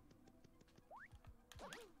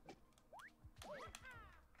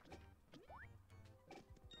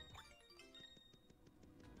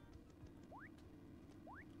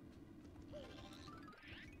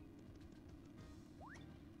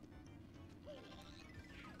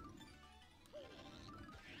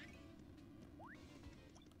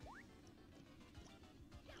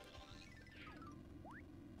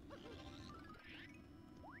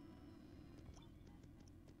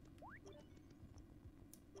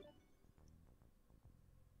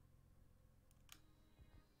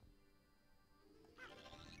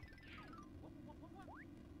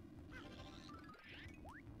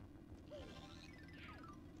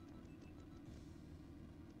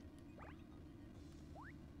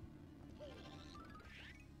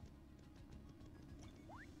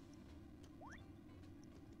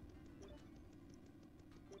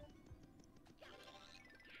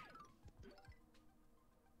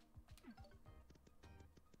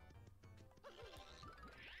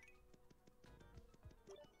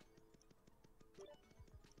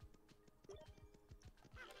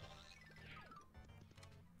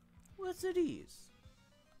 What's it is?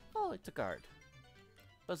 Oh, it's a guard.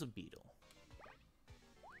 Buzz a beetle.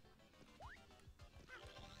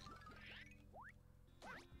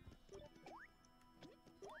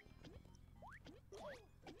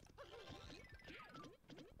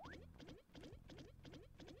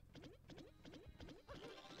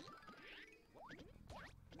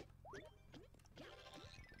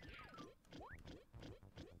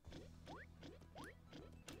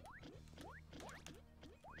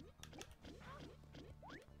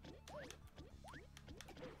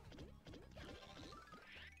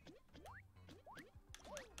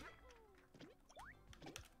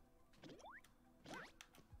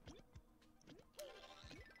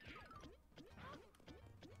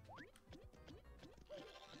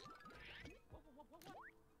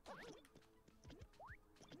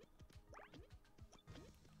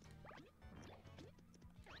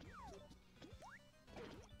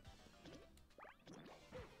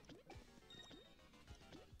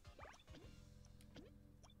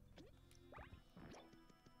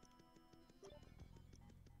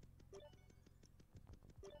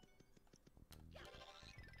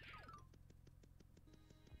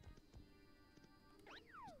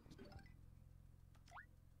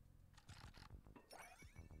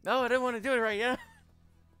 No, I didn't want to do it right yet.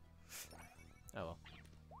 Oh well.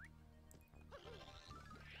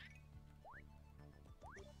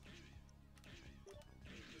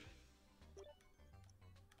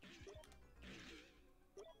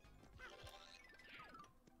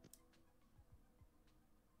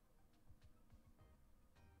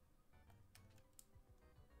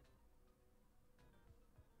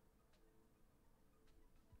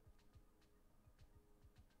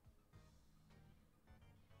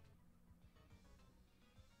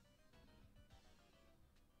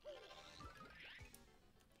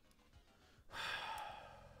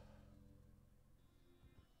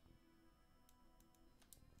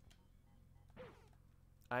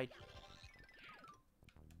 I...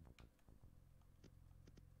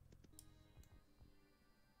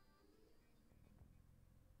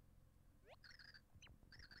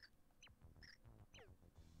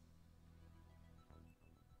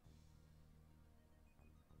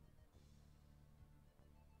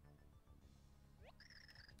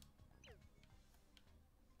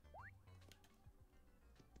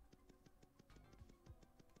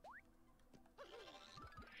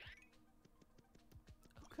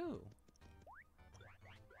 Cool.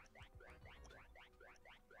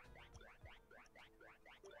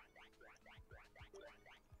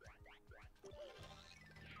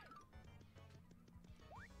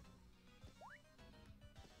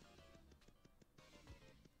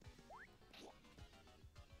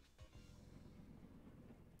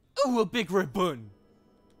 Oh, a big red bun!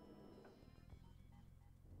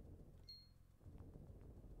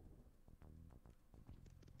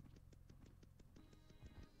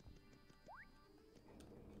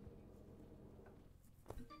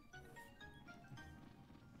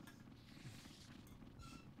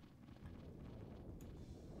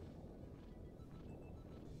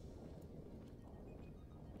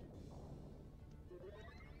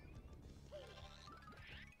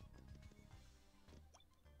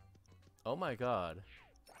 Oh my god.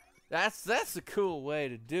 That's a cool way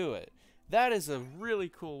to do it. That is a really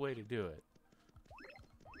cool way to do it.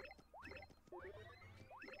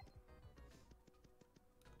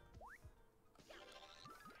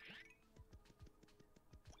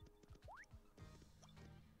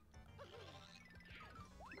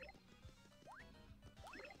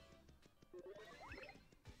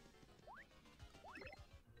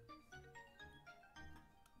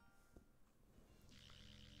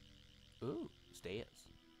 Ooh, stairs.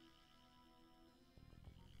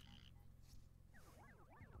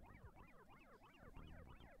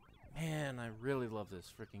 Man, I really love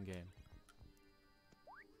this freaking game.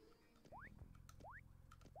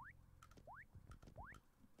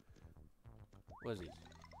 What is he?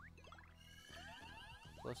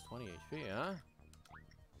 Plus 20 HP, huh?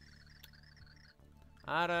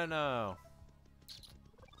 I don't know.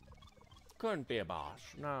 Couldn't be a boss.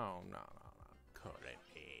 No. Couldn't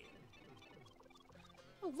be.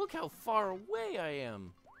 Oh, look how far away I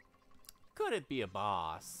am. Could it be a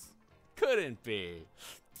boss? Couldn't be.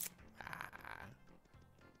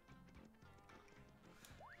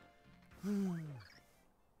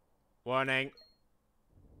 Warning.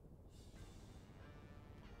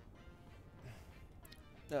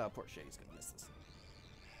 Oh, poor Shaggy's gonna miss this.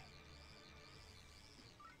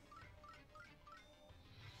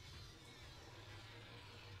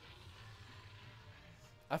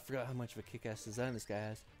 I forgot how much of a kick-ass design this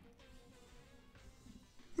guy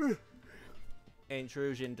has.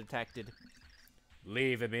 Intrusion detected.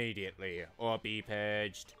 Leave immediately or be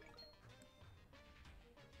purged.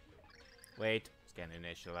 Wait. Scan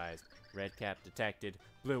initialized. Red cap detected.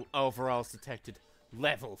 Blue overalls detected.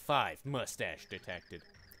 Level 5 mustache detected.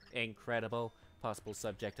 Incredible. Possible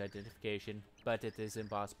subject identification, but it is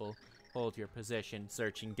impossible. Hold your position.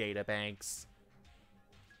 Searching databanks.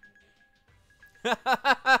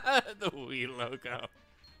 The Wii logo.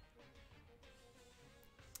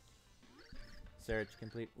 Search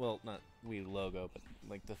complete. Well, not Wii logo, but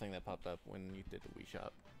like the thing that popped up when you did the Wii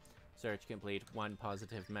shop. Search complete. 1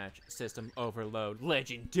 positive match. System overload.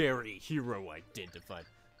 Legendary hero identified.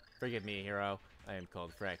 Forgive me, hero. I am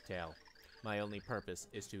called Fractal. My only purpose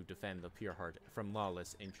is to defend the Pure Heart from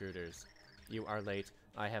lawless intruders. You are late.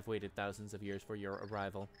 I have waited thousands of years for your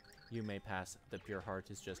arrival. You may pass. The Pure Heart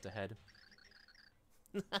is just ahead.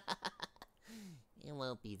 It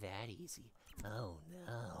won't be that easy. Oh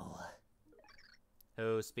no.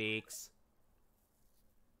 Who speaks?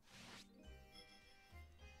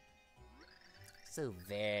 So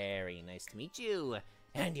very nice to meet you.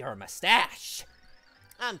 And your mustache.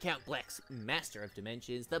 I'm Count Blex, Master of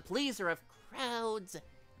Dimensions, the pleaser of crowds.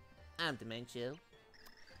 I'm Dementio.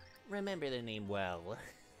 Remember the name well.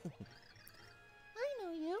 I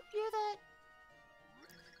know you. hear that?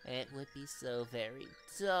 It would be so very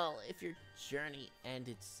dull if your journey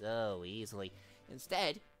ended so easily.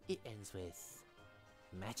 Instead, it ends with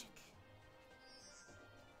magic.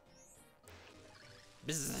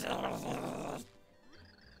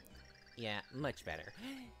 Yeah, much better.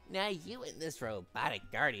 Now you and this robotic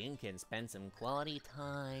guardian can spend some quality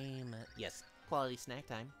time. Yes, quality snack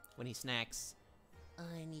time. When he snacks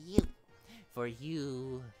on you. For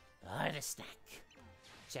you are the snack.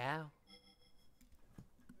 Ciao.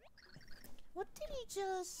 What did he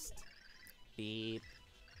just... Beep.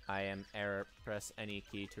 I am error. Press any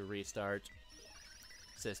key to restart.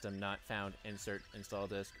 System not found. Insert install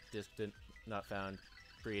disk. Disk not found.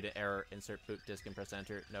 Free to error. Insert boot disk and press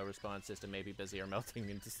enter. No response. System may be busy or melting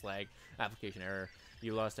into slag. Application error.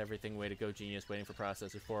 You lost everything. Way to go, genius. Waiting for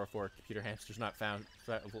processor 404. Computer hamsters not found.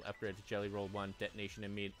 Will upgrade to Jelly Roll 1. Detonation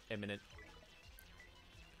imminent.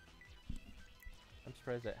 I'm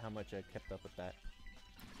surprised at how much I kept up with that.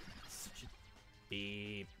 Such a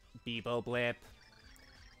beep. Beepo blip.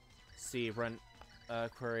 C. Run.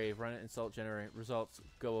 Query. Run insult generate. Results.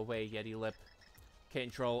 Go away. Yeti lip.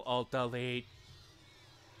 Control Alt Delete.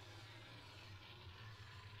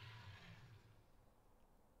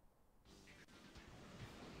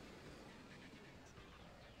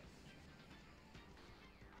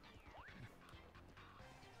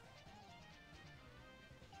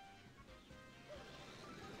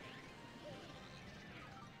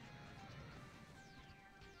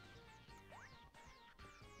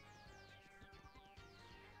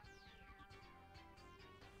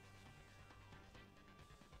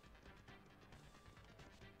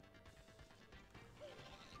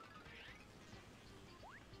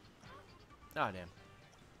 Oh, damn.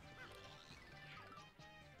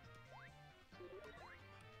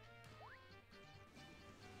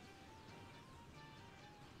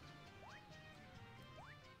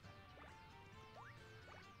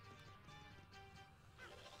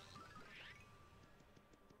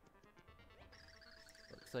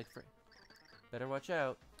 Looks like better watch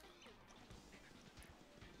out.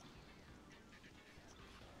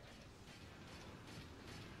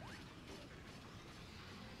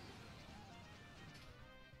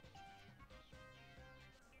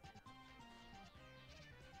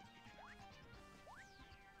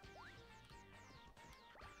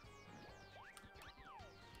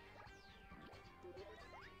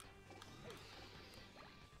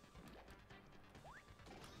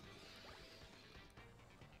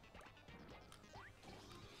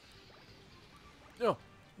 No,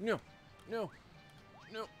 no, no,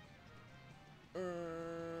 no. No,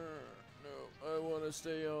 I want to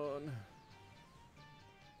stay on.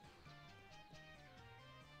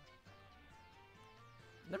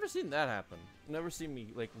 Never seen that happen. Never seen me,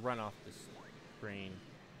 like, run off this screen.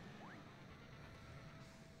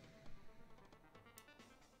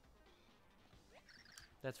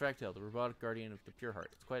 That's Fractal, the robotic guardian of the pure heart.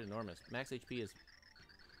 It's quite enormous. Max HP is...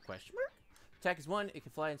 question mark? Attack is 1. It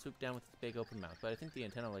can fly and swoop down with its big open mouth, but I think the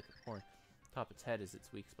antenna, like a horn, top its head is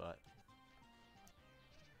its weak spot.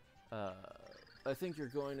 I think you're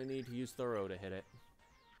going to need to use Thorough to hit it.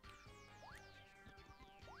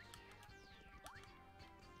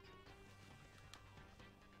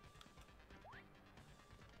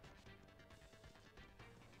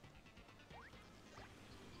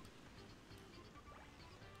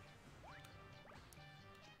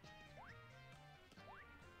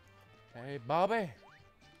 Hey, Bobby!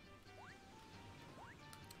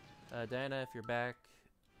 Diana, if you're back,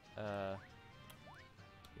 you're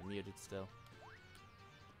muted still.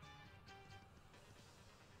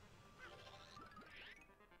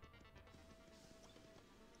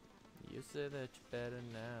 You say that you're better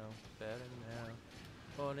now,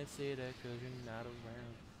 only say that 'cause you're not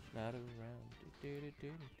around,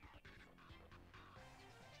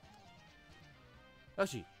 Oh,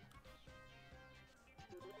 she.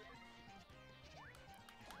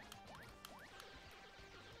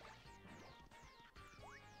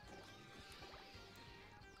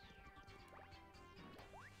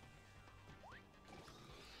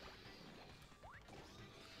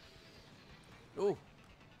 Oh.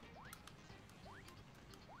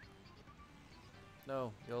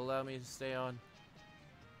 No, you'll allow me to stay on.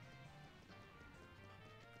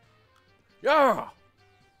 Yeah.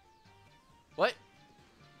 What?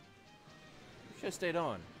 Should have stayed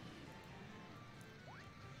on.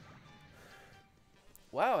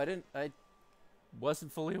 Wow, I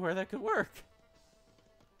wasn't fully aware that could work.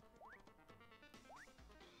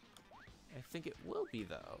 I think it will be,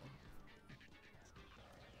 though.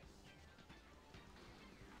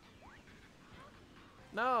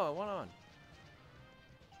 No, I want on.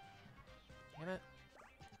 Damn it.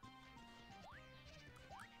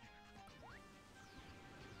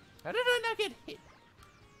 How did I not get hit?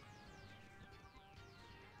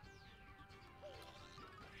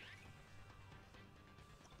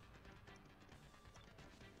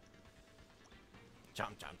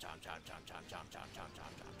 Chomp, chomp, chomp, chomp, chomp, chomp, chomp, chomp, chomp,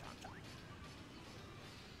 chomp, chomp, chomp, chomp.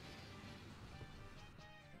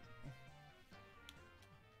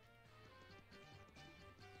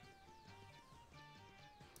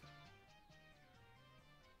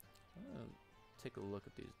 Take a look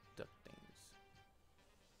at these duck things.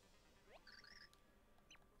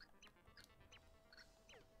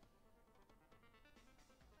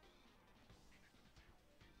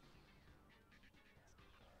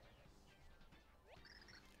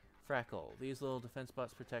 Frackle. These little defense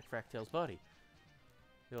bots protect Fractal's body.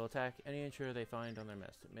 They will attack any intruder they find on their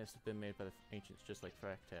nest. It must have been made by the ancients, just like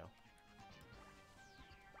Fractal.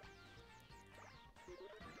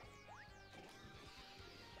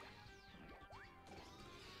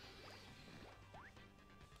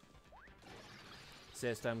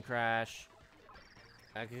 System crash.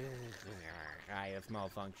 I have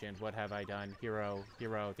malfunctioned. What have I done? Hero,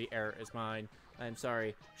 the error is mine. I'm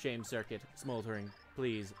sorry. Shame circuit, smoldering.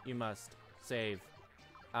 Please, you must save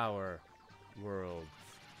our world.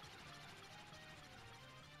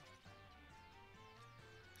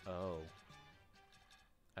 Oh.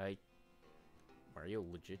 Mario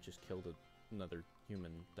legit just killed another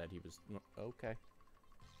human that he was... Okay.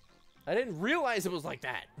 I didn't realize it was like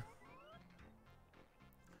that!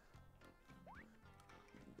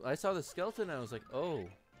 I saw the skeleton and I was like, oh.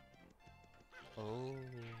 Oh.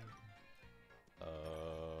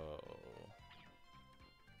 Oh.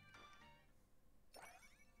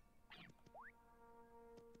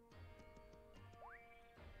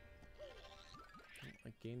 I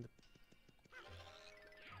gained the...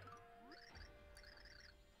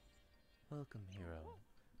 Welcome, hero.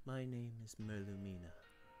 My name is Merlumina.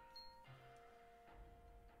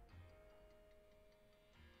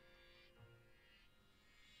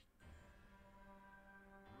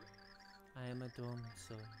 I am a dormant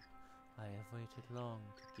soul. I have waited long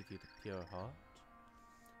to give you the pure heart.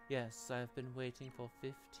 Yes, I have been waiting for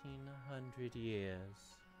 1500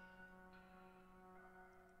 years.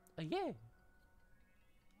 Yeah.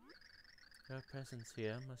 Your presence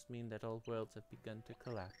here must mean that all worlds have begun to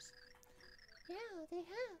collapse. Yeah, they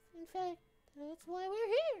have. In fact, that's why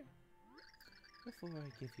we're here. Before I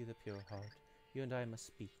give you the pure heart, you and I must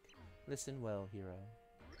speak. Listen well, hero.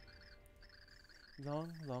 Long,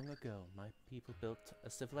 long ago, my people built a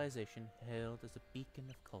civilization hailed as a beacon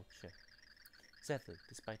of culture. Sadly,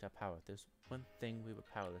 despite our power, there's one thing we were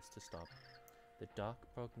powerless to stop. The Dark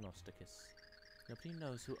Prognosticus. Nobody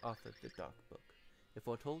knows who authored the Dark Book. It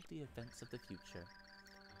foretold the events of the future.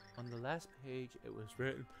 On the last page, it was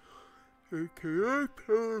written, "A chaotic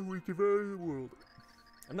power we divided the world."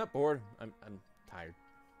 I'm not bored. I'm tired.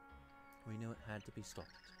 We knew it had to be stopped.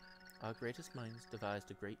 Our greatest minds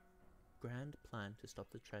devised a grand plan to stop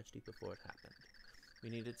the tragedy before it happened.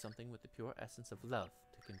 We needed something with the pure essence of love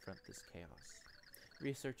to confront this chaos.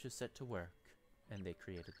 Researchers set to work, and they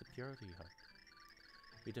created the Purity Heart.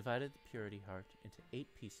 We divided the Purity Heart into 8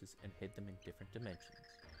 pieces and hid them in different dimensions.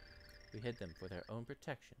 We hid them for their own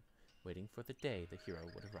protection, waiting for the day the hero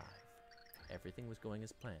would arrive. Everything was going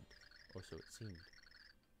as planned, or so it seemed.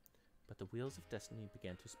 But the wheels of destiny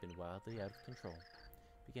began to spin wildly out of control.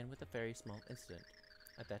 It began with a very small incident.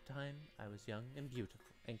 At that time, I was young and beautiful,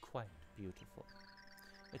 and quite beautiful.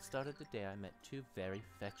 It started the day I met 2 very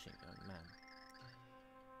fetching young men.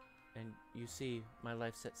 And you see, my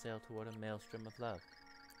life set sail toward a maelstrom of love.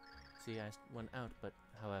 See, I went out, but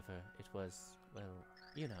however, it was, well,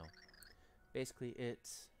 you know. Basically it,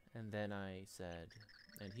 and then I said,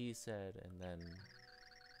 and he said, and then...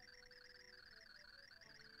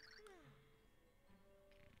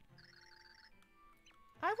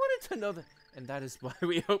 I wanted to know that, and that is why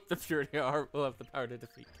we hope the Purity Heart will have the power to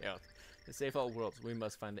defeat chaos. To save all worlds, we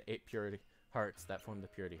must find the 8 Purity Hearts that form the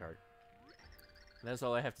Purity Heart. And that's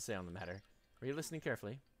all I have to say on the matter. Are you listening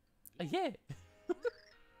carefully? Yeah!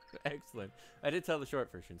 Excellent. I did tell the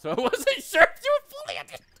short version, so I wasn't sure if you would fully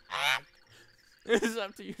understand! It is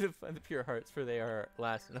up to you to find the pure hearts, for they are our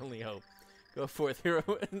last and only hope. Go forth, hero,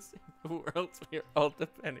 and save the world. We are all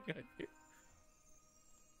depending on you.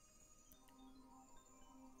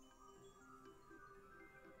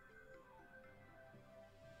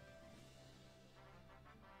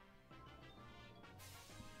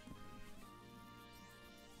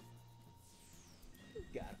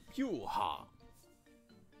 Got a pure heart.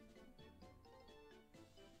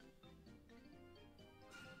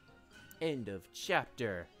 End of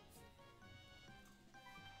chapter.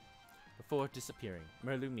 Before disappearing,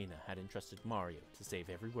 Merlumina had entrusted Mario to save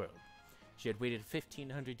every world. She had waited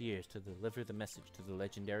 1,500 years to deliver the message to the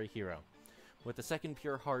legendary hero. With the second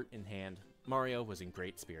pure heart in hand, Mario was in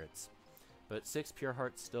great spirits. But 6 pure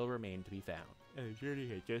hearts still remained to be found, and the journey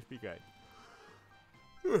had just begun.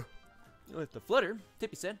 With the flutter,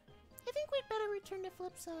 Tippy said, I think we'd better return to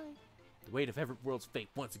Flipside. the weight of Everworld's fate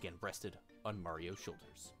once again rested on Mario's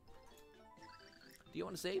shoulders. Do you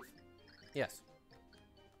want to save? Yes.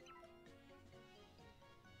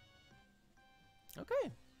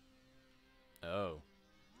 Okay. Oh.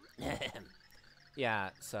 Yeah,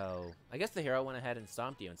 so I guess the hero went ahead and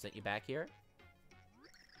stomped you and sent you back here?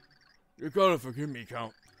 You gotta forgive me,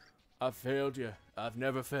 Count. I failed you. I've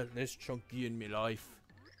never felt this chunky in me life.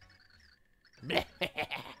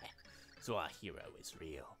 So our hero is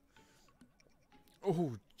real.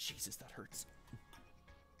 Oh, Jesus, that hurts.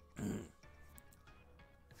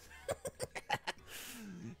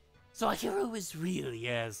 So our hero is real,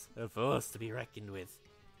 yes. A force to be reckoned with.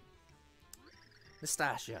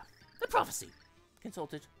 Nastasia, the prophecy.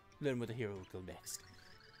 Consulted. Learn where the hero will go next.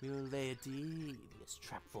 We will lay a devious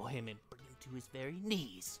trap for him and bring him to his very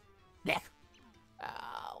knees. Blech.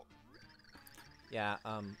 Ow. Yeah,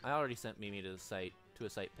 I already sent Mimi to a site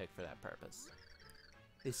pick for that purpose.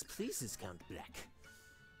 This pleases Count Black.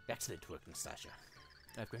 Excellent work, Nastasia.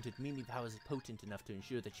 I've granted Mimi powers potent enough to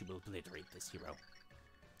ensure that she will obliterate this hero.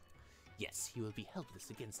 Yes, he will be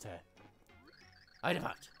helpless against her. I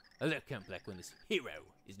depart. Alert Count Black when this hero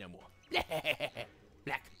is no more.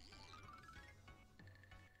 Black.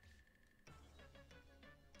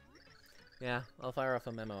 Yeah, I'll fire off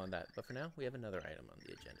a memo on that, but for now, we have another item on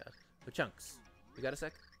the agenda. The chunks. You got a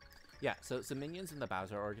sec? Yeah, so some minions in the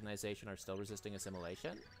Bowser organization are still resisting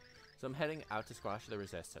assimilation, so I'm heading out to squash the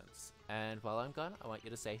resistance. And while I'm gone, I want you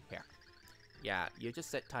to say here. Yeah, you just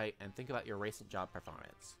sit tight and think about your recent job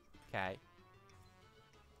performance. Okay?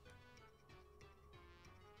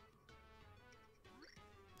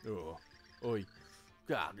 Oh, oi.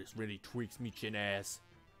 God, this really tweaks me chin ass.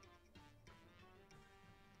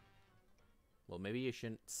 Well, maybe you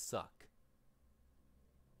shouldn't suck.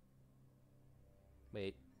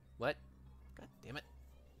 Wait, what? God damn it.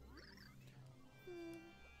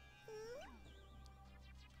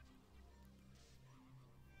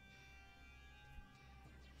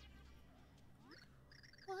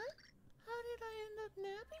 What? How did I end up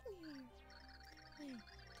napping here? Wait,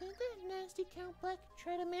 didn't that nasty Count Black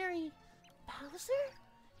try to marry Bowser?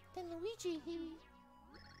 Then Luigi,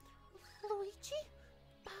 Luigi?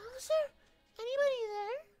 Bowser? Anybody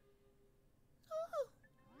there?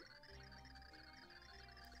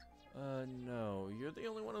 Oh. No. You're the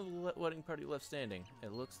only one of the wedding party left standing,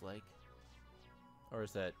 it looks like. Or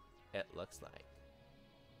is that it looks like?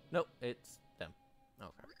 Nope, it's them.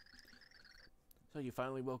 Okay. So you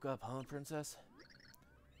finally woke up, huh, Princess?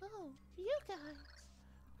 Oh, you guys.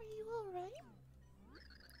 Are you alright?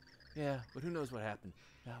 Yeah, but who knows what happened.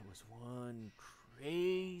 That was one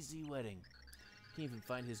crazy wedding. Can't even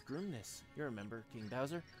find his groomness. You remember, King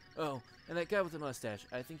Bowser? Oh, and that guy with the mustache.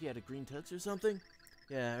 I think he had a green tux or something?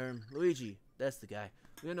 Yeah, Luigi. That's the guy.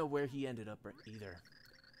 We don't know where he ended up either.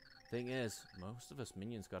 Thing is, most of us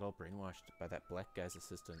minions got all brainwashed by that black guy's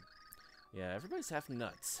assistant. Yeah, everybody's half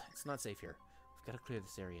nuts. It's not safe here. We've got to clear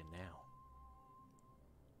this area now.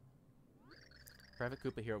 Private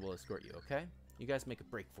Koopa here will escort you, okay? You guys make a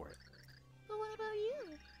break for it. But what about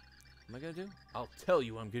you? What am I gonna do? I'll tell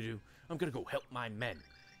you what I'm gonna do. I'm gonna go help my men.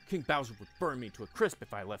 King Bowser would burn me to a crisp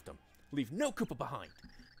if I left him. Leave no Koopa behind.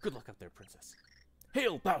 Good luck up there, Princess.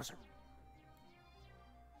 Hail Bowser!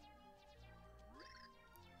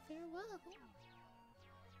 Farewell.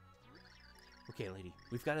 Okay, lady,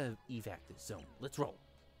 we've got to evac this zone. Let's roll.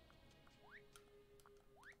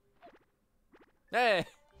 Hey!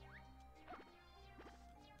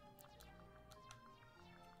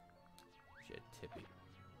 Shit, Tippy.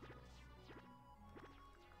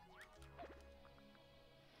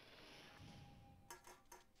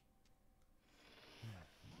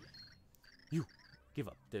 You, give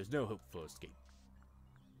up. There's no hope for escape.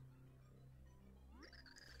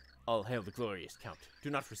 All hail the glorious Count. Do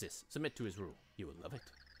not resist. Submit to his rule. You will love it.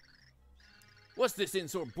 What's this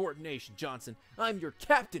insubordination, Johnson? I'm your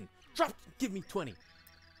captain. Drop. Give me 20.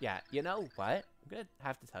 Yeah, you know what? I'm gonna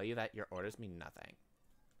have to tell you that your orders mean nothing.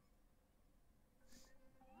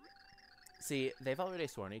 See, they've already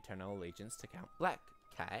sworn eternal allegiance to Count Black,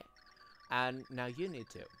 okay? And now you need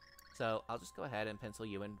to. So I'll just go ahead and pencil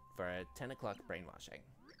you in for a 10 o'clock brainwashing.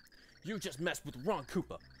 You just messed with the wrong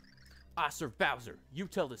Koopa. I serve Bowser. You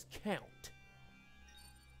tell this Count.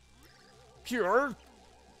 Pure.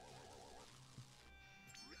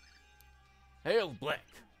 Hail Black.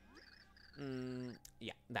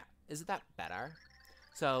 Yeah, that. Is that better?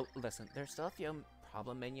 So, listen, there's still a few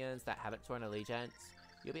problem minions that haven't sworn allegiance.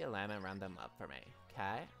 You'll be a lamb and round them up for me,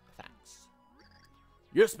 okay? Thanks.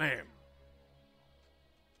 Yes, ma'am.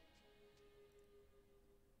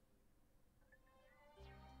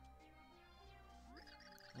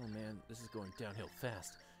 Oh man, this is going downhill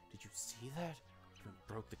fast. Did you see that? Even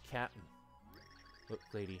broke the captain. Look,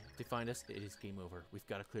 lady, if they find us, it is game over. We've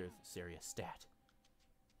got to clear this area stat.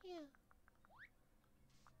 Yeah.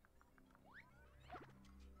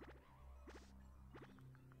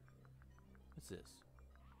 What's this?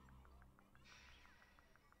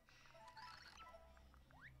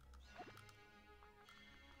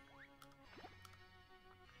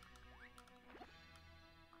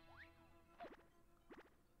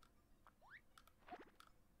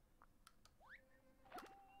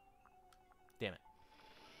 Damn it.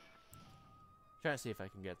 Trying to see if I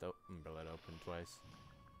can get the umbrella open twice.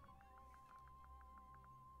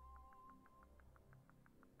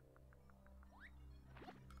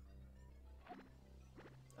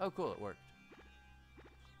 Oh, cool, it worked.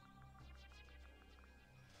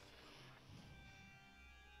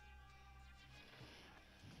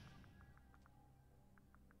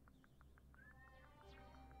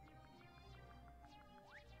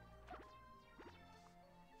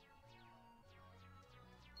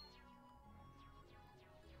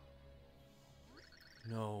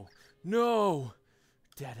 No. No!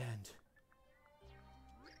 Dead end.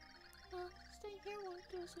 Well, staying here won't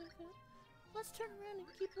do us any good. Let's turn around and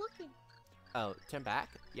keep looking. Oh, turn back?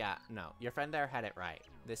 Yeah, no. Your friend there had it right.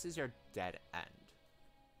 This is your dead end.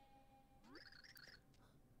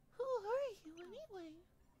 Who are you, anyway?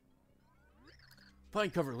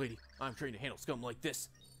 Find cover, lady. I'm trained to handle scum like this.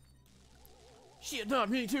 Shit, not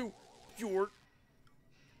me too. You're...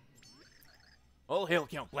 All hail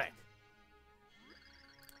Count Black.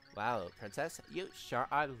 Wow, princess, you sure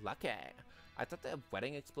are lucky. I thought the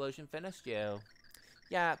wedding explosion finished you.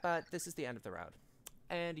 Yeah, but this is the end of the road.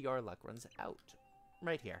 And your luck runs out.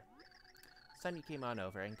 Right here. It's time you came on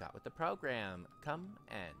over and got with the program. Come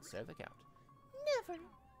and serve the count. Never.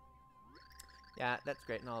 Yeah, that's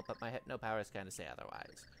great and all, but my hypno powers kind of say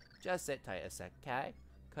otherwise. Just sit tight a sec, okay?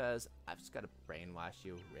 Because I've just got to brainwash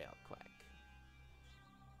you real quick.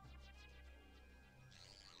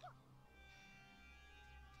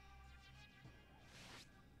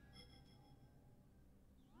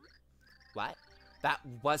 What? That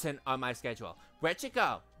wasn't on my schedule. Where'd you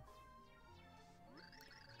go?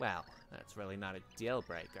 Well, that's really not a deal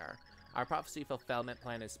breaker. Our prophecy fulfillment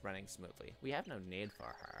plan is running smoothly. We have no need for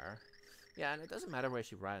her. Yeah, and it doesn't matter where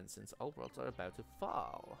she runs since all worlds are about to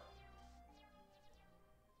fall.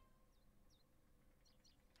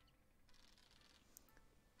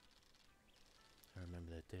 I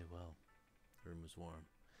remember that day well. The room was warm.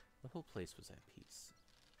 The whole place was at peace.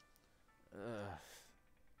 Ugh.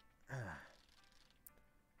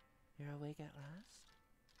 You're awake at last?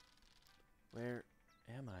 Where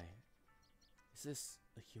am I? Is this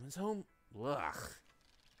a human's home? Ugh.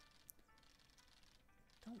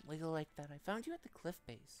 Don't wiggle like that. I found you at the cliff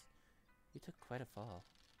base. You took quite a fall.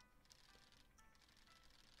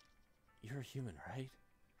 You're a human, right?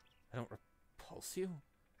 I don't repulse you?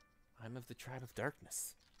 I'm of the tribe of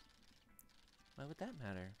darkness. Why would that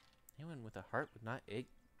matter? Anyone with a heart would not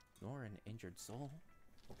ignore an injured soul.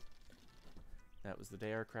 That was the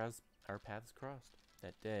day our paths crossed.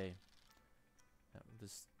 That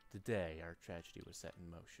was the day our tragedy was set in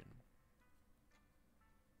motion.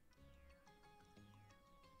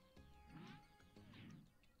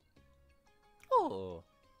 Oh!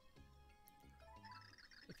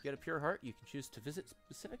 If you get a pure heart, you can choose to visit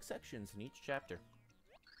specific sections in each chapter.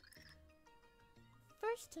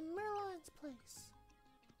 First to Merlin's place.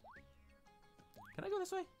 Can I go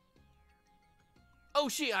this way? Oh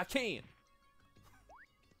shit, I can!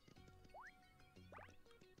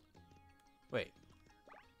 Wait.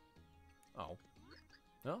 Oh.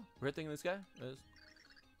 No? Weird thing in the sky?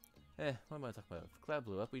 What am I talking about? If a cloud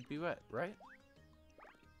blew up, we'd be wet, right?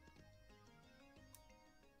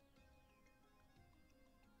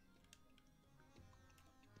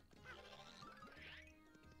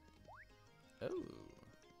 Oh.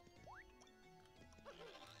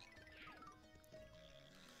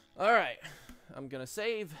 Alright. I'm gonna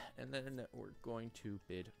save, and then we're going to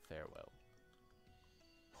bid farewell.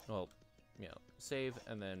 Well, you know, save,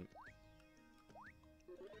 and then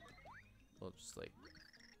we'll just, like...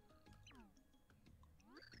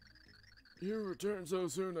 You returned so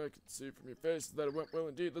soon, I could see from your face that it went well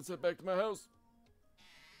indeed. Let's head back to my house.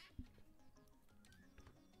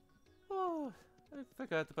 Oh, I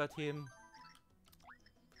forgot about him.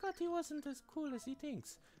 Forgot he wasn't as cool as he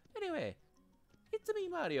thinks. Anyway, it's me,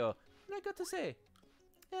 Mario, and I got to say,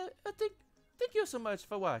 Thank you so much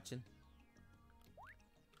for watching.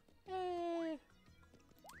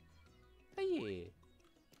 Yeah.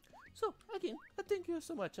 So again, thank you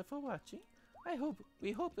so much for watching.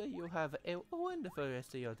 We hope that you have a wonderful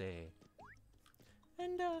rest of your day.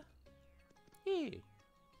 And yeah.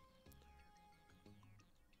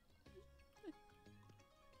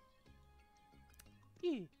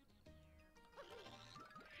 Yeah.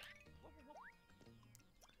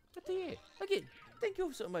 But yeah, again, thank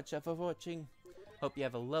you so much for watching. Hope you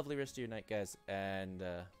have a lovely rest of your night, guys, and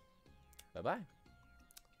bye-bye.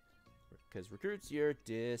 Because recruits, you're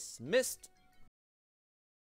dismissed.